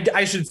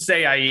I should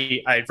say,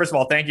 I first of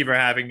all, thank you for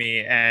having me,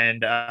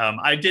 and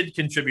I did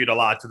contribute a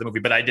lot to the movie,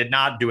 but I did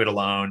not do it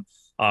alone.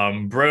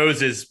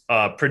 Bros is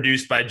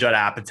produced by Judd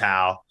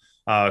Apatow,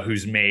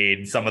 who's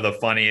made some of the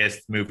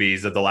funniest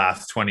movies of the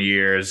last 20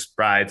 years,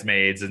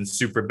 Bridesmaids and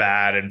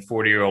Superbad and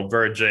 40-Year-Old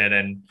Virgin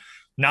and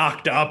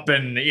Knocked Up,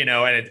 and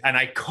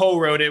I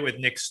co-wrote it with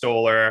Nick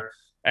Stoller,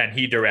 and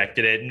he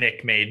directed it.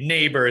 Nick made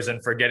Neighbors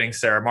and Forgetting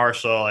Sarah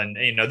Marshall, and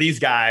these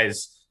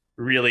guys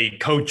really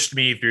coached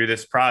me through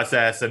this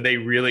process, and they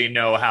really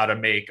know how to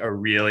make a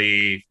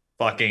really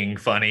fucking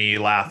funny,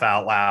 laugh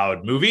out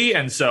loud movie.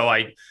 And so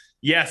I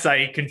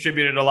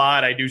contributed a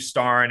lot. I do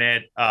star in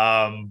it,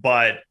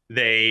 but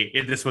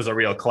this was a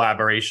real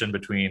collaboration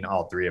between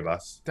all three of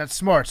us. That's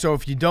smart. So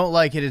if you don't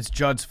like it, it's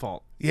Judd's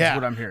fault. Yeah,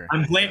 is what I'm hearing.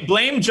 I'm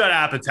blame Judd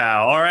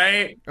Apatow. All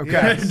right.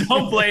 Okay.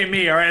 Don't blame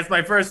me. All right. It's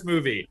my first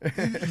movie.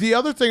 The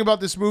other thing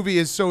about this movie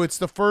is, so it's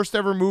the first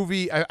ever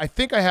movie, I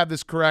think I have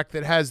this correct,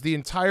 that has the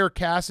entire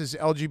cast is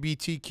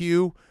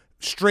LGBTQ,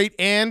 straight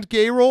and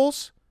gay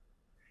roles.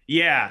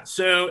 Yeah.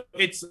 So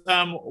it's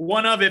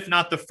one of, if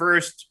not the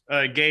first,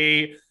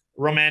 gay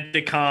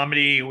romantic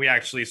comedy. We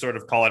actually sort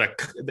of call it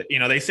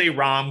they say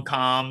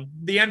rom-com.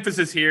 The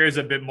emphasis here is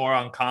a bit more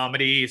on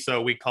comedy,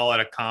 so we call it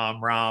a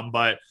com-rom,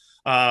 but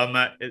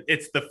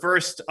it's the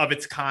first of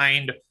its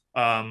kind,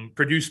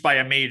 produced by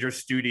a major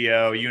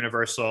studio,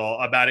 Universal,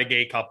 about a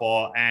gay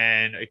couple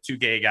and two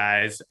gay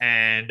guys,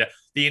 and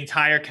the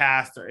entire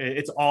cast,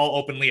 it's all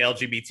openly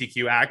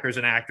LGBTQ actors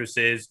and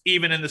actresses,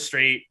 even in the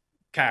straight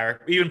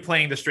character, even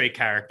playing the straight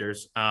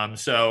characters.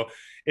 So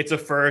it's a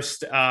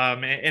first in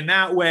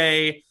that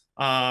way.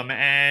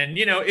 And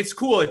it's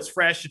cool, it's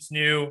fresh, it's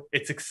new,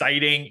 it's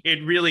exciting.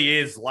 It really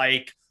is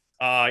like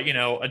a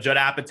Judd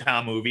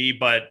Apatow movie,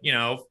 but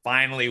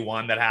finally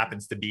one that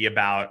happens to be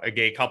about a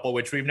gay couple,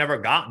 which we've never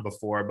gotten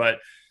before. But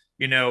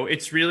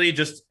it's really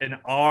just an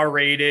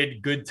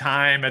R-rated good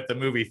time at the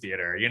movie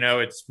theater.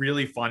 It's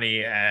really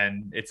funny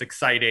and it's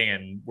exciting,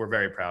 and we're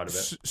very proud of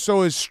it.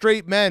 So as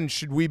straight men,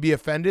 should we be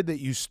offended that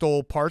you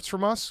stole parts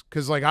from us?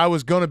 Because I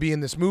was gonna be in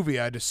this movie,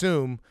 I'd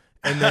assume,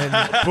 and then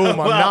boom,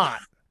 I'm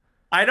not.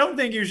 I don't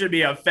think you should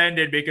be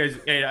offended because,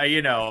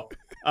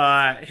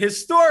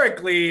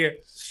 historically,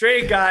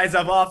 straight guys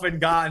have often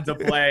gotten to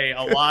play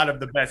a lot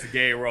of the best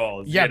gay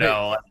roles.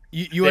 Yeah,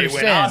 you they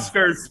understand.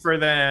 win Oscars for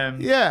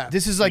them. Yeah,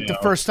 this is like the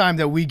first time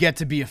that we get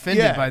to be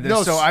offended by this.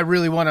 No, so I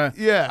really want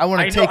to. Yeah, I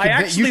want to take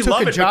it. You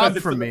took a job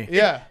from me.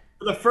 Yeah.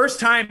 For the first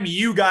time,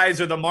 you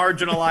guys are the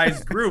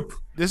marginalized group.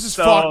 This is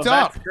fucked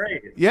up. That's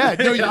great. Yeah,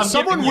 no,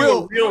 someone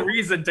will. A real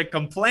reason to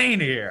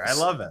complain here. I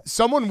love it.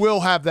 Someone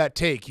will have that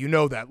take.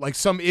 That. Like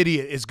some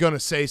idiot is going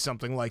to say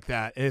something like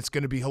that, and it's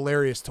going to be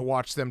hilarious to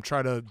watch them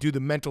try to do the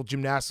mental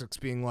gymnastics,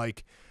 being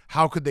like,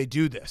 how could they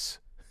do this?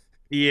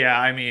 Yeah,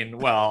 I mean,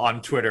 well,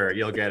 on Twitter,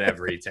 you'll get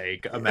every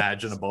take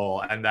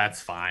imaginable, and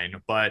that's fine.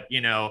 But,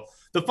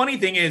 the funny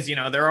thing is,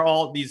 there are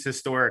all these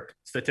historic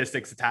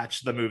statistics attached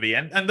to the movie,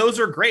 and those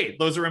are great.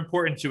 Those are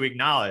important to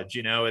acknowledge,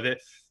 that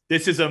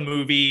this is a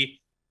movie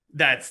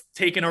that's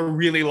taken a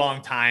really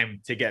long time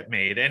to get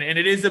made. And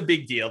it is a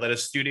big deal that a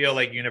studio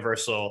like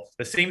Universal,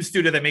 the same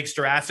studio that makes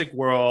Jurassic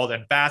World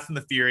and Fast and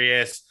the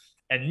Furious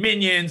and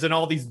Minions and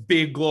all these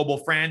big global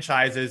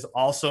franchises,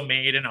 also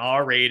made an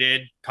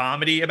R-rated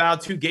comedy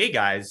about two gay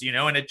guys,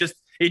 and it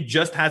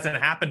just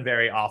hasn't happened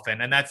very often.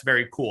 And that's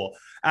very cool.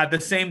 At the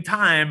same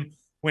time,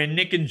 when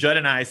Nick and Judd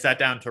and I sat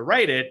down to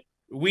write it,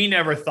 we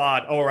never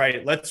thought, all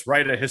right, let's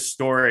write a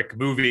historic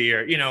movie,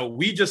 or,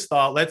 we just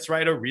thought, let's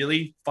write a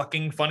really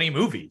fucking funny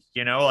movie.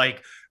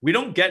 We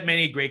don't get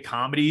many great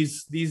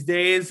comedies these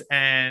days.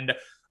 And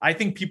I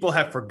think people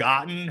have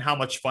forgotten how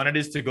much fun it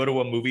is to go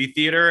to a movie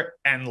theater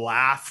and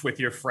laugh with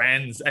your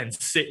friends and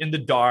sit in the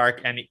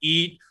dark and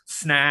eat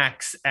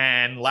snacks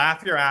and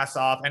laugh your ass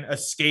off and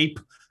escape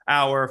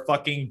our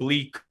fucking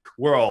bleak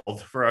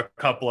world for a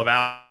couple of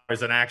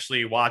hours and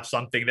actually watch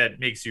something that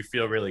makes you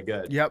feel really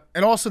good. Yep.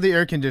 And also the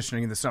air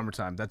conditioning in the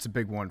summertime. That's a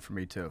big one for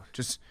me too.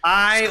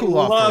 I cool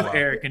off for a love while.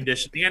 air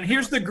conditioning. And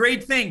here's the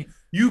great thing.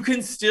 You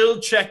can still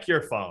check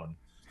your phone.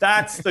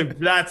 That's the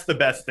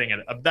best thing.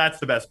 That's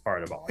the best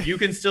part of all. You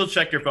can still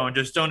check your phone.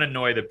 Just don't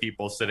annoy the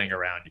people sitting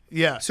around you.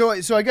 Yeah. So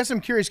I guess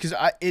I'm curious because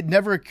it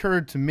never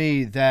occurred to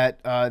me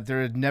that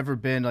there had never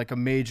been like a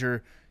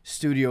major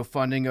studio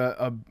funding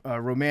a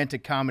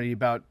romantic comedy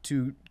about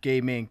two gay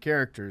main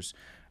characters.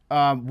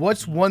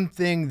 What's one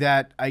thing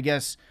that I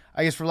guess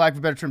for lack of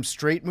a better term,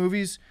 straight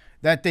movies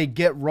that they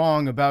get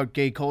wrong about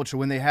gay culture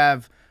when they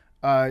have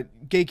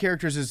gay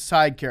characters as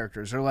side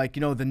characters, or like,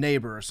 the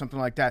neighbor or something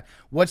like that?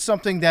 What's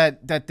something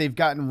that they've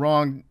gotten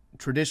wrong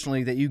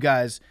traditionally that you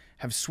guys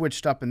have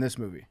switched up in this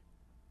movie?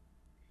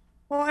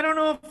 Well, I don't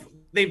know if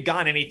they've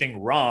gotten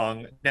anything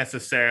wrong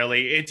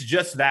necessarily. It's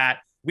just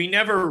that we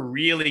never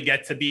really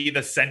get to be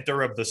the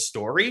center of the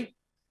story.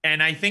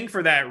 And I think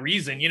for that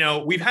reason,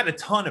 we've had a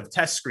ton of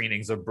test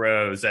screenings of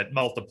Bros at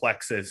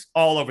multiplexes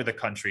all over the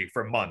country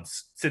for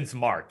months, since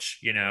March.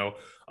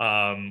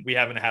 We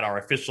haven't had our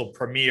official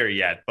premiere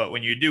yet, but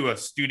when you do a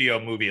studio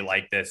movie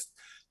like this,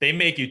 they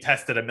make you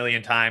test it a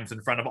million times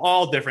in front of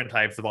all different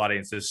types of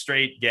audiences,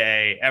 straight,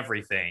 gay,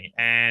 everything.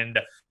 And,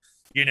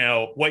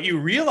 what you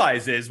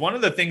realize is one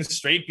of the things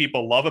straight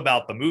people love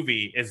about the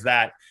movie is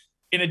that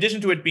in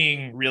addition to it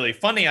being really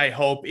funny, I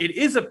hope, it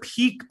is a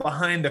peek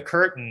behind the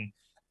curtain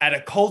at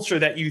a culture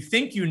that you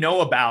think you know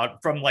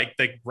about from like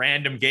the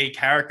random gay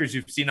characters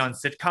you've seen on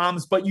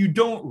sitcoms, but you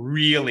don't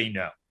really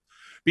know,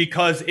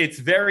 because it's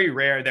very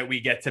rare that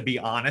we get to be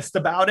honest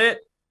about it,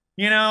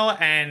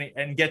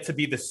 and get to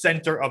be the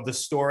center of the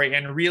story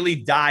and really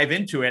dive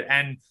into it.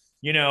 And,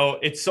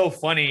 it's so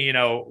funny,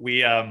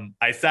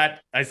 I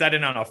sat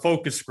in on a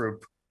focus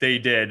group they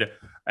did,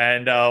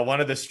 and one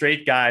of the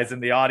straight guys in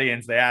the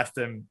audience, they asked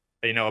him,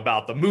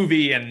 about the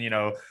movie, and,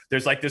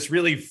 there's like this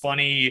really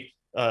funny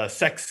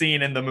sex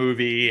scene in the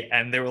movie,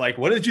 and they were like,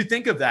 what did you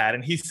think of that?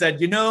 And he said,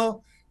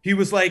 he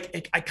was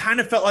like, I kind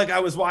of felt like I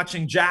was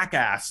watching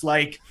Jackass.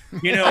 Like,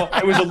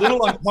 I was a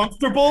little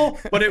uncomfortable,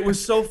 but it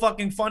was so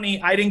fucking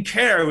funny. I didn't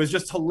care. It was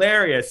just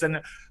hilarious.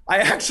 And I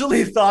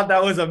actually thought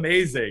that was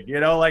amazing,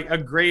 like a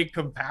great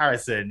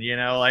comparison,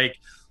 like,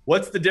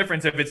 what's the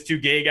difference if it's two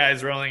gay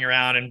guys rolling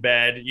around in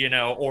bed,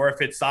 or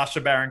if it's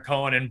Sacha Baron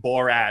Cohen and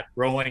Borat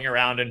rolling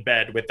around in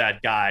bed with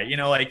that guy,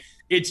 like,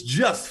 it's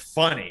just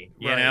funny,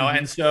 you know?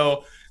 And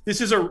so this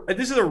is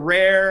a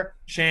rare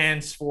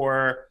chance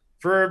for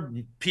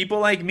people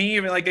like me,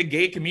 even like a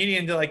gay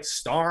comedian, to like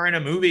star in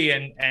a movie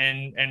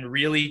and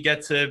really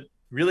get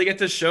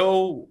to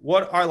show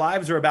what our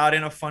lives are about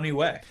in a funny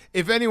way.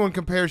 If anyone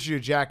compares you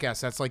to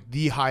Jackass, that's like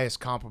the highest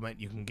compliment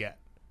you can get.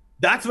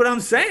 That's what I'm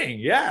saying.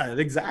 Yeah,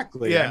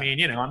 exactly. Yeah. I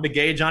mean, I'm the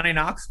gay Johnny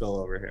Knoxville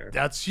over here.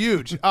 That's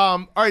huge.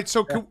 All right,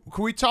 so can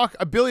we talk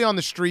Billy on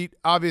the Street?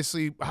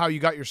 Obviously, how you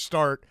got your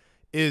start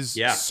is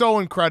so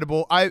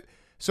incredible. I've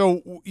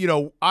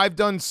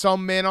done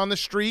some Man on the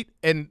Street,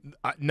 and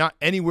not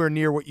anywhere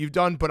near what you've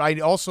done, but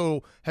I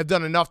also have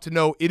done enough to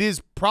know it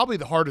is probably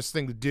the hardest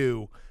thing to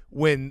do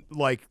when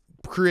like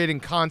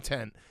creating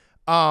content.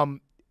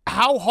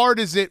 How hard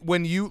is it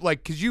when you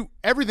because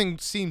everything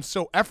seems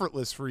so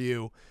effortless for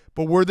you,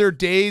 but were there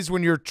days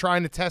when you're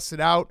trying to test it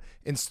out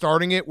and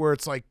starting it where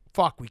it's like,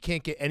 fuck, we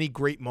can't get any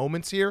great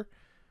moments here?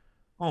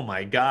 Oh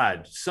my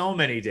God, so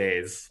many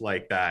days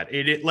like that.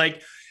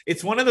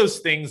 It's one of those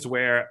things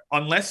where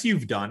unless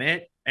you've done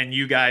it, and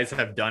you guys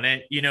have done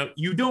it,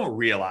 you don't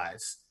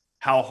realize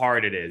how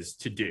hard it is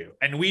to do.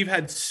 And we've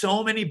had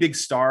so many big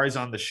stars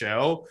on the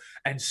show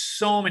and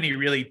so many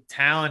really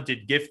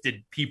talented,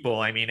 gifted people.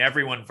 I mean,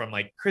 everyone from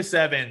like Chris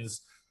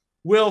Evans,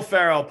 Will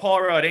Ferrell,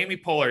 Paul Rudd, Amy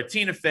Poehler,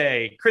 Tina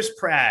Fey, Chris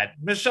Pratt,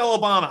 Michelle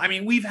Obama. I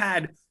mean, we've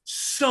had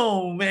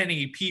so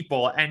many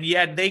people, and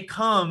yet they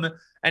come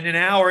and an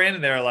hour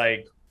in, they're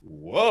like,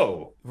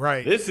 whoa,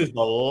 right, this is a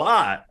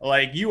lot.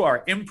 Like, you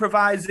are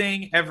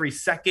improvising every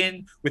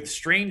second with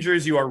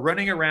strangers. You are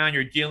running around.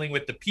 You're dealing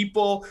with the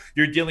people.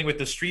 You're dealing with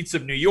the streets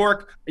of New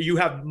York. You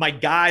have my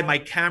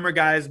camera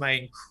guys, my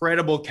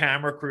incredible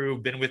camera crew,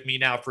 been with me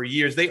now for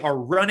years. They are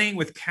running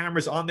with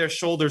cameras on their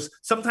shoulders,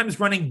 sometimes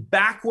running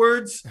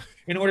backwards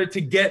in order to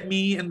get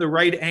me in the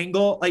right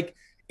angle. Like,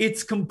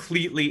 it's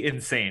completely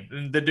insane.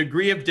 And the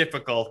degree of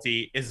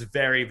difficulty is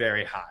very,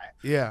 very high.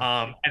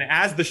 Yeah. And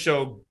as the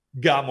show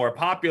got more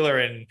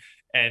popular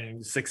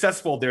and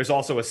successful, there's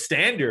also a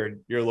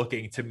standard you're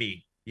looking to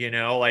meet,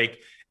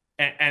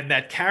 and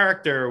that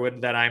character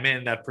that I'm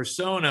in, that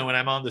persona when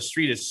I'm on the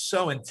street, is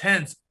so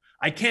intense.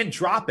 I can't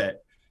drop it.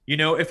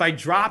 If I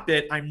drop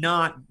it, I'm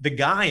not the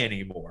guy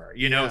anymore,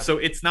 so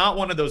it's not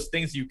one of those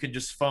things you can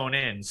just phone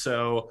in.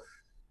 So,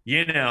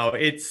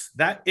 it's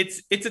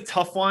a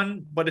tough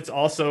one, but it's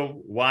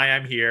also why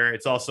I'm here.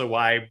 It's also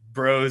why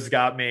Bros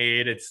got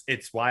made.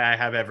 It's why I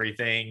have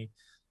everything.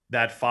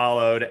 that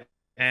followed.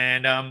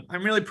 And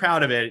I'm really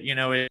proud of it.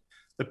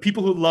 The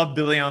people who love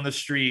Billy on the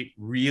Street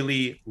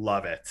really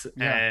love it.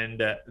 Yeah.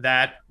 And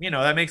that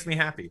makes me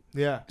happy.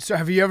 Yeah. So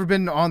have you ever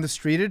been on the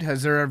streeted?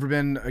 Has there ever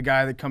been a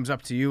guy that comes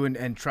up to you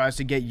and tries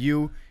to get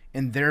you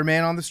and their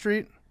man on the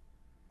street?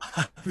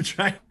 I'm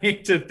trying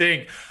to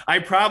think. I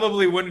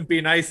probably wouldn't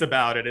be nice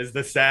about it, is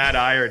the sad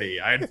irony.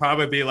 I'd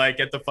probably be like,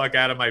 get the fuck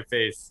out of my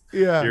face.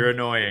 Yeah. You're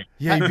annoying.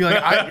 Yeah, you'd be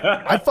like,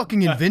 I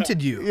fucking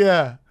invented you.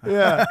 Yeah.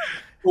 Yeah.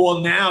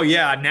 Well, now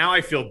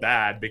I feel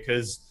bad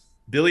because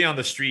Billy on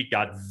the Street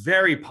got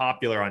very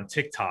popular on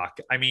TikTok.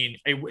 I mean,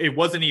 it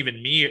wasn't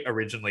even me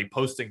originally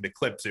posting the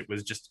clips. It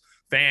was just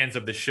fans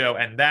of the show.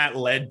 And that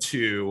led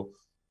to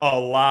a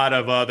lot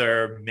of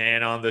other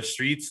man on the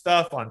street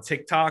stuff on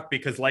TikTok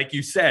because, like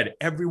you said,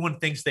 everyone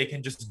thinks they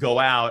can just go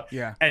out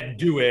and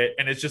do it.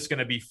 And it's just going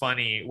to be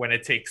funny when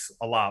it takes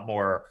a lot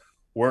more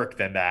work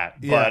than that.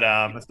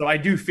 Yeah. But so I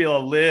do feel a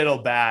little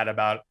bad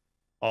about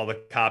all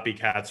the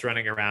copycats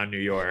running around New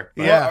York.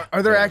 But yeah.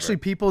 Are there actually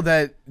people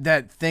that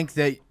think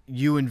that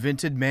you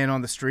invented man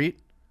on the street?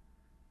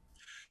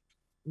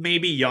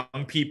 Maybe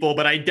young people,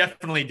 but I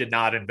definitely did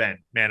not invent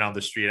man on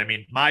the street. I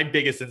mean, my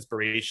biggest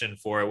inspiration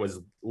for it was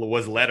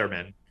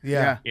Letterman.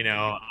 Yeah.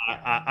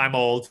 I'm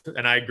old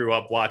and I grew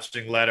up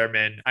watching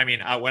Letterman. I mean,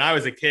 when I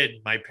was a kid,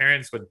 my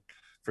parents would,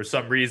 for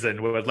some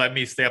reason, would let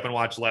me stay up and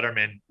watch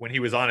Letterman when he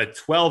was on at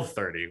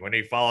 12:30, when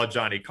he followed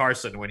Johnny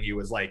Carson, when he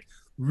was like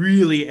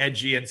really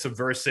edgy and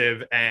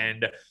subversive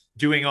and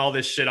doing all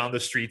this shit on the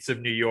streets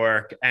of New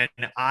York. And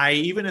I,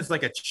 even as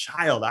like a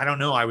child, I don't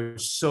know, I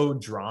was so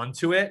drawn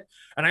to it.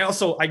 And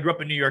I grew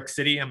up in New York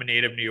City. I'm a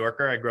native New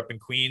Yorker. I grew up in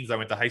Queens. I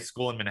went to high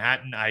school in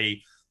Manhattan.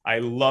 I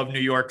love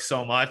New York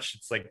so much.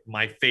 It's like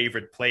my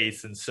favorite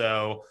place. And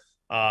so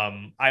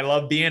I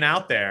love being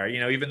out there,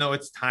 even though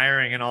it's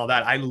tiring and all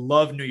that. I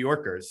love New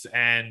Yorkers.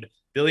 And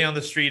Billy on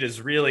the Street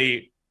is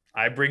really,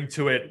 I bring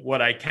to it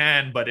what I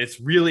can, but it's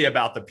really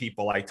about the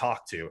people I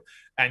talk to.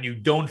 And you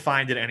don't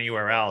find it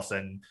anywhere else.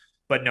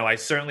 But no, I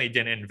certainly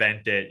didn't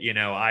invent it.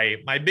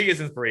 My biggest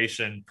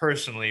inspiration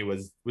personally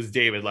was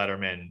David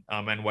Letterman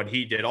and what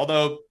he did.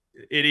 Although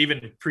it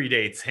even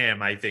predates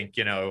him. I think,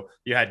 you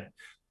had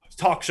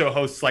talk show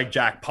hosts like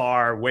Jack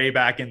Parr way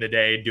back in the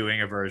day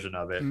doing a version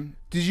of it.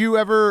 Did you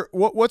ever,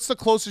 what's the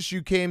closest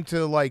you came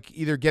to like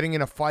either getting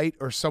in a fight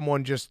or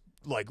someone just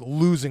like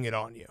losing it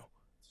on you?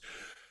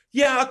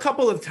 Yeah, a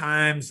couple of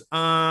times.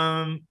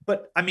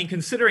 But I mean,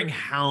 considering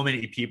how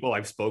many people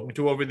I've spoken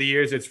to over the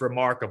years, it's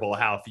remarkable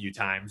how few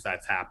times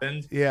that's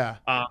happened. Yeah.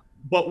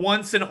 But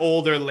once an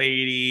older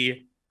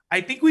lady,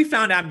 I think we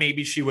found out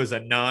maybe she was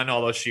a nun,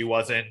 although she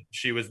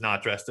was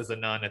not dressed as a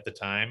nun at the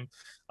time.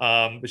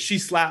 But she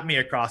slapped me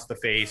across the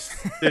face.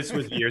 This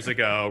was years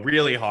ago,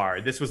 really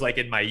hard. This was like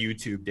in my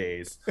YouTube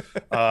days.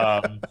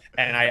 And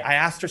I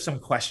asked her some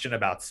question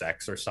about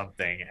sex or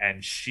something,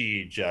 and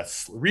she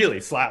just really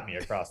slapped me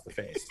across the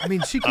face. I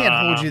mean, she can't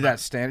hold you that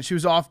stand. She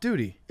was off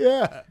duty.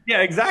 Yeah.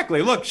 Yeah,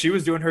 exactly. Look, she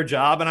was doing her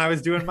job and I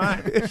was doing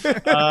mine.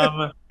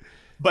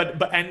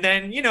 But and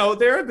then,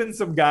 there have been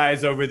some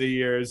guys over the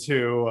years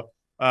who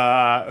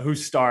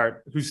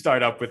start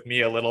up with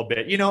me a little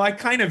bit. I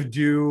kind of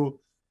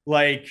do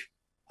like,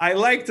 I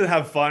like to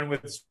have fun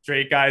with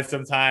straight guys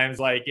sometimes.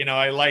 Like,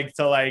 I like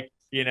to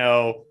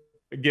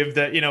give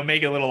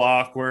make it a little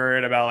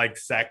awkward about like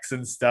sex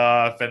and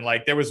stuff. And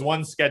like, there was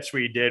one sketch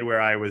we did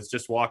where I was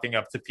just walking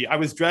up to I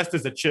was dressed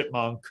as a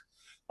chipmunk.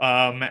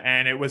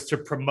 And it was to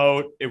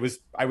promote,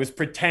 I was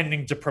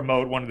pretending to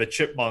promote one of the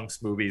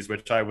Chipmunks movies,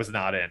 which I was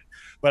not in,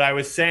 but I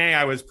was saying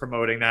I was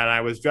promoting that. And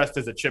I was dressed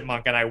as a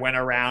chipmunk and I went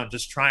around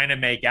just trying to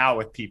make out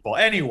with people,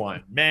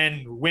 anyone,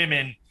 men,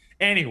 women,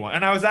 anyone.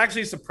 And I was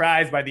actually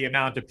surprised by the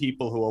amount of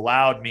people who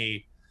allowed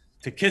me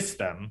to kiss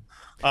them.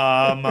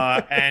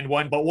 And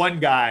one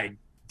guy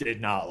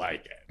did not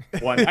like it.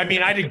 I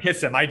mean, I didn't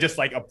kiss him. I just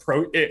like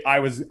approached it.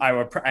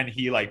 And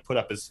he like put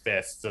up his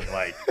fists and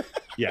like,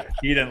 yeah,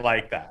 he didn't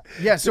like that.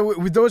 Yeah. So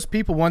with those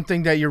people, one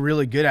thing that you're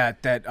really good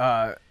at that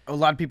a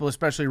lot of people,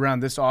 especially around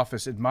this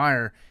office,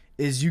 admire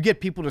is you get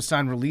people to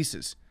sign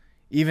releases,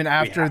 even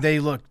after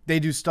they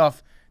do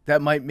stuff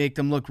that might make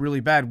them look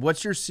really bad.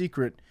 What's your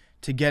secret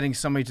to getting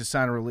somebody to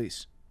sign a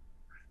release?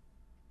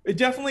 It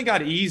definitely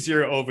got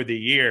easier over the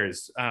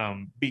years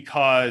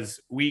because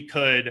we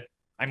could,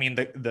 I mean,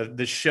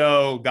 the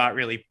show got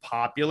really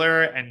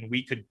popular and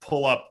we could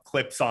pull up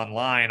clips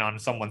online on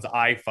someone's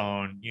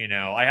iPhone.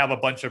 I have a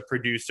bunch of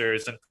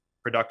producers and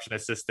production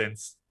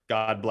assistants,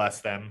 God bless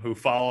them, who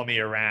follow me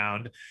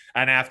around.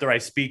 And after I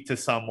speak to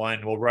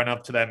someone, we'll run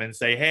up to them and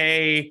say,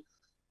 hey,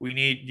 do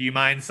you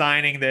mind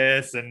signing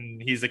this?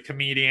 And he's a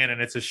comedian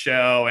and it's a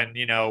show. And,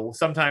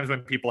 sometimes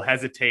when people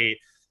hesitate,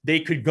 they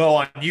could go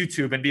on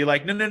YouTube and be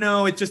like,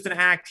 no, it's just an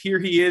act. Here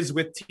he is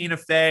with Tina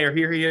Fey, or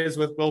here he is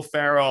with Will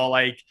Ferrell.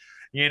 Like,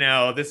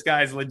 this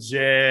guy's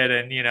legit.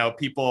 And,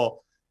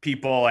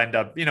 people end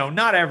up,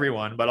 not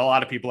everyone, but a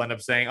lot of people end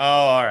up saying, oh,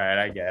 all right,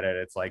 I get it.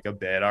 It's like a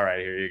bit. All right,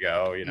 here you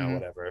go.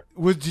 Whatever.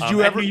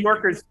 New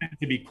Yorkers tend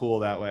to be cool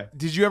that way.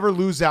 Did you ever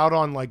lose out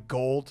on like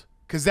gold?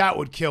 Because that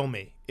would kill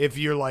me. if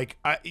you're like,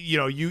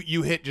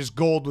 you hit just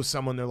gold with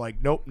someone, they're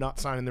like, nope, not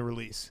signing the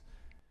release?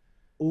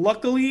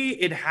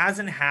 Luckily, it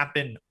hasn't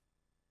happened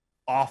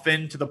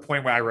often to the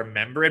point where I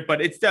remember it,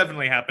 but it's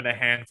definitely happened a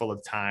handful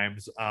of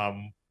times.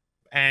 And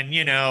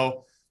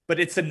but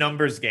it's a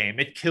numbers game.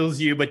 It kills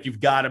you, but you've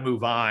got to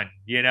move on.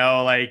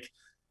 Like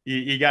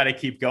you got to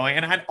keep going.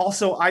 And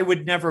I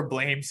would never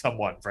blame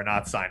someone for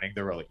not signing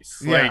the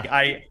release. Yeah.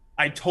 Like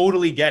I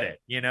totally get it.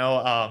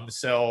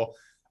 So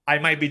I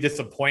might be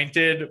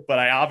disappointed, but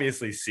I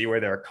obviously see where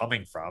they're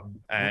coming from,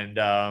 and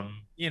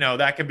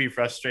that can be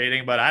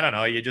frustrating. But I don't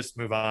know. You just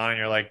move on, and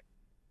you're like,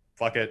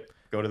 fuck it.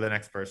 Go to the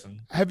next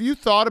person. Have you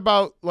thought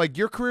about, like,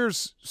 your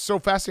career's so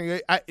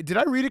fascinating? Did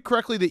I read it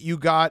correctly that you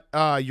got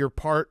your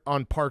part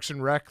on Parks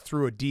and Rec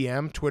through a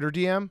DM, Twitter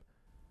DM?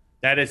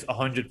 That is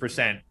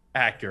 100%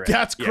 accurate.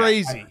 That's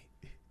crazy.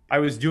 I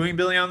was doing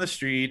Billy on the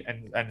Street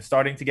and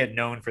starting to get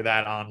known for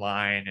that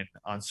online and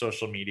on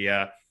social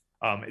media.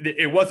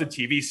 It was a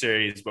TV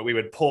series, but we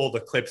would pull the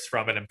clips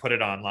from it and put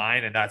it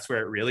online, and that's where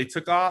it really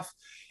took off.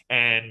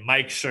 And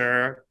Mike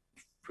Schur,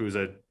 who's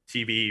a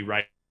TV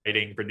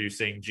writing,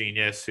 producing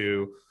genius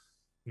who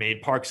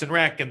made Parks and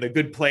Rec and The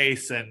Good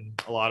Place and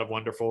a lot of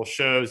wonderful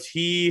shows,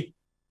 he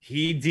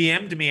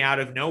DM'd me out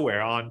of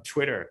nowhere on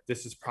Twitter.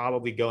 This is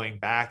probably going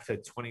back to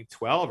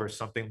 2012 or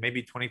something,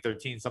 maybe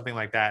 2013, something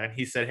like that. And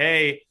he said,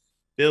 "Hey,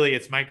 Billy,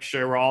 it's Mike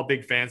Schur. We're all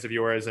big fans of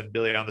yours and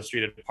Billy on the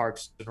Street at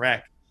Parks and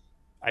Rec.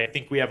 I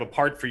think we have a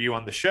part for you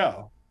on the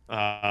show."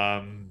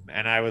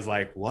 And I was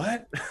like,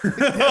 what?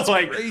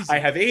 Like, crazy. I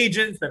have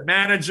agents and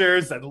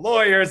managers and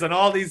lawyers and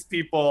all these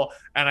people.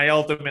 And I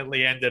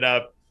ultimately ended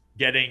up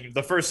getting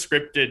the first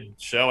scripted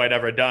show I'd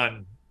ever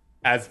done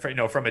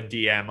from a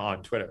DM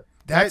on Twitter.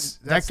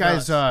 That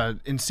guy's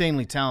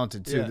insanely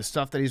talented too. Yeah. The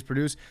stuff that he's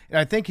produced, and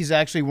I think he's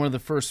actually one of the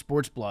first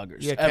sports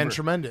bloggers. Yeah, ever. Ken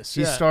Tremendous.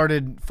 He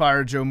started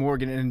Fire Joe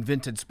Morgan and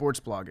invented sports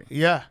blogging.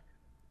 Yeah,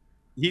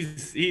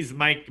 he's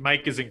Mike.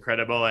 Mike is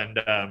incredible,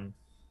 and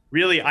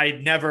really,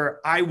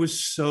 I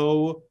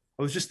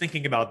was just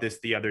thinking about this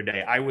the other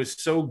day. I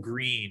was so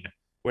green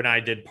when I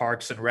did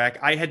Parks and Rec.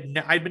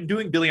 I'd been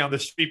doing Billy on the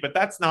Street, but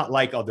that's not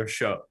like other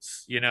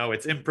shows.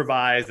 It's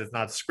improvised. It's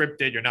not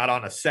scripted. You're not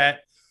on a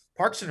set.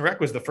 Parks and Rec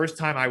was the first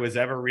time I was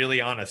ever really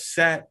on a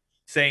set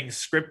saying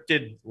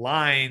scripted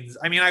lines.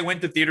 I mean, I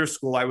went to theater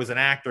school. I was an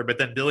actor, but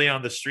then Billy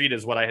on the Street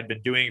is what I had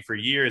been doing for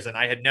years. And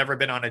I had never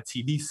been on a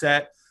TV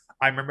set.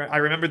 I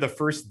remember the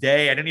first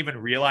day, I didn't even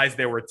realize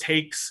there were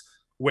takes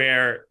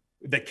where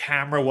the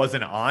camera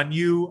wasn't on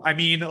you. I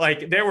mean,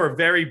 like, there were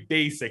very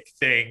basic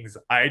things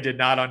I did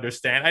not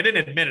understand. I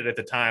didn't admit it at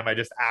the time. I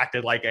just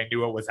acted like I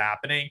knew what was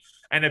happening.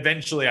 And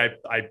eventually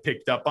I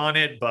picked up on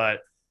it.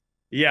 But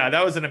yeah,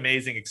 that was an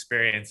amazing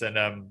experience.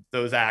 And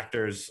those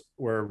actors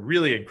were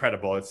really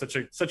incredible. It's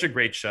such a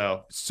great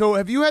show. So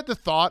have you had the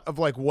thought of,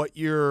 like, what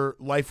your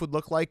life would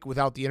look like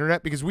without the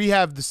internet? Because we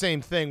have the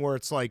same thing where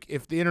it's like,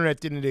 if the internet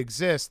didn't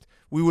exist,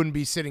 we wouldn't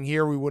be sitting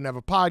here. We wouldn't have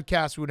a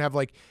podcast. We wouldn't have,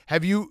 like,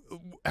 have you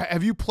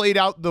played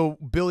out the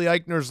Billy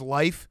Eichner's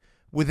life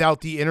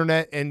without the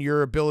internet and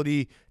your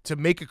ability to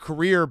make a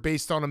career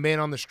based on a Man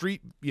on the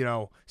Street,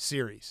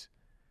 series?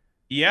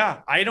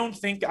 Yeah, I don't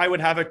think I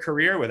would have a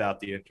career without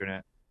the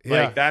internet.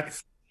 Yeah.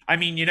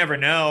 Like, you never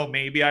know.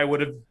 Maybe I would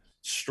have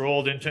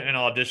strolled into an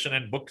audition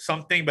and booked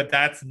something, but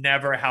that's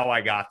never how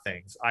I got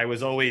things. I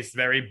was always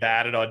very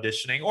bad at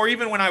auditioning, or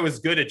even when I was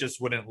good, it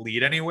just wouldn't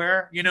lead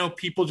anywhere.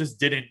 People just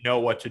didn't know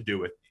what to do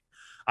with me.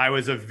 I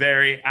was a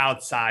very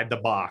outside the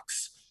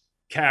box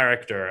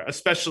character,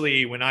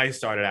 especially when I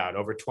started out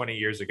over 20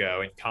 years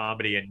ago in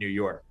comedy in New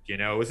York. It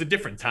was a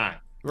different time.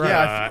 Right.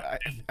 Yeah,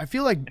 I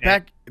feel like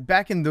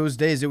back in those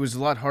days, it was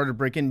a lot harder to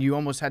break in. You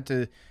almost had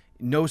to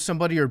know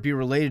somebody or be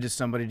related to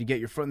somebody to get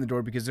your foot in the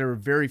door, because there were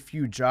very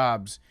few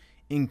jobs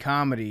in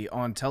comedy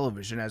on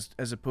television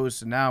as opposed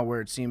to now, where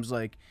it seems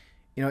like,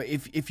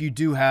 if you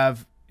do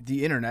have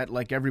the internet,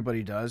 like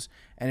everybody does,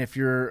 and if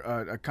you're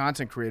a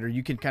content creator,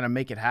 you can kind of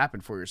make it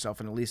happen for yourself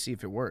and at least see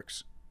if it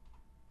works.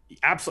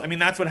 Absolutely.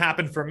 That's what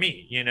happened for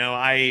me.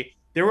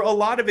 There were a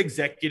lot of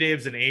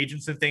executives and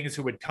agents and things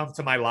who would come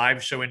to my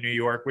live show in New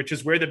York, which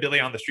is where the Billy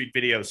on the Street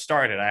videos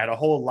started. I had a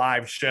whole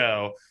live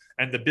show,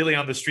 and the Billy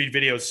on the Street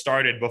videos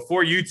started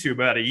before YouTube,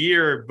 about a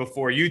year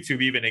before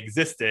YouTube even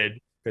existed,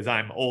 because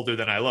I'm older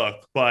than I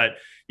look. But,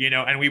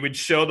 and we would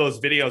show those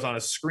videos on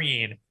a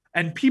screen,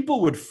 and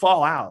people would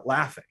fall out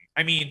laughing.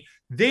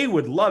 They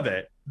would love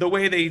it the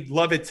way they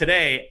love it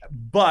today,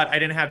 but I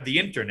didn't have the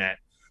internet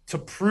to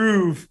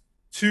prove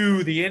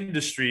to the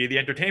industry, the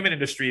entertainment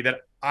industry,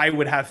 that I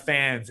would have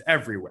fans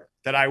everywhere,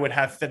 that I would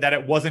have, that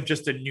it wasn't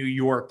just a New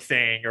York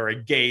thing or a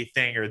gay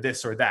thing or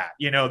this or that,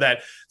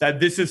 that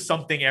this is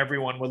something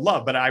everyone would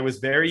love. But I was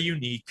very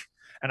unique,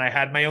 and I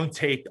had my own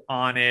take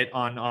on it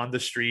on the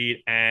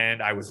street,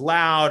 and I was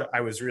loud.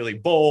 I was really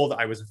bold.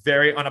 I was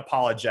very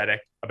unapologetic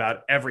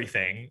about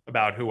everything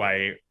about who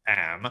I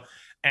am.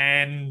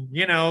 And,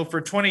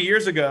 for 20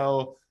 years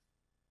ago,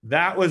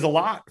 that was a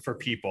lot for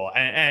people.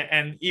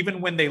 And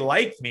even when they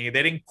liked me,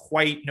 they didn't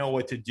quite know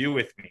what to do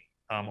with me,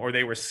 or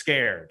they were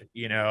scared,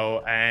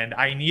 and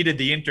I needed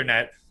the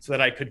internet so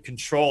that I could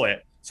control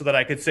it so that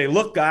I could say,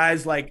 look,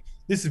 guys, like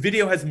this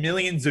video has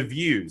millions of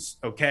views.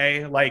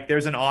 Okay. Like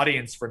there's an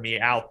audience for me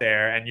out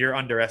there and you're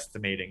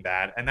underestimating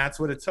that. And that's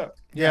what it took.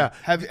 Yeah.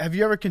 Have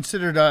you ever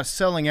considered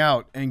selling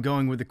out and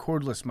going with a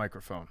cordless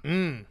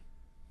microphone?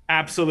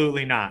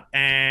 Absolutely not.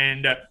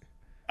 And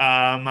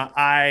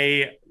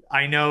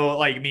I know,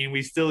 like, I mean,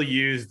 we still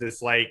use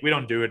this, like, we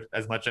don't do it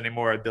as much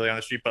anymore at Billy on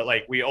the Street, but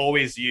like we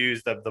always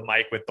use the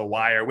mic with the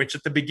wire, which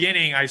at the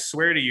beginning, I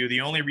swear to you,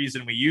 the only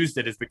reason we used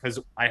it is because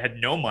I had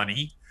no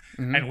money.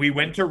 And we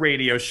went to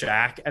Radio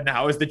Shack, and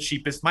that was the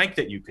cheapest mic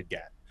that you could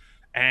get.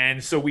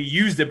 And so we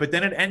used it, but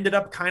then it ended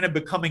up kind of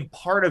becoming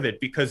part of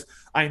it because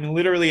I'm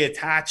literally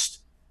attached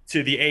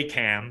to the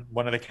A-cam,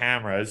 one of the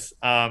cameras,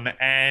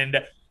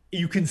 and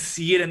you can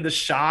see it in the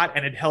shot,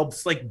 and it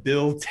helps like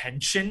build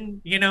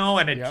tension, you know,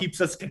 and it keeps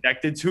us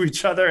connected to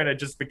each other, and it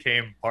just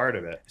became part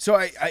of it. So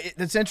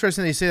it's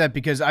interesting that you say that,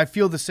 because I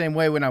feel the same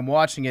way when I'm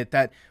watching it,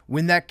 that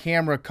when that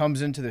camera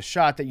comes into the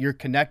shot that you're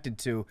connected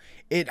to,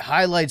 it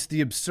highlights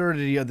the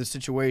absurdity of the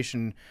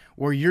situation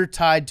where you're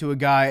tied to a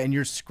guy and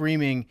you're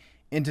screaming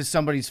into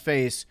somebody's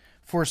face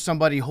for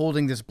somebody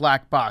holding this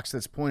black box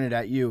that's pointed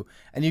at you.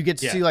 And you get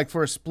to see, like,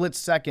 for a split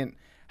second,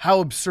 how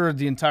absurd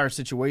the entire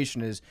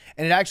situation is.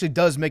 And it actually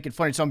does make it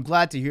funny. So I'm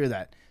glad to hear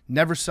that.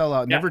 Never sell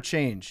out, never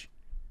change.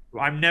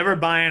 I'm never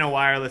buying a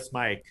wireless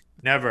mic.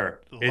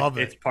 Never. Love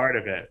it. It's part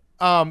of it.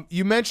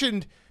 You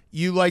mentioned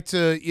you like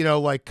to, you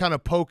know, like kind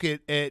of poke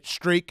it at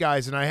straight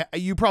guys. And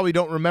you probably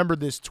don't remember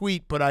this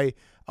tweet, but I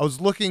was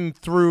looking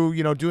through,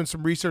 you know, doing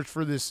some research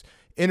for this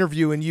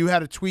interview, and you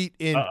had a tweet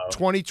in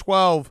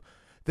 2012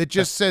 that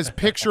just says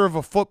picture of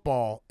a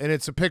football, and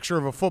it's a picture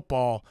of a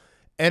football.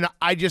 And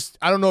I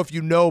don't know if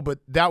you know, but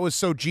that was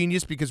so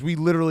genius because we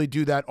literally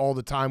do that all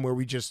the time where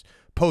we just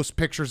post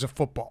pictures of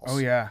footballs. Oh,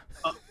 yeah.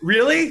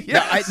 Really?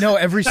 Yeah. I know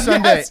every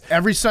Sunday,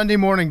 every Sunday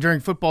morning during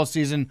football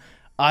season,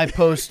 I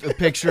post a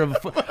picture of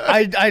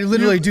I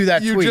literally do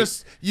that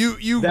tweet.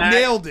 You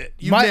nailed it.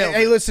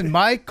 Hey, listen,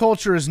 my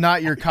culture is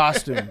not your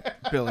costume,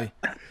 Billy.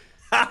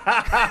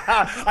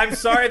 I'm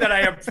sorry that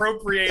I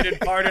appropriated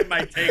part of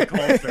my take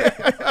culture.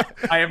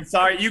 I am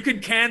sorry. You can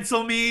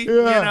cancel me,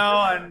 you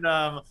know,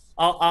 and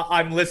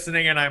I'm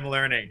listening and I'm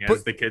learning,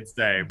 as the kids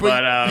say.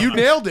 But you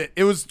nailed it.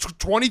 It was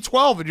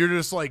 2012, and you're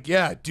just like,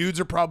 yeah, dudes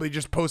are probably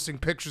just posting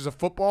pictures of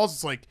footballs.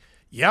 It's like,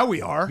 yeah,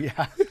 we are.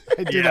 Yeah,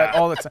 I do that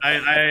all the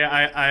time.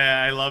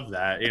 I love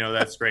that. You know,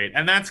 that's great.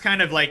 And that's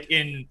kind of like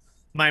in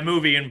my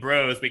movie in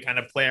Bros, we kind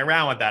of play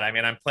around with that. I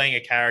mean, I'm playing a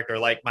character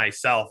like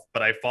myself,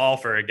 but I fall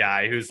for a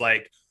guy who's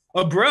like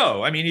a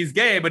bro. I mean, he's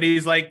gay, but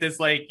he's like this,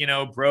 like, you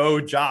know,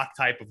 bro jock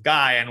type of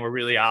guy, and we're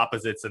really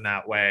opposites in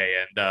that way.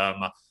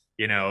 And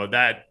you know,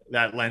 that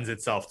lends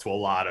itself to a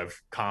lot of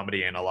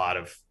comedy and a lot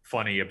of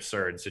funny,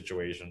 absurd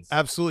situations.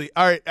 Absolutely.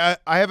 All right,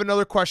 I have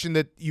another question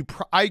that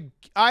I'm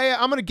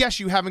going to guess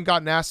you haven't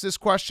gotten asked this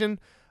question.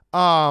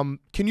 Can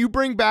you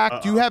bring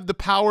back? Do you have the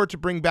power to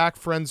bring back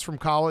Friends from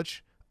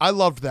College? I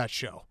loved that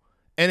show,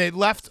 and it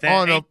left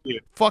on a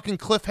fucking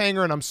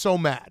cliffhanger, and I'm so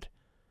mad.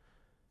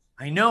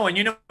 I know, and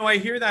you know, I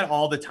hear that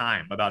all the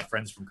time about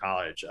Friends from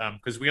College,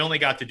 because we only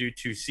got to do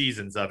 2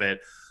 seasons of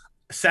it.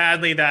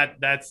 Sadly,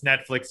 that's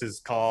Netflix's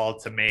call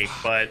to make.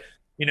 But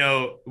you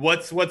know,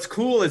 what's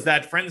cool is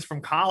that Friends from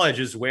College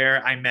is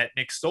where I met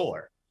Nick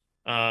Stoller,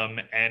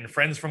 and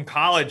Friends from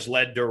College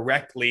led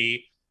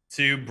directly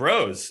to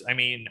Bros. I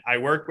mean, I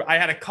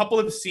had a couple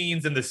of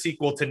scenes in the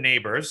sequel to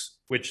Neighbors,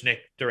 which Nick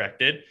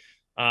directed.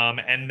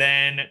 And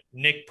then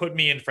Nick put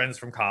me in Friends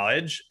from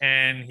College,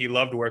 and he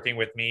loved working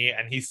with me.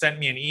 And he sent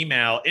me an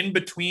email in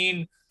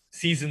between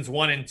seasons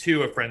 1 and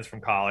 2 of Friends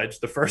from College,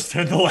 the first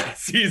and the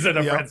last season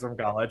of Friends from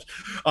College.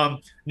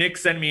 Nick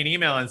sent me an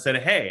email and said,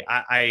 hey,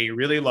 I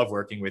really love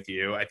working with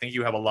you. I think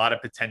you have a lot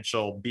of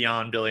potential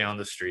beyond Billy on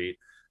the Street.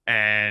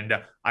 And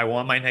I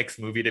want my next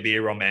movie to be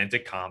a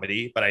romantic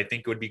comedy, but I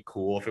think it would be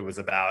cool if it was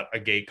about a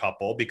gay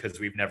couple, because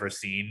we've never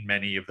seen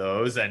many of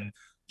those. And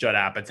Judd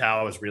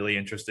Apatow was really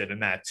interested in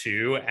that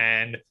too.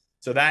 And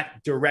so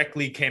that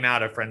directly came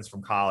out of Friends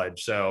from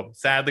College. So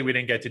sadly, we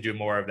didn't get to do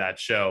more of that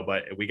show,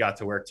 but we got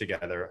to work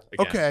together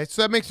again. Okay,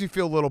 so that makes me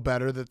feel a little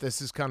better that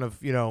this is kind of,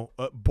 you know,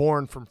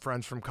 born from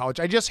Friends from College.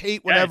 I just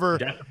hate whenever, it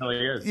definitely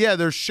is. Yeah,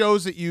 there's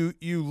shows that you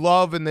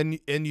love, and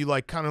you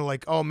like kind of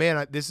like, oh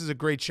man, this is a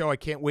great show. I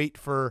can't wait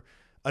for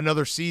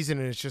another season,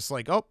 and it's just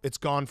like, oh, it's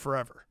gone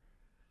forever.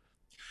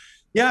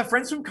 Yeah,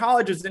 Friends from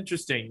College is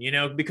interesting, you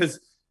know, because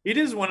it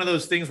is one of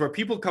those things where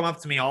people come up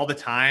to me all the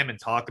time and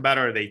talk about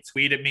it, or they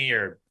tweet at me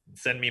or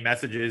send me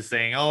messages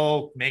saying,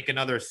 oh, make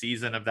another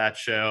season of that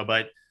show.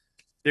 But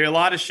there are a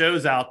lot of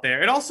shows out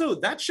there. It also,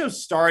 that show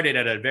started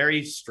at a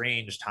very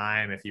strange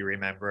time, if you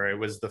remember. It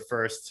was the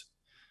first,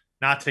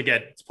 not to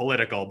get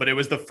political, but it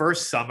was the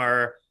first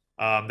summer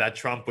that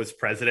Trump was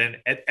president,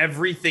 and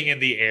everything in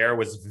the air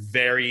was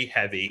very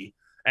heavy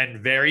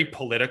and very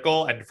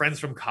political. And Friends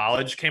from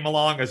College came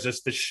along as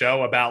just the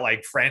show about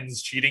like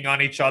friends cheating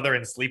on each other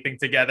and sleeping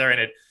together.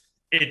 And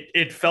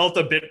it felt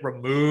a bit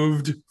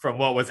removed from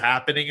what was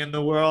happening in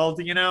the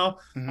world, you know?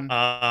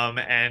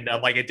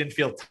 Like it didn't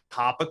feel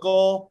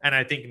topical. And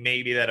I think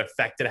maybe that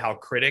affected how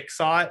critics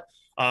saw it.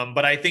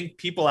 But I think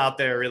people out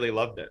there really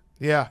loved it.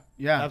 Yeah.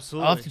 Yeah,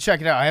 Absolutely. I'll have to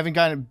check it out. I haven't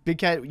gotten Big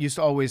Cat used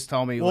to always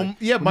tell me. Well, like,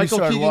 yeah, when we Michael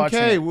started Keegan watching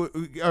Kay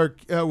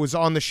it. was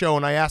on the show,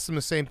 and I asked him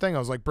the same thing. I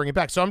was like, bring it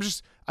back. So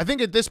I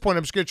think at this point,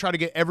 I'm just going to try to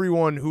get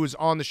everyone who is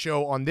on the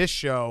show on this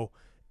show,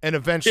 and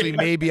eventually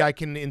maybe I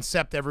can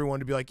incept everyone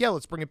to be like, yeah,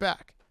 let's bring it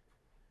back.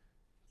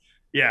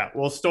 Yeah,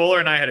 well, Stoller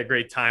and I had a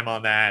great time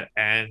on that,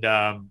 and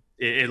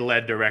it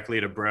led directly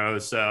to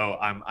Bros. So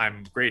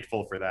I'm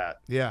grateful for that.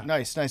 Yeah,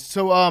 Nice.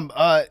 So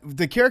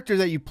the character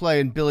that you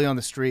play in Billy on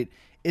the Street,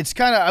 it's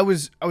kind of I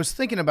was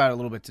thinking about it a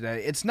little bit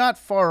today. It's not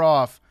far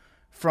off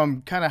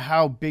from kind of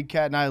how Big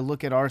Cat and I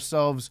look at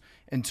ourselves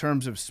in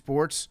terms of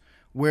sports,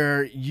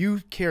 where you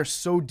care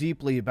so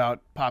deeply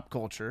about pop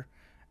culture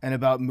and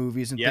about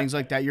movies and things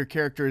like that. Your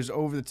character is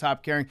over the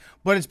top caring,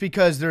 but it's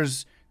because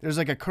there's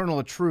like a kernel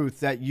of truth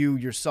that you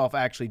yourself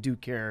actually do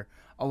care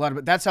a lot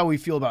about. That's how we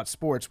feel about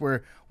sports,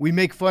 where we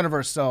make fun of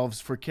ourselves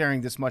for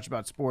caring this much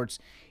about sports,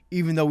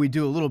 even though we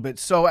do a little bit.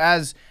 So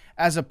as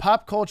a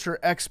pop culture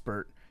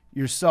expert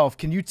yourself,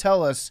 can you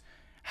tell us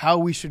how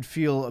we should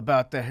feel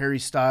about the Harry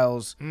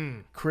Styles,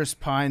 Chris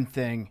Pine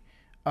thing?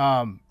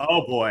 Oh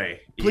boy.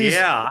 Please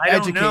I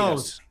educate don't know.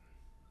 us.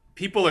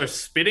 People are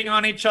spitting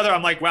on each other.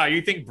 I'm like, wow,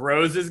 you think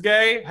Bros is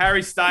gay?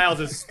 Harry Styles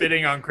is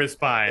spitting on Chris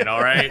Pine.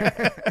 All right.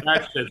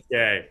 That's just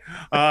gay.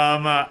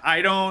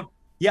 I don't.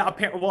 Yeah.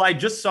 Well, I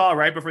just saw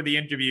right before the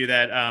interview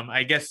that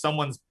I guess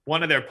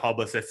one of their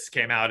publicists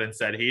came out and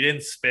said he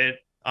didn't spit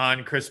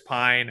on Chris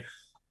Pine.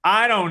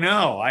 I don't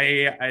know.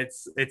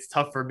 It's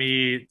tough for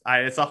me.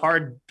 It's a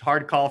hard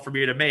call for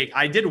me to make.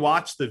 I did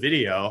watch the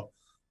video.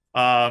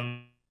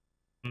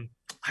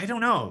 I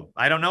don't know.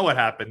 I don't know what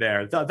happened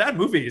there. That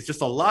movie is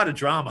just a lot of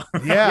drama.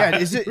 Yeah.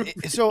 Is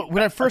it? So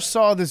when I first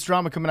saw this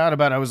drama coming out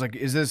about it, I was like,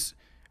 is this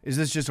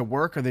just a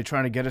work? Are they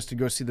trying to get us to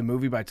go see the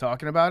movie by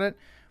talking about it?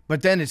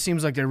 But then it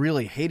seems like they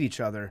really hate each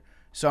other.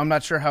 So I'm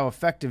not sure how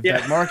effective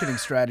that marketing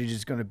strategy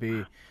is going to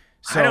be.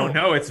 So, I don't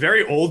know. It's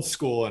very old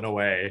school in a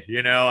way,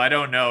 I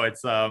don't know.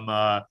 It's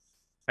I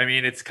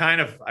mean, it's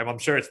kind of, I'm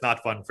sure it's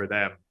not fun for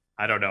them.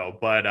 I don't know,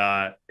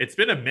 but it's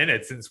been a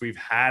minute since we've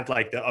had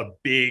like a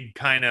big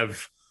kind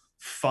of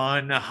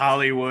fun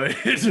Hollywood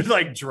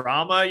like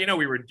drama.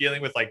 We were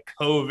dealing with like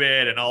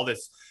COVID and all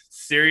this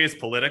serious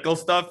political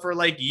stuff for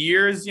like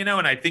years, and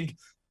I think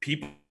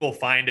people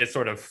find it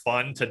sort of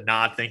fun to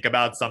not think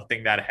about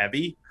something that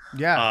heavy.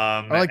 Yeah.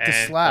 I like The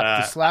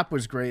Slap. The Slap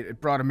was great.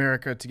 It brought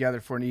America together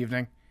for an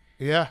evening.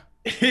 Yeah.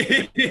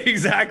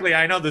 Exactly.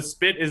 I know the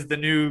spit is the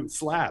new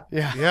slap.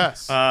 Yeah.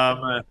 Yes.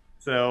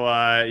 So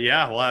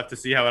we'll have to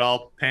see how it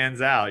all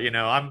pans out.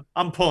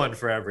 I'm pulling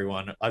for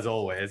everyone as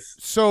always.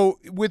 So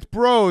with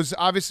Bros,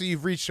 obviously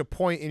you've reached a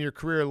point in your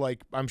career,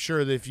 like I'm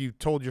sure that if you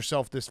told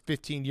yourself this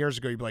 15 years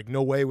ago, you'd be like,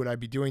 no way would I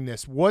be doing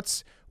this.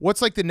 What's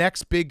like the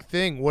next big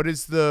thing? What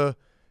is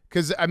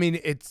because I mean,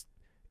 it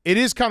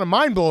is kind of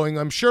mind blowing,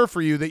 I'm sure,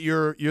 for you that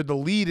you're the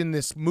lead in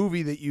this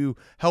movie that you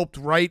helped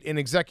write and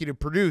executive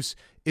produce.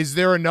 Is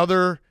there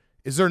another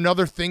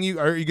thing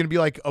are you going to be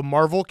like a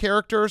Marvel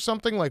character or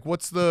something? Like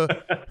what's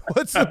the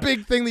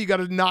big thing that you got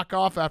to knock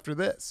off after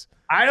this?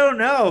 I don't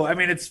know. I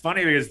mean, it's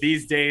funny because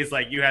these days,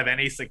 like you have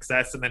any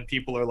success and then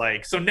people are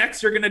like, so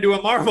next you're going to do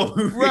a Marvel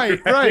movie.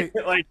 Right.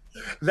 Like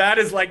that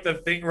is like the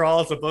thing we're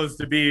all supposed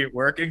to be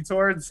working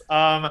towards.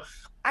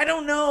 I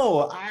don't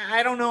know.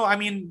 I don't know. I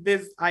mean,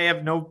 I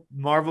have no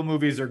Marvel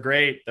movies are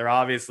great. They're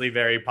obviously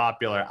very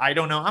popular. I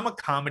don't know. I'm a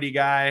comedy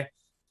guy,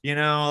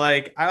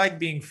 like I like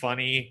being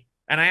funny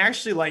and I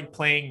actually like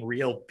playing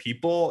real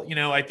people.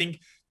 I think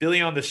Billy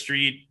on the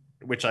Street,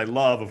 which I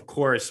love, of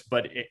course,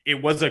 but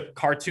it was a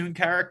cartoon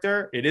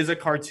character. It is a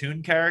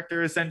cartoon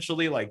character,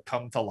 essentially, like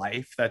come to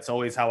life. That's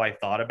always how I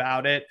thought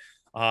about it.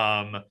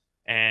 Letterman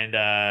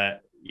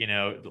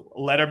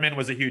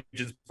was a huge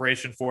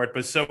inspiration for it,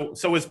 but so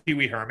was Pee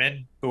Wee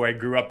Herman, who I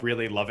grew up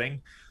really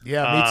loving.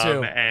 Yeah, me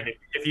too. And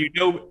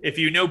if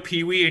you know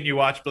Pee Wee and you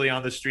watch Billy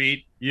on the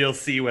Street, you'll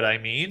see what I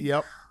mean.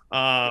 Yep.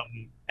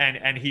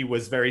 And he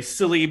was very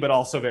silly, but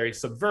also very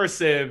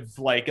subversive.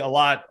 Like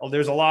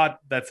there's a lot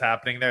that's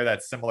happening there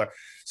that's similar.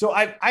 So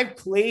I've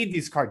played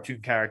these cartoon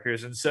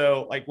characters, and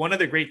so like one of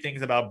the great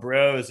things about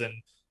Bros and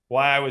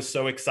why I was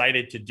so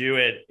excited to do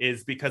it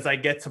is because I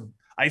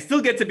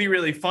still get to be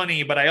really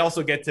funny, but I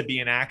also get to be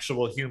an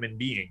actual human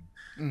being,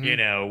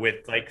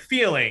 with like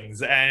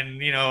feelings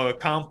and, a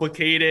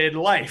complicated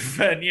life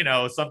and,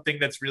 something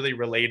that's really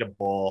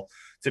relatable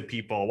to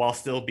people while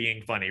still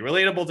being funny,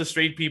 relatable to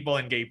straight people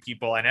and gay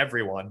people and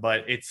everyone.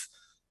 But it's,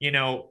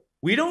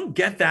 we don't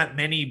get that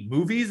many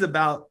movies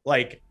about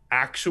like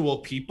actual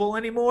people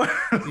anymore.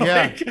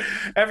 Like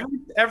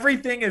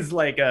everything is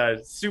like a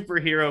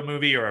superhero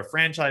movie or a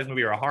franchise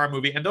movie or a horror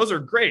movie. And those are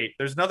great.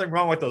 There's nothing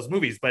wrong with those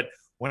movies. But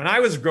when I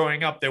was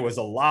growing up, there was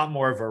a lot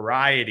more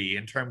variety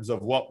in terms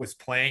of what was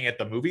playing at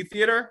the movie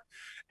theater.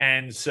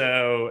 And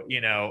so,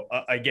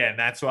 again,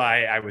 that's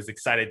why I was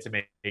excited to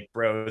make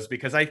Bros,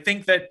 because I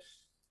think that,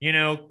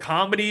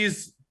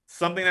 comedies,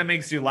 something that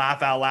makes you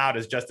laugh out loud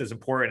is just as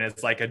important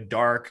as like a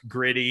dark,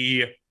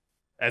 gritty,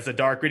 as a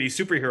dark, gritty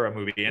superhero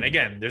movie. And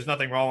again, there's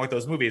nothing wrong with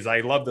those movies. I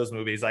love those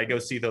movies. I go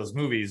see those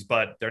movies,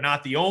 but they're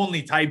not the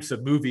only types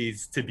of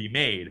movies to be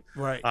made.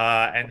 Right.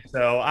 And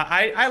so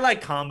I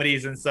like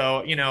comedies. And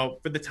so, you know,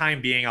 for the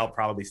time being, I'll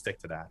probably stick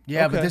to that.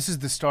 Yeah, Okay. but this is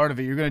the start of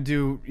it. You're going to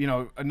do, you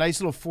know, a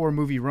nice little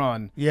 4-movie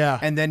run. Yeah.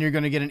 And then you're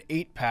going to get an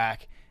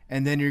 8-pack.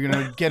 And then you're going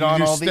to get You on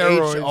do all the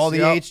steroids,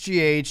 yep.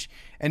 HGH.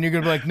 And you're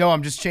going to be like, no,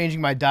 I'm just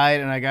changing my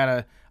diet and I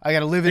gotta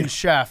live in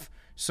chef.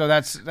 So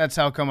that's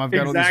how come I've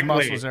got all these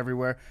muscles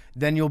everywhere.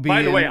 Then you'll be.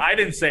 By the way, I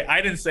didn't say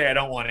I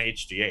don't want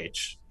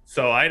HGH.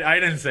 So I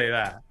didn't say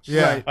that.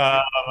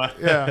 Yeah.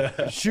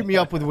 Yeah. Shoot me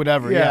up with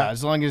whatever. Yeah.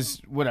 As long as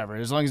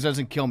it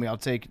doesn't kill me, I'll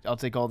take all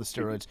the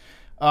steroids.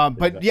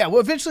 But yeah, well,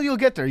 eventually you'll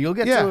get there. You'll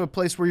get to a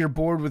place where you're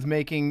bored with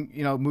making,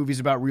 you know, movies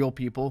about real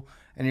people,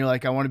 and you're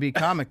like, I want to be a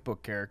comic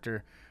book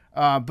character.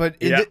 But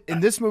in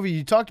this movie,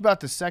 you talked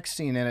about the sex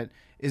scene in it.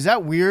 Is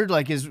that weird?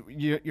 Like, is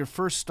your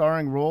first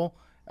starring role?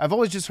 I've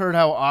always just heard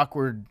how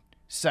awkward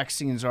sex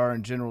scenes are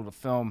in general to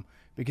film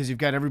because you've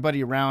got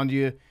everybody around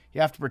you. You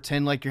have to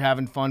pretend like you're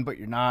having fun, but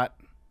you're not.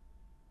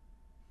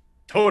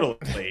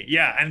 Totally.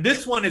 Yeah. And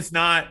this one is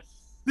not,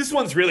 this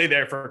one's really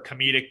there for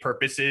comedic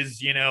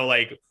purposes, you know,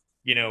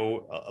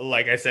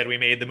 like I said, we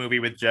made the movie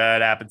with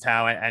Judd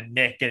Apatow and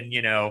Nick, and,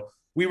 you know,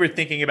 we were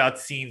thinking about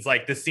scenes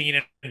like the scene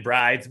in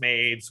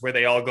Bridesmaids where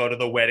they all go to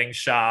the wedding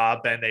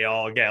shop and they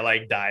all get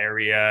like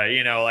diarrhea,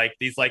 you know, like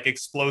these like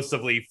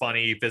explosively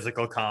funny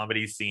physical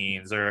comedy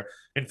scenes, or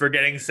in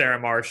Forgetting Sarah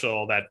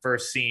Marshall, that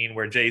first scene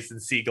where Jason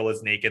Segel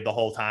is naked the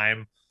whole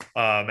time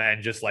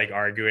and just like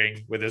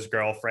arguing with his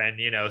girlfriend,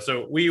 you know.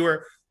 So we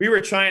were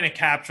trying to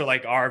capture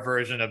like our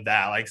version of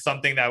that, like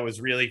something that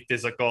was really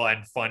physical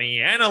and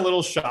funny and a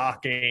little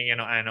shocking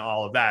and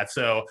all of that.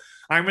 So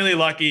I'm really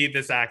lucky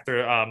this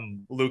actor,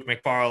 Luke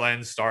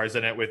McFarlane, stars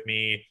in it with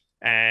me.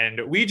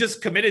 And we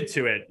just committed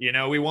to it. You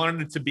know, we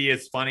wanted it to be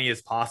as funny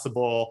as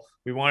possible.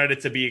 We wanted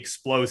it to be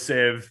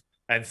explosive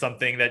and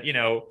something that, you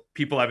know,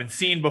 people haven't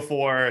seen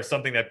before,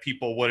 something that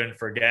people wouldn't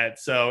forget.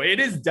 So it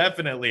is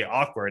definitely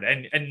awkward,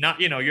 and not,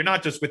 you know, you're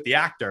not just with the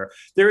actor.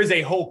 There is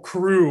a whole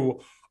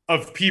crew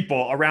of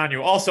people around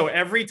you. Also,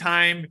 every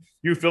time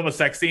you film a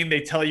sex scene,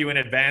 they tell you in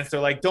advance, they're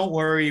like, don't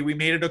worry, we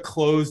made it a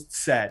closed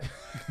set.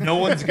 No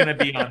one's going to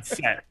be on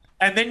set.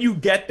 And then you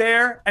get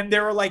there and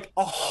there were like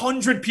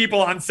 100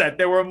 people on set.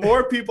 There were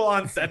more people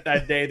on set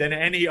that day than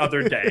any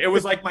other day. It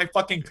was like my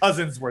fucking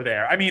cousins were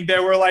there. I mean,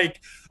 there were like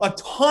a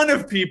ton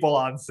of people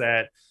on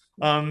set.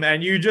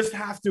 And you just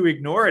have to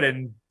ignore it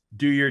and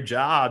do your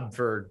job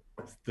for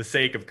the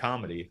sake of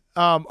comedy.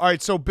 All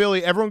right, so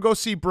Billy, everyone go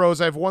see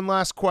Bros. I have one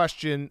last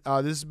question.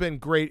 This has been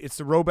great. It's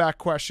the Roback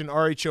question,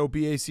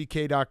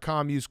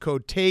 RHOBACK.com. Use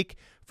code TAKE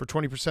for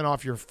 20%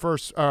 off your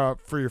first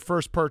for your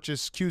first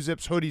purchase.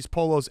 Q-zips, hoodies,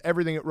 polos,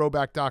 everything at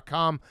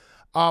Roback.com.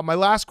 My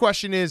last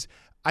question is,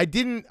 I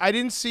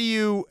didn't see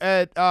you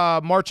at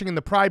marching in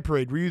the Pride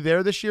Parade. Were you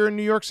there this year in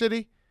New York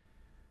City?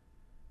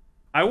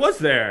 I was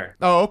there.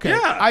 Oh, okay.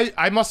 Yeah.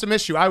 I must have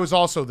missed you. I was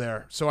also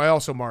there, so I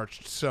also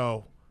marched.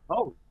 So.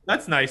 Oh,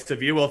 that's nice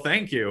of you. Well,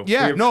 thank you.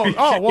 Yeah. No.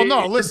 Oh, well,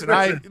 no. Listen.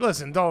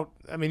 Don't.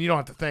 I mean, you don't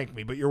have to thank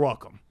me, but you're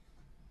welcome.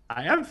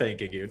 I am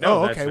thanking you.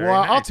 No, okay.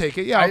 Well, nice. I'll take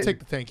it. Yeah, I'll take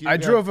the thank you. I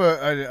drove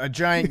a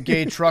giant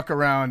gay truck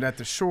around at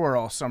the shore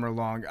all summer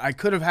long. I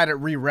could have had it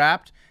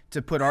rewrapped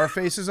to put our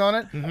faces on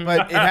it,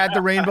 but it had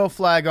the rainbow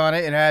flag on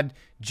it. It had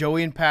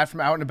Joey and Pat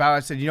from Out and About.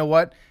 I said, you know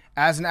what?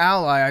 As an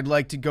ally, I'd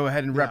like to go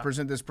ahead and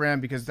represent this brand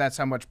because that's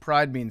how much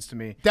pride means to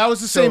me. That was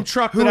the same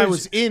truck that I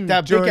was in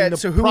during the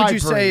So who would you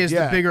say is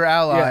the bigger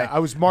ally? Yeah, I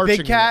was marching.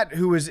 Big Cat,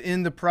 who was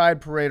in the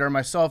Pride Parade, or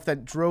myself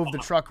that drove the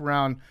truck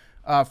around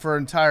for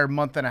an entire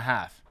month and a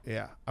half?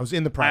 Yeah, I was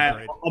in the Pride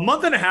Parade. A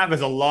month and a half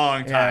is a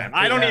long time.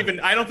 I don't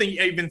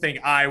even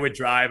think I would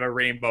drive a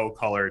rainbow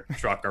colored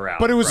truck around.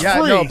 But it was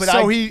free. No, but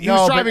he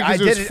was driving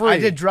because it was free. I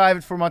did drive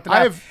it for a month and a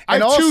half. I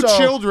have two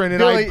children, and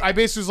Billy, I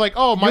basically was like,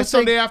 oh, my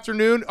Sunday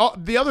afternoon. Oh,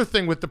 the other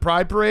thing with the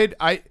Pride Parade,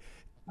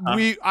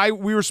 we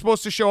were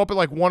supposed to show up at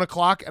like 1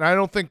 o'clock, and I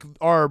don't think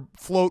our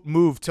float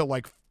moved till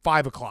like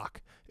 5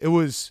 o'clock. It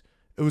was.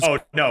 Oh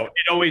no!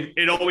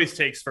 It always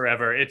takes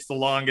forever. It's the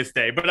longest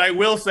day. But I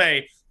will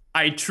say,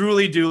 I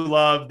truly do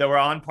love that we're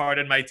on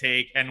Pardon My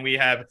Take, and we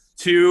have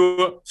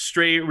two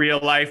straight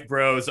real life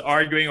bros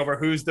arguing over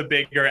who's the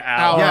bigger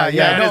ally.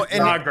 Yeah.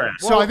 Progress.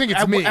 So I think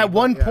it's me. At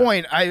one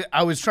point,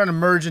 I was trying to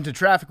merge into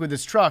traffic with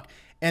this truck,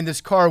 and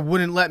this car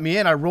wouldn't let me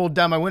in. I rolled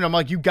down my window. I'm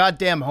like, "You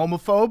goddamn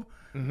homophobe!"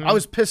 I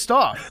was pissed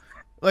off.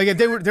 Like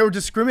they were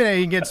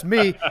discriminating against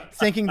me,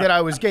 thinking that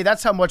I was gay.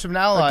 That's how much of an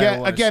ally I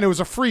was. Again, it was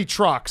a free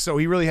truck, so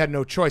he really had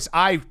no choice.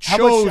 I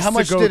chose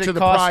to go to the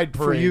Pride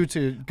Parade for you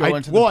to go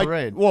into the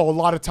parade. A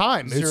lot of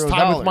time. It's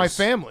time with my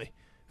family.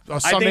 A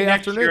Sunday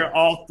afternoon. Next year,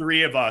 all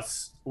three of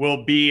us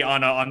will be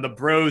on the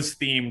Bros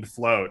themed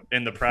float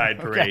in the Pride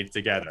Parade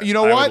together. You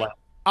know what?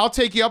 I'll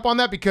take you up on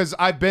that because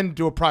I've been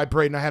to a Pride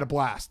Parade and I had a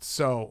blast,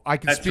 so I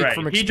can speak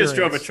from experience. He just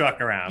drove a truck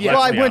around. Yeah.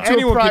 Well, I went to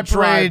a Pride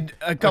Parade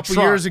a couple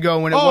years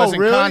ago when it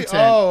wasn't content.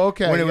 Oh,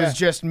 okay. When it was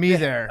just me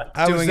there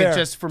doing it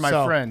just for my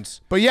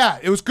friends. But yeah,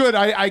 it was good.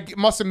 I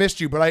must have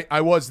missed you, but I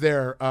was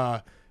there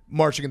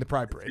marching in the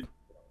Pride Parade.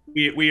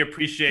 we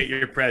appreciate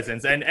your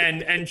presence.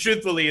 And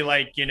truthfully,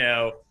 like, you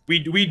know,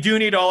 we do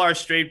need all our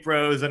straight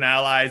bros and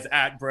allies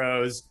at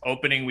Bros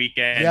opening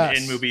weekend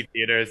in movie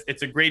theaters.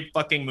 It's a great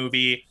fucking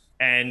movie.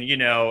 And, you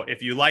know,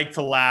 if you like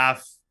to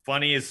laugh,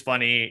 funny is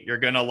funny, you're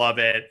going to love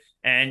it.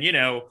 And, you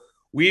know,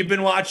 we've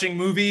been watching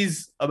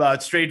movies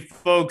about straight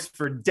folks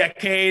for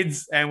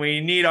decades, and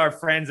we need our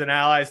friends and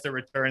allies to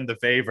return the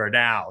favor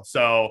now.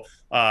 So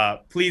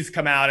please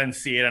come out and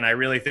see it. And I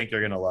really think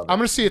you're going to love it. I'm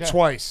going to see it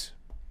twice.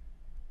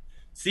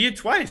 See it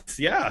twice.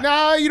 Yeah.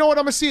 Nah, you know what?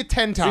 I'm going to see it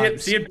 10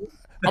 times. See it.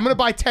 I'm going to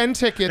buy 10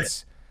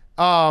 tickets.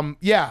 Yeah, I'm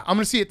going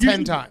to see it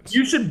 10 times.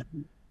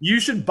 You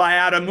should buy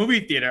out a movie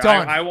theater.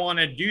 Done. I want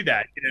to do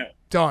that. You know,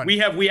 done.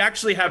 We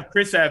actually have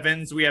Chris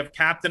Evans. We have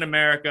Captain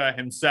America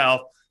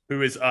himself,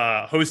 who is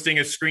hosting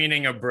a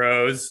screening of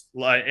Bros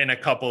in a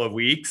couple of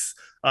weeks.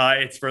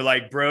 It's for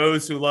like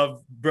bros who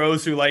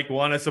like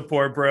want to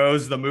support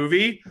Bros the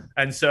movie.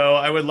 And so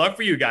I would love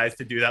for you guys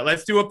to do that.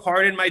 Let's do a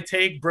Pardon My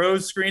Take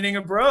Bros screening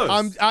of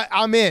Bros.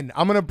 I'm in.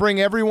 I'm gonna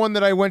bring everyone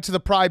that I went to the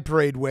Pride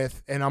Parade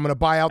with, and I'm gonna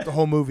buy out the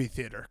whole movie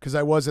theater because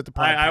I was at the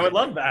Pride Parade. I would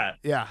love that.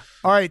 Yeah.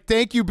 All right.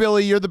 Thank you,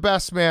 Billy. You're the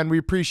best, man. We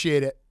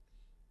appreciate it.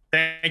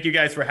 Thank you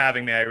guys for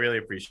having me. I really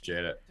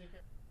appreciate it.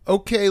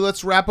 Okay,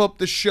 let's wrap up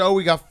the show.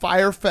 We got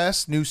Fyre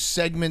Fest, new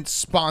segment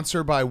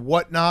sponsored by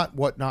Whatnot.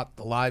 Whatnot,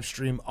 the live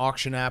stream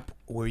auction app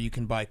where you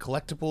can buy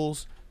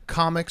collectibles,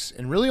 comics,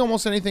 and really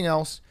almost anything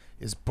else,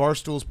 is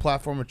Barstool's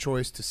platform of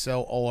choice to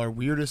sell all our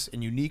weirdest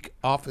and unique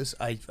office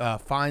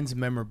finds and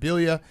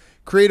memorabilia.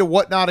 Create a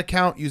Whatnot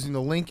account using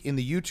the link in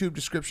the YouTube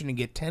description and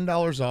get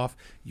 $10 off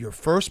your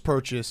first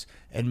purchase.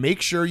 And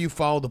make sure you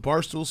follow the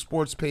Barstool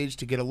Sports page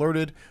to get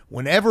alerted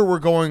whenever we're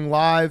going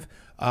live.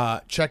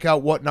 Check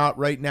out Whatnot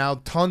right now.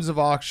 Tons of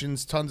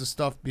auctions, tons of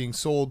stuff being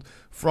sold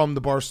from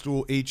the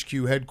Barstool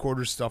HQ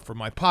headquarters, stuff for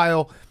my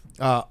pile,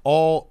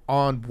 all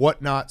on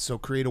Whatnot. So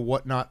create a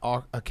Whatnot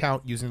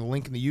account using the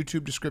link in the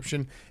YouTube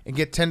description and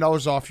get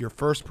 $10 off your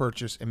first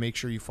purchase. And make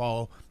sure you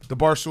follow the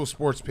Barstool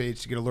Sports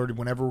page to get alerted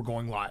whenever we're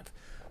going live.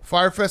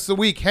 Fyre Fest of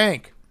the week,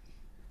 Hank.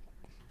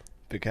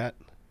 Big Cat,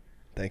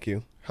 thank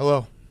you.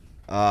 Hello.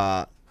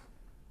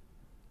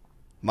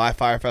 My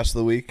Fyre Fest of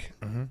the week.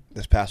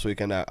 This past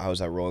weekend, I was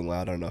at Rolling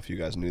Loud. I don't know if you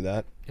guys knew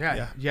that.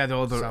 Yeah.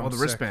 All the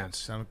wristbands.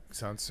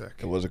 Sounds sick.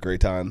 It was a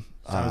great time.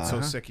 Sounded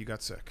so sick you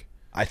got sick.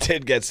 I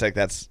did get sick.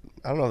 I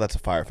don't know if that's a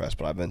Fyre Fest,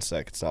 but I've been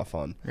sick. It's not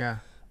fun. Yeah.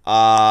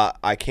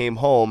 I came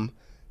home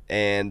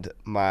and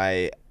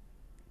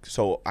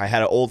so I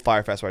had an old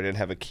Fyre Fest where I didn't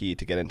have a key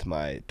to get into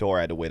my door.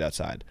 I had to wait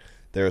outside.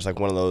 There was like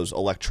one of those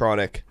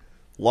electronic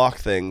lock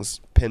things,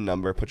 pin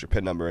number, put your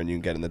pin number and you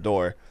can get in the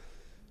door.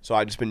 So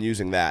I've just been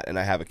using that, and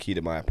I have a key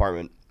to my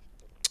apartment,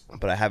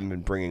 but I haven't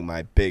been bringing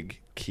my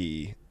big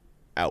key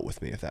out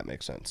with me, if that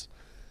makes sense.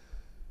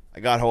 I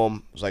got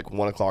home. It was like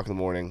 1 o'clock in the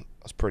morning.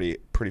 I was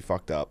pretty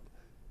fucked up,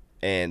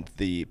 and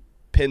the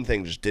pin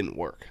thing just didn't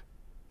work.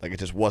 Like, it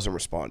just wasn't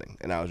responding,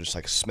 and I was just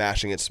like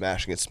smashing it,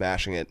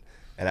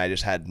 and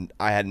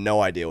I had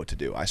no idea what to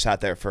do. I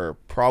sat there for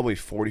probably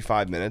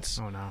 45 minutes.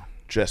 Oh no!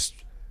 Just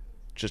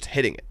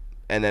hitting it.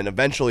 And then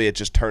eventually it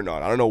just turned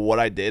on. I don't know what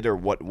I did or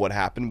what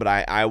happened, but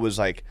I was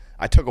like,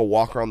 I took a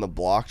walk around the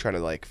block trying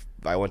to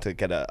I went to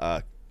get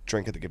a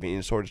drink at the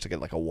convenience store just to get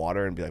like a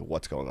water and be like,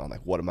 what's going on?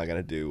 Like, what am I going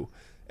to do?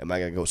 Am I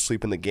going to go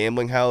sleep in the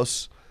gambling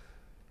house?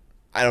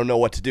 I don't know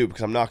what to do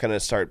because I'm not going to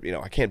start,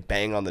 I can't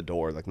bang on the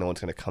door. Like, no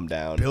one's going to come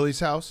down. Billy's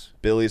house?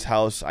 Billy's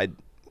house. I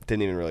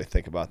didn't even really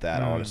think about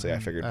that, honestly. I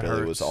figured Billy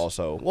hurts. was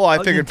also,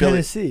 I figured Billy.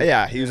 Tennessee.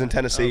 Yeah, he was in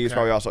Tennessee. He was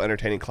probably also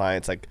entertaining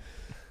clients. Like,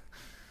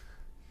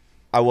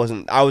 it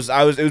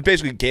was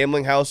basically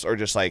gambling house or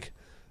just like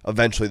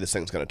eventually this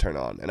thing's going to turn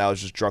on. And I was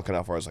just drunk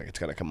enough where I was like, it's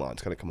going to come on.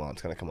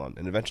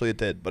 And eventually it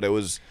did. But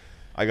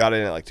I got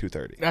in at like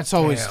 2:30. That's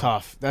always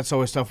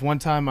tough. One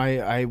time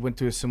I went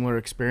through a similar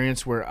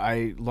experience where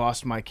I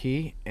lost my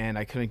key and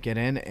I couldn't get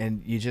in.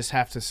 And you just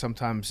have to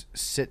sometimes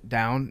sit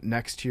down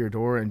next to your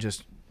door and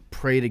just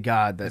pray to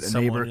God that a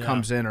neighbor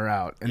comes in or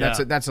out. And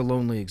that's a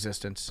lonely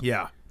existence.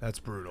 Yeah, that's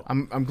brutal.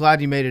 I'm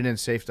glad you made it in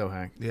safe though,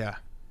 Hank. Yeah.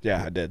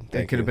 Yeah, I did.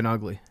 It could have been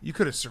ugly. You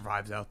could have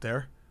survived out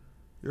there.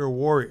 You're a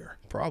warrior.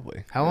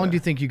 Probably. How long do you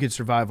think you could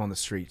survive on the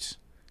streets?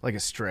 Like a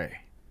stray?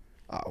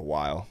 A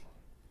while.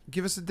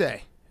 Give us a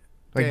day.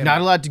 Like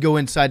not allowed to go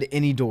inside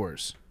any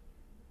doors.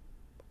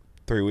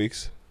 3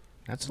 weeks.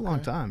 That's a long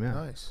time, yeah.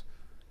 Nice.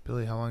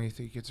 Billy, how long do you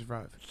think you could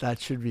survive?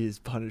 That should be his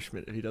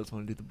punishment if he doesn't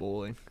want to do the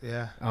bowling.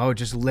 Yeah. Oh,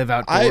 just live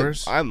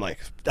outdoors? I'm like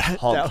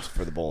pumped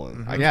for the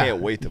bowling. I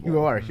can't wait to bowl. You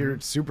are. You're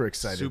super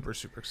excited. Super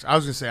excited. I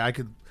was going to say, I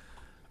could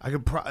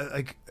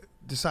like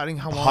deciding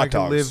how long I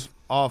could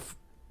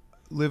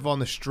live on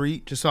the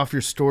street. Just off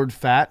your stored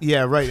fat?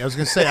 Yeah, right. I was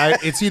going to say,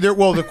 it's either,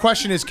 the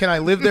question is, can I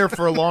live there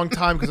for a long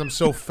time because I'm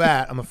so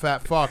fat, I'm a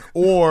fat fuck,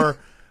 or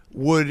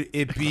would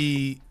it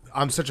be,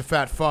 I'm such a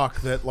fat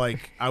fuck that,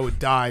 like, I would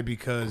die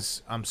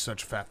because I'm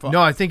such a fat fuck?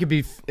 No, I think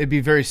it'd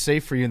be very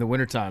safe for you in the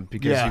wintertime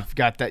because you've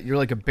got that, you're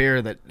like a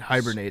bear that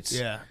hibernates.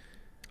 Yeah.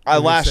 I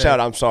lashed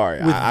out. I'm sorry.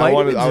 I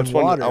want to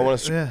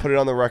Yeah. put it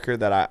on the record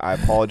that I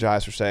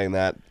apologize for saying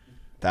that.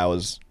 That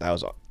was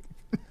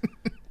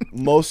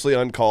mostly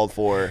uncalled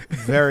for.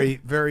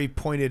 Very, very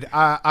pointed.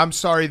 I'm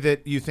sorry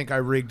that you think I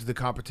rigged the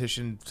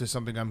competition to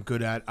something I'm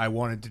good at. I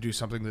wanted to do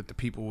something that the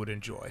people would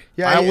enjoy.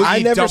 Yeah, I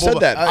never said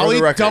that. I'll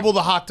eat double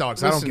the hot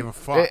dogs. I don't Listen, give a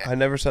fuck. I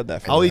never said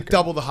that. I'll eat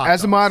double the hot dogs.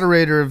 As a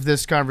moderator of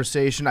this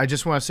conversation, I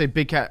just want to say,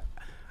 Big Cat,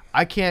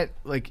 I can't,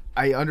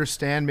 I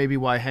understand maybe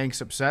why Hank's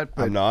upset,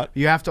 but I'm not.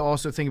 You have to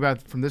also think about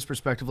it from this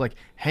perspective.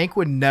 Hank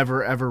would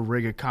never, ever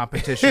rig a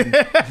competition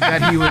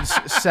that he was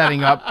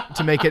setting up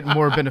to make it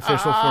more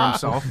beneficial for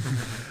himself.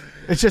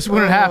 It just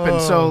wouldn't happen.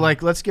 So,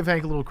 let's give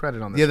Hank a little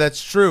credit on this. Yeah,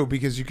 that's true,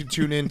 because you can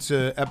tune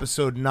into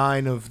episode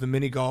 9 of the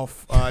mini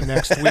golf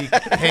next week.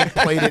 Hank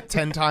played it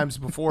 10 times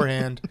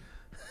beforehand.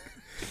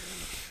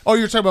 Oh,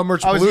 you're talking about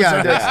Merch Palooza?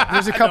 Yeah,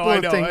 there's a couple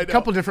of things,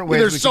 couple different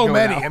ways. There's we so could go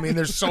many. now. I mean,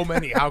 there's so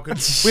many. How could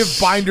we have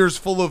binders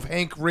full of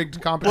Hank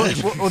rigged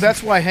competitions? Well,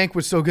 that's why Hank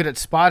was so good at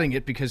spotting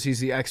it, because he's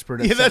the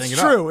expert at setting it up.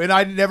 That's true, and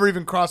I never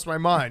even crossed my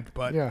mind.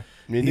 But Yeah.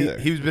 Me neither.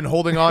 He's been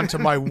holding on to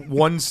my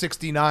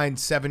 169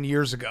 7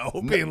 years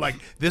ago, being like,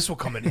 "This will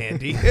come in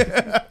handy."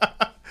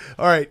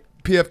 All right,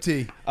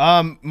 PFT.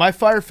 My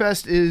Fyre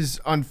Fest is,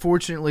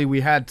 unfortunately,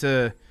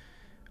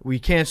 we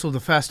canceled the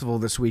festival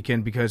this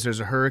weekend because there's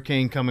a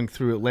hurricane coming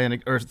through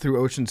through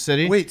Ocean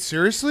City. Wait,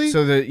 seriously?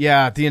 So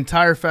the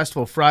entire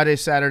festival, Friday,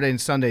 Saturday,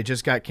 and Sunday,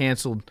 just got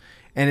canceled,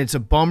 and it's a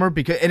bummer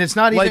and it's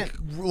not even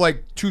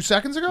like 2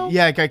 seconds ago.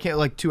 Yeah, I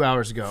can't 2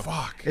 hours ago.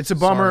 Fuck. It's a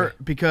bummer Sorry.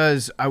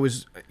 because I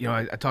was,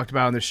 I talked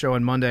about on this show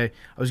on Monday.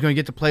 I was going to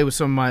get to play with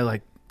some of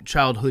my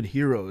childhood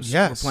heroes.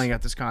 Yes. Who were playing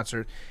at this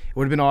concert. It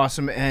would have been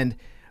awesome, and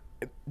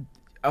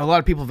a lot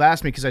of people have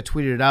asked me, because I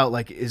tweeted it out,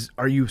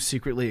 are you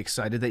secretly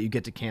excited that you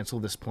get to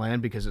cancel this plan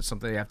because it's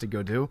something you have to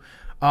go do?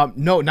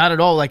 No, not at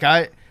all.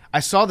 I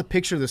saw the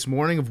picture this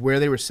morning of where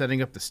they were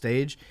setting up the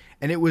stage,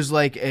 and it was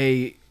like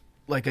a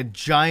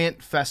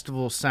giant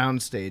festival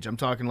sound stage. I'm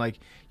talking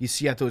you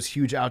see at those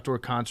huge outdoor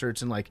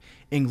concerts in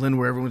England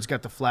where everyone's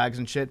got the flags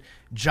and shit.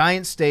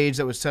 Giant stage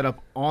that was set up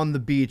on the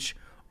beach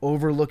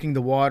overlooking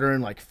the water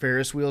and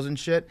Ferris wheels and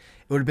shit.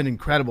 It would have been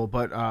incredible,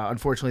 but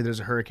unfortunately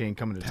there's a hurricane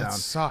coming to town. That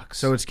sucks.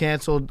 So it's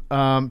canceled.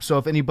 So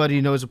if anybody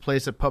knows a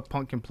place that Pup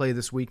Punk can play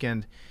this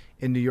weekend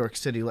in New York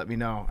City, let me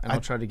know, and I'll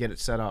try to get it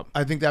set up.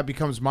 I think that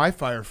becomes my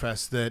Fyre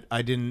Fest that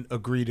I didn't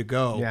agree to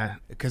go. Yeah.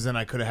 Because then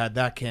I could have had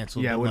that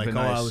canceled. Yeah, it and would've been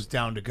nice. I was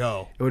down to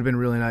go. It would have been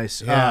really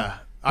nice. Yeah.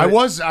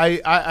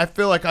 I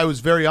feel like I was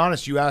very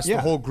honest. You asked Yeah.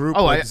 the whole group,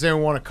 Oh, does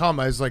anyone want to come?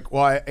 I was like,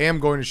 well, I am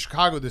going to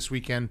Chicago this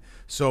weekend,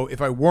 so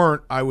if I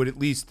weren't, I would at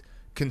least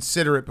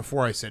consider it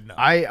before I said no.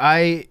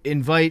 I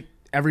invite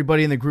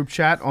everybody in the group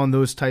chat on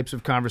those types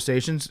of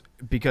conversations,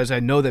 because I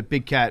know that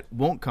Big Cat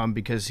won't come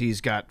because he's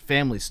got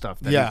family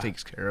stuff that he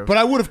takes care of. But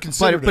I would have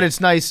considered but it.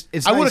 it's nice.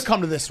 I would have come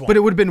to this one. But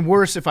it would have been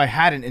worse if I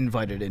hadn't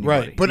invited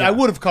anybody. Right. But Yeah. I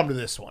would have come to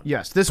this one.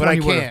 Yes, this But one I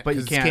you would can't, have, but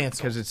you 'cause it's can't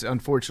canceled. because it's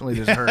unfortunately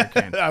there's a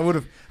hurricane. I would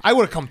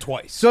have come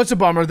twice. So it's a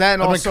bummer. That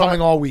and I've also been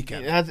coming all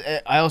weekend.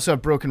 I also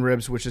have broken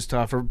ribs, which is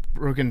tough, or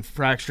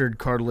fractured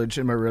cartilage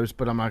in my ribs.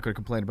 But I'm not going to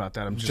complain about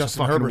that. I'm just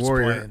Justin a fucking Herbert's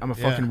warrior. playing. I'm a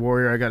Yeah. fucking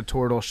warrior. I got a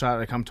Toradol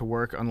shot. I come to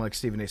work, unlike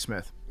Stephen A.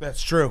 Smith.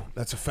 That's true.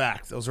 That's a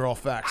fact. Those are all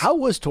facts. How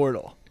was Toradol?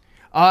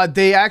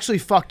 They actually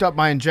fucked up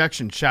my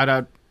injection. Shout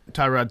out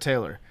Tyrod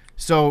Taylor.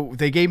 So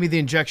they gave me the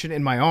injection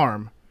in my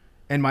arm,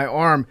 and my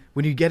arm,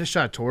 when you get a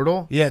shot of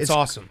Toradol, Yeah, it's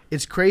awesome.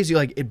 It's crazy.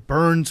 It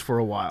burns for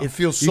a while. It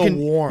feels You so can-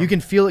 warm. You can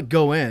feel it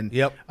go in.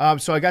 Yep.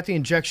 So I got the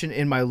injection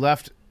in my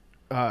left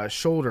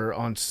shoulder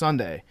on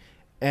Sunday,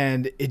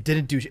 and it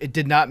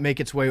did not make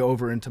its way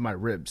over into my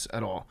ribs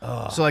at all.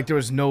 So there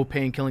was no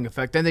pain killing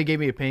effect. Then they gave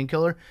me a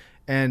painkiller,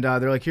 and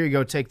they're like, "Here you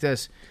go, take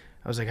this."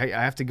 I was like, I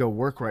have to go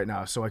work right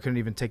now, so I couldn't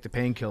even take the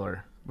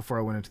painkiller before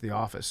I went into the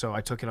office. So I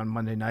took it on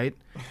Monday night.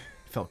 It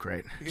felt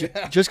great.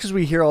 Just because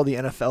we hear all the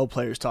NFL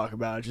players talk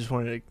about it, just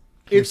wanted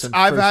to hear some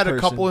I've had first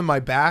a couple person. in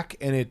my back,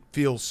 and it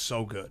feels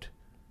so good.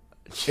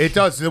 It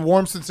does. The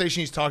warm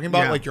sensation he's talking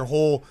about, Yeah. your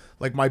whole,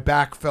 my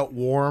back felt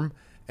warm,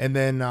 and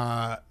then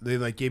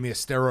they gave me a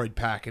steroid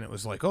pack, and it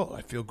was like, oh,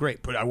 I feel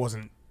great, but I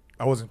wasn't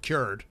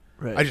cured.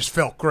 Right. I just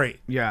felt great.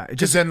 Yeah, it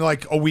Just just then,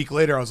 a week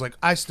later, I was like,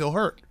 I still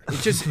hurt.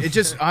 it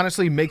just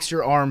honestly makes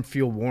your arm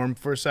feel warm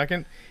for a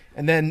second,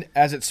 and then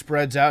as it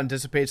spreads out and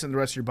dissipates in the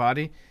rest of your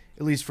body,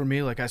 at least for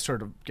me, I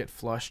sort of get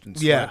flushed and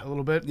sweat a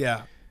little bit.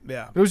 Yeah,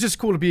 yeah. But it was just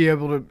cool to be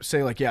able to say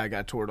yeah, I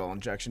got a Toradol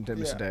injection,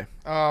 didn't miss a day.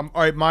 All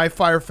right, my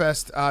Fyre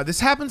Fest.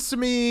 This happens to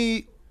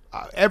me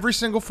every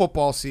single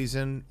football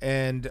season,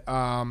 and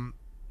I'm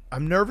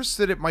nervous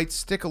that it might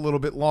stick a little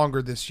bit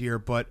longer this year,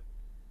 but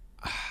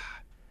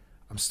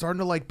I'm starting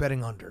to like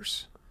betting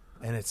unders,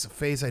 and it's a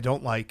phase I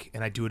don't like,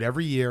 and I do it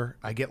every year.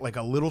 I get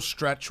a little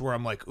stretch where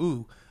I'm like,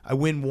 ooh, I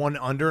win one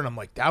under, and I'm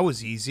like, that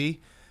was easy.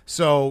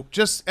 So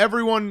just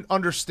everyone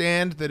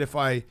understand that if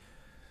I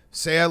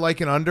say I like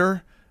an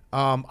under,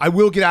 I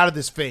will get out of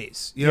this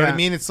phase. You know what I Yeah.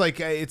 mean? It's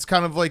it's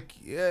kind of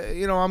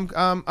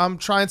I'm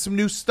trying some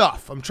new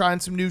stuff. I'm trying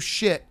some new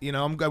shit.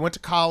 I went to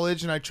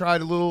college and I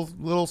tried a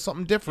little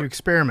something You different.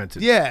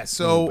 experimented. Yeah, a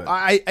so little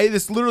bit. I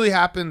this literally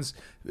happens.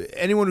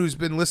 Anyone who's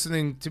been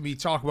listening to me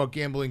talk about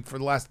gambling for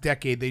the last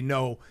decade, they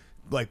know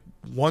like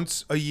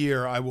once a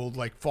year I will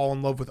like fall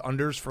in love with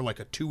unders for like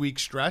a 2-week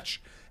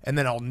stretch, and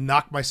then I'll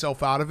knock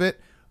myself out of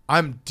it.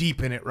 I'm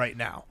deep in it right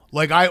now.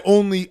 Like I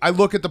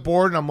look at the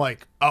board and I'm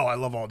like, oh, I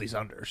love all these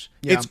unders.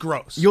 Yeah. It's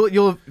gross.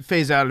 You'll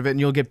phase out of it and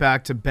you'll get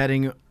back to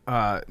betting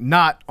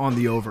not on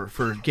the over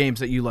for games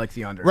that you like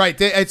the under.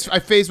 Right. I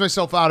phase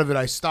myself out of it.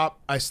 I stop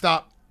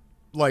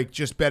like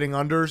just betting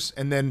unders,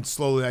 and then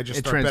slowly I just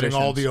start betting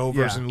all the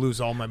overs and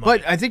lose all my money.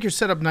 But I think you're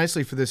set up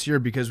nicely for this year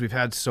because we've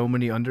had so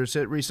many unders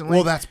hit recently.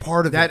 Well, that's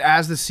part of that. it.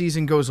 As the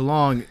season goes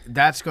along,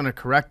 that's going to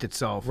correct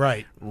itself.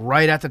 Right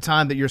at the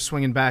time that you're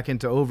swinging back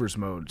into overs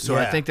mode. So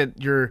I think that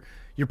you're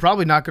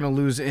probably not going to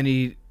lose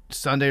any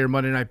Sunday or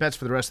Monday night bets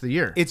for the rest of the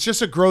year. It's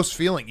just a gross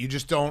feeling. You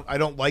just don't. I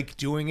don't like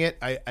doing it.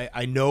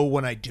 I know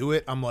when I do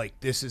it, I'm like,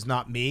 this is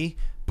not me.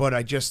 But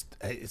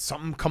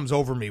something comes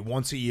over me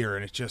once a year,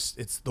 and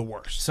it's the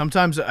worst.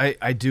 Sometimes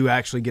I do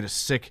actually get a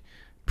sick,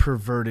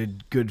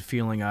 perverted good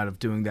feeling out of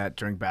doing that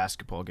during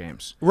basketball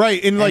games.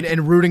 Right,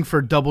 and rooting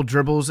for double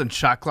dribbles and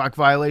shot clock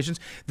violations.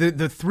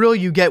 The thrill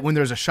you get when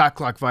there's a shot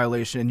clock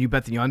violation and you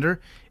bet the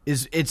under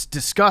it's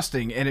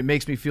disgusting, and it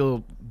makes me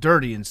feel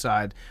dirty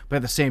inside. But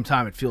at the same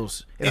time, it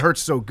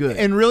hurts so good.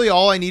 And really,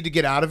 all I need to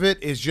get out of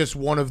it is just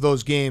one of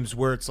those games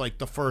where it's like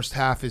the first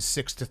half is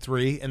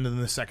 6-3, and then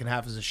the second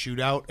half is a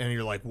shootout, and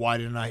you're like, why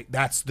didn't I?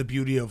 That's the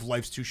beauty of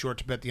life's too short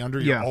to bet the under.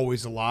 You're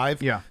always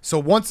alive. Yeah. So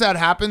once that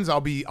happens,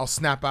 I'll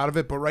snap out of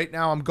it. But right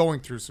now, I'm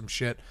going through some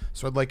shit,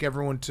 so I'd like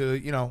everyone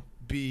to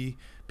be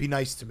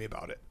nice to me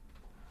about it.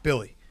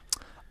 Billy,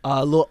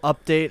 a little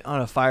update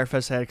on a Fyre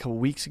Fest I had a couple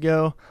weeks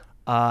ago.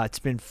 It's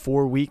been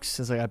 4 weeks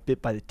since I got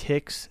bit by the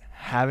ticks.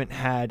 Haven't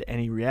had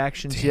any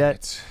reactions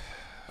yet.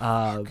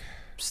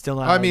 Still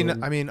not. I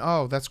mean,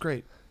 oh, that's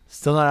great.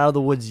 Still not out of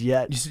the woods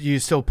yet. You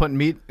still putting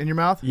meat in your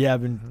mouth? Yeah,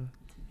 I've been.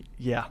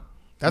 Yeah.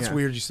 That's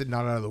weird. You said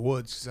not out of the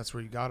woods because that's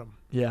where you got them.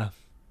 Yeah,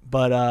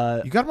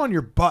 but you got them on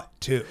your butt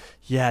too.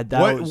 Yeah,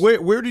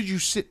 where did you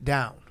sit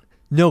down?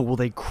 No, well,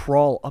 they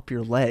crawl up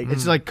your leg.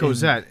 It's like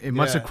Cosette. It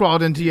must have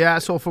crawled into your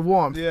asshole for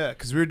warmth. Yeah,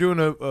 because we were doing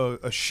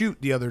a shoot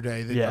the other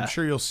day that I'm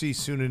sure you'll see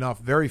soon enough.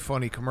 Very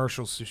funny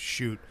commercial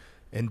shoot.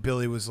 And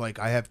Billy was like,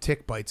 I have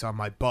tick bites on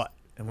my butt.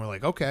 And we're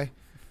like, okay.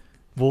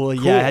 Well, cool.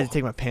 Yeah, I had to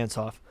take my pants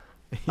off.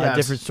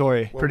 Different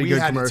story. Well, Pretty good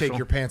commercial. We had to take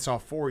your pants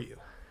off for you.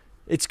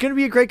 It's going to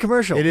be a great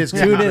commercial. It is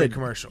going to be a great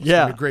commercial. It's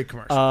going to be a great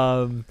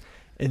commercial.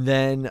 And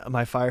then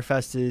my Fyre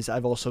Fest is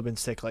I've also been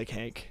sick like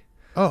Hank.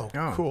 Oh,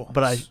 cool.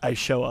 But I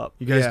show up.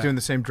 You guys doing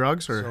the same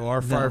drugs? Or so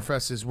our Fyre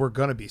Fest is we're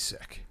going to be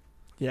sick.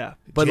 Yeah.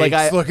 But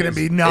Jake's looking at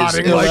me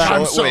nodding like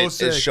I'm so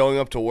sick. Is showing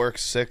up to work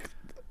sick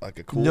like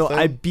a cool thing? No,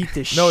 I beat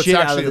the shit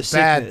out of the it's actually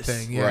a bad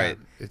sickness. thing. Yeah. Right.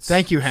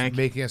 Thank you, Hank.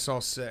 Making us all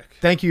sick.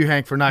 Thank you,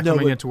 Hank, for not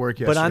coming into work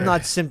yesterday. But I'm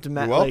not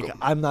symptomatic. You're welcome.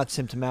 Like, I'm not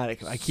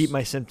symptomatic. I keep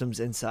my symptoms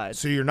inside.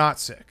 So you're not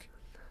sick.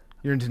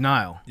 You're in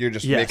denial. You're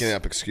just making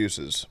up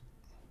excuses.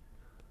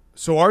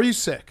 So are you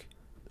sick?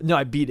 No,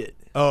 I beat it.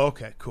 Oh,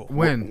 okay, cool.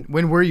 When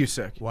were you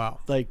sick? Wow.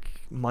 Like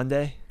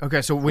Monday.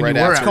 Okay, so when right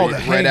you were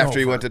right after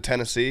you went to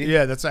Tennessee.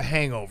 Yeah, that's a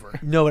hangover.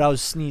 No, but I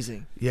was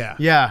sneezing. Yeah.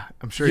 Yeah,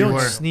 I'm sure you you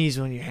don't were. sneeze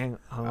when you're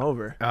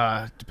hungover.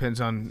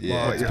 Depends on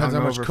it depends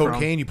how much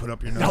cocaine you put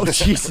up your nose. No,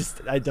 Jesus,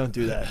 I don't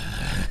do that.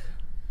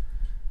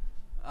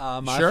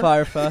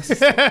 Fyre Fest.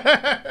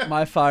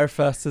 My Fyre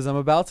Fest is I'm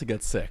about to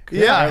get sick.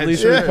 Yeah, or at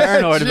least we're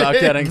paranoid about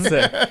getting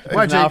sick.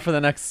 Why, Now Jake? for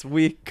the next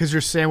week, Because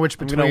you're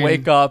sandwiched I'm between. gonna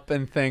wake up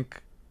and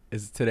think,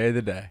 is today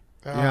the day?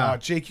 Oh,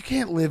 Jake, you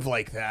can't live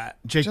like that.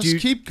 Jake, just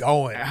keep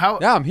going. How?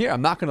 Yeah, I'm here.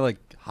 I'm not gonna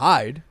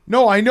hide.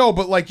 No, I know,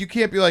 but like you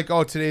can't be like,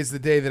 oh, today's the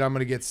day that I'm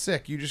gonna get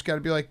sick. You just got to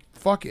be like,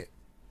 fuck it.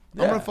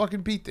 I'm gonna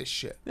fucking beat this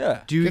shit.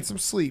 Yeah. Get some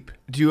sleep.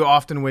 Do you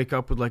often wake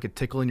up with like a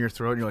tickle in your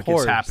throat and you're like,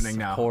 it's happening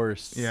now? Of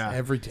course. Yeah.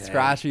 Every day.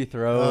 Scratchy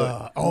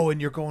throat. And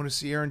you're going to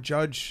see Aaron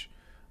Judge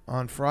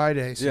on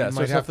Friday, so you so I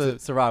might have to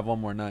survive one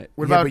more night.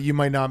 What about? But you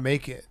might not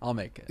make it. I'll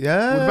make it.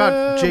 Yeah. What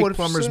about Jake what if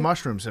Plummer's so?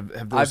 mushrooms? Have those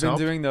I've been helped?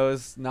 doing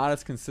those not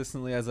as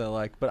consistently as I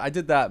like, but I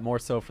did that more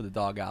so for the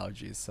dog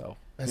allergies. So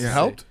Has it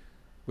helped?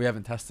 We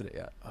haven't tested it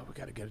yet. Oh, we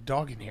got to get a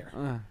dog in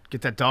here.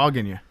 Get that dog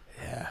in you.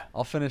 Yeah.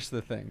 I'll finish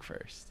the thing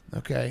first.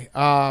 Okay.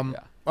 All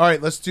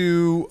right, let's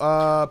do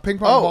ping pong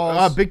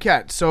balls. Big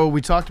Cat. So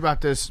we talked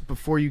about this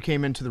before you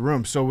came into the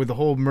room. So with the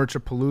whole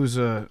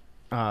Merchapalooza,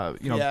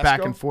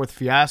 back and forth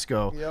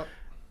fiasco. Yep.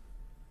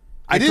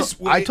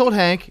 I told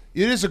Hank.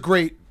 It is a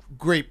great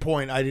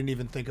point. I didn't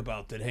even think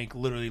about that. Hank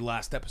literally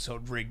last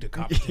episode rigged a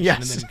competition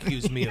and then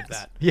accused me of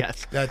that.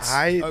 Yes. That's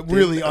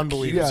really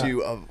unbelievable.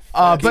 You of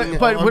But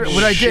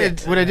what I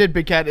did,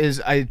 Big Cat, is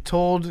I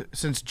told,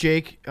 since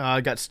Jake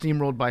got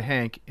steamrolled by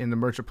Hank in the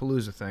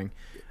Merchapalooza thing,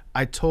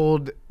 I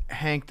told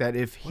Hank that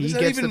if he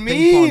gets the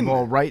ping pong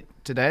ball right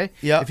today,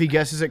 if he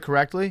guesses it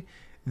correctly,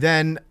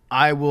 then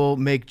I will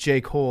make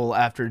Jake whole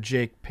after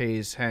Jake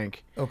pays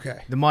Hank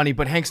the money.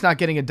 But Hank's not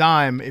getting a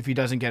dime if he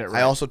doesn't get it right.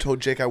 I also told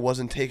Jake I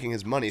wasn't taking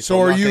his money, so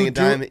I'm are not you getting a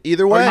dime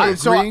either way. Are you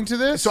agreeing to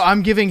this? So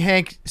I'm giving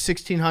Hank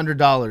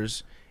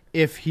 $1,600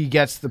 if he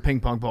gets the ping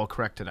pong ball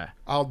correct today.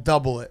 I'll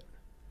double it.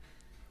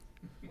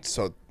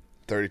 So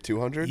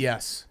 3,200.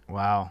 Yes.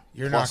 Wow.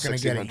 You're Plus not going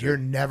to get it. 1,600. You're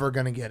never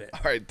going to get it. All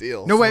right,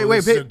 deal. No, wait,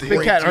 this is a Big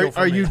great Cat. deal for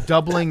Are me. you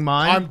doubling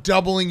mine? I'm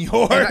doubling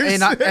yours.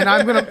 and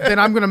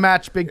I'm gonna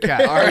match Big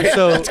Cat. All right,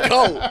 So- let's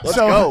go. Let's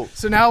go.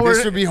 So now we're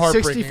This would be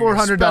heartbreaking,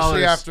 $6,400.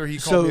 especially after he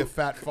called So- me a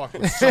fat fuck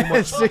with so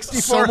much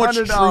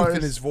 $6,400 truth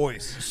in his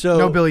voice. So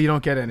No, Billy, you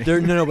don't get any.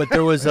 but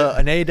there was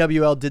an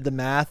AWL did the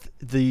math.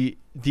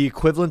 The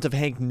equivalent of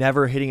Hank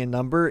never hitting a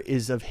number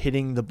is of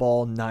hitting the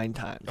ball 9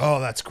 times. Oh,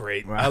 that's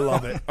great. I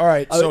love it. All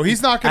right, so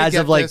he's not going to As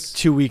get of like this.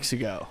 2 weeks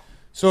ago.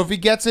 So if he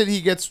gets it, he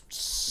gets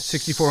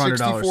 $6,400.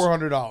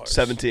 $6,400.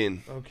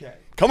 17. Okay.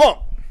 Come on.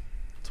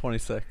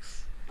 26.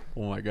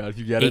 Oh my God! If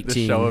you get it, this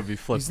 18. show would be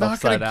flipped He's not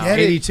going upside to down. get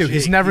it. 82.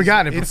 He's Jake. never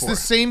gotten it It's before.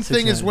 the same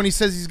thing as when he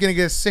says he's going to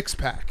get a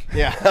 6-pack.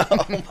 Yeah.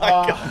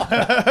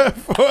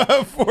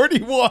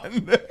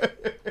 41.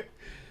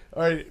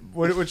 All right,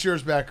 what's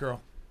yours, Batgirl?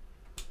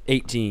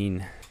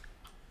 18.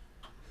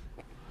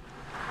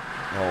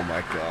 Oh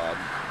my God.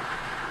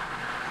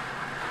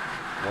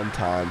 One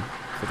time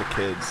for the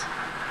kids.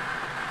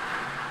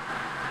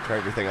 For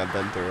everything I've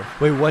been through.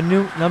 Wait, what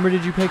new number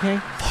did you pick,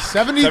 Hank?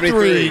 73.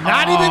 73.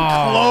 Not even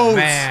close.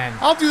 man.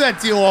 I'll do that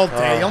deal all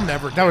day. He'll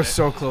never get it. That was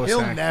so close.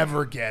 He'll Hank.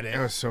 never get it.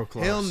 That was so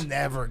close. He'll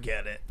never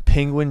get it.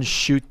 Penguins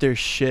shoot their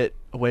shit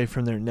away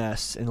from their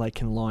nests and like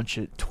can launch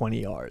it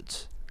 20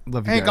 yards.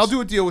 Love you Hank, guys. I'll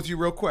do a deal with you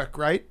real quick,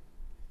 right?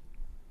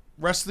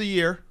 Rest of the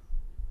year,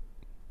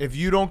 if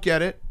you don't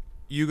get it,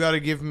 you got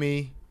to give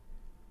me,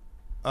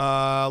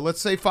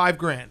 let's say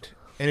 $5,000.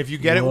 And if you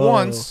get it Whoa.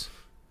 once,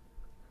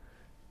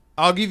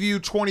 I'll give you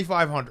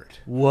 $2,500.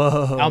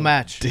 Whoa. I'll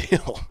match.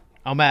 Deal.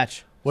 I'll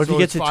match. What if So he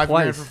gets it's it $5,000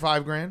 twice? for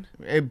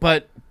 $5,000?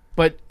 But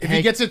If Hank,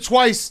 he gets it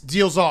twice,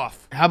 deal's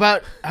off. how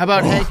about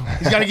Hank?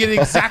 He's got to get it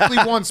exactly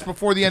once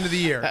before the end of the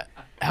year.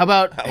 How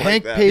about like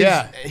Hank that. pays?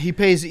 Yeah. He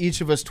pays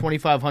each of us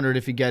 $2,500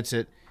 if he gets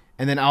it,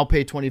 and then I'll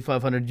pay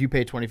 $2,500. You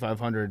pay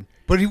 $2,500.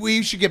 But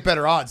we should get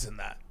better odds than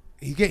that.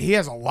 He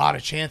has a lot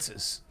of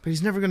chances. But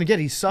he's never gonna get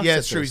it. He sucks. Yeah, at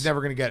it's true. this. He's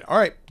never going to get it. All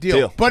right, deal.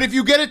 Deal. But if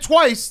you get it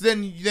twice,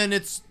 then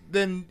it's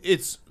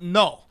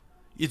no.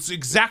 It's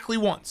exactly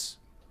once.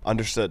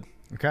 Understood.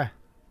 Okay.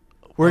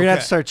 We're going to have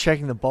Okay. to start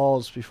checking the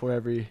balls before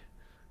he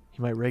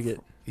might rig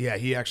it. Yeah,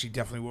 he actually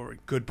definitely will.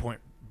 Good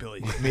point,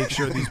 Billy. Make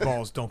sure these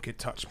balls don't get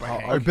touched by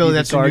Hank. All right, Billy, He's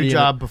that's the a new guardian.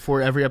 job.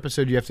 Before every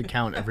episode, you have to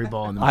count every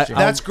ball in the machine.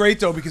 That's great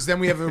though, because then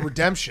we have a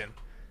redemption.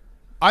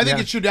 I think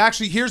Yeah. it should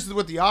actually. Here's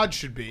what the odds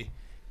should be: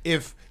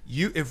 if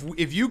you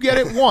get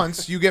it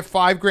once, you get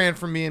 $5,000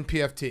 from me and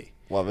PFT.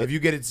 Love it. If you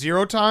get it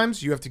 0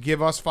 times, you have to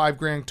give us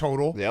 $5,000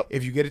 total. Yep.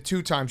 If you get it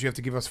 2 times, you have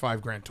to give us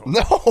 $5,000 total.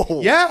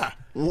 No. Yeah.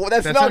 Well,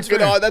 that's That not sounds good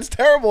fair. odds. That's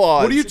terrible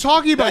odds. What are you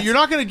talking about? You're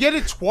not going to get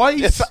it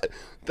twice.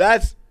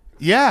 That's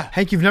Yeah.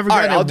 Hank, you've never all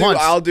gotten right. it once.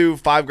 I'll do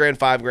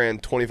 $5,000,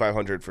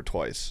 $2,500 for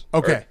twice.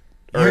 Okay.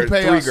 Or You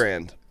pay us-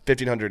 $3,000,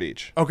 $1,500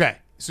 each. Okay.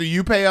 So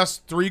you pay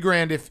us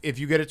 $3,000 if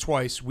you get it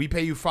twice. We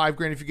pay you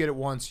 $5,000 if you get it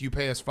once. You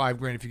pay us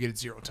 $5,000 if you get it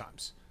 0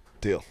 times.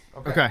 Deal.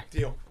 Okay.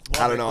 Deal.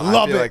 I don't know. Love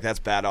I feel it. like that's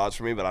bad odds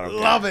for me, but I don't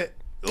Love care. it.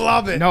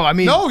 Love it. No, I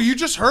mean- no. You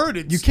just heard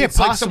it. You can't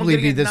possibly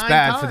be this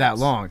bad for that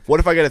long.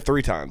 What if I get it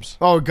 3 times?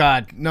 Oh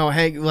God, no,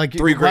 Hank. Like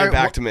 $3,000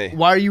 back to me.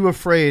 Why are you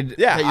afraid?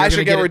 Yeah, that you're I gonna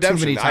should get it too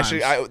redemption. many I times?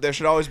 should. There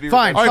should always be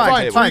Fine, All right,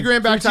 redemption fine. on the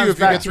table. $3,000 back to you times if you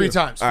back get to 3 you.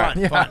 times. All Fine,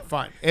 right. fine,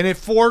 fine. And at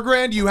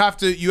 $4,000, you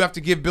have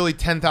to give Billy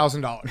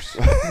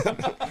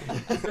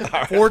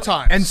 $10,000. 4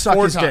 times And suck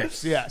 4 his dick.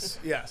 times. Yes,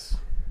 yes.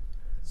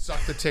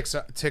 Suck the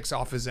ticks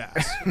off his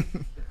ass.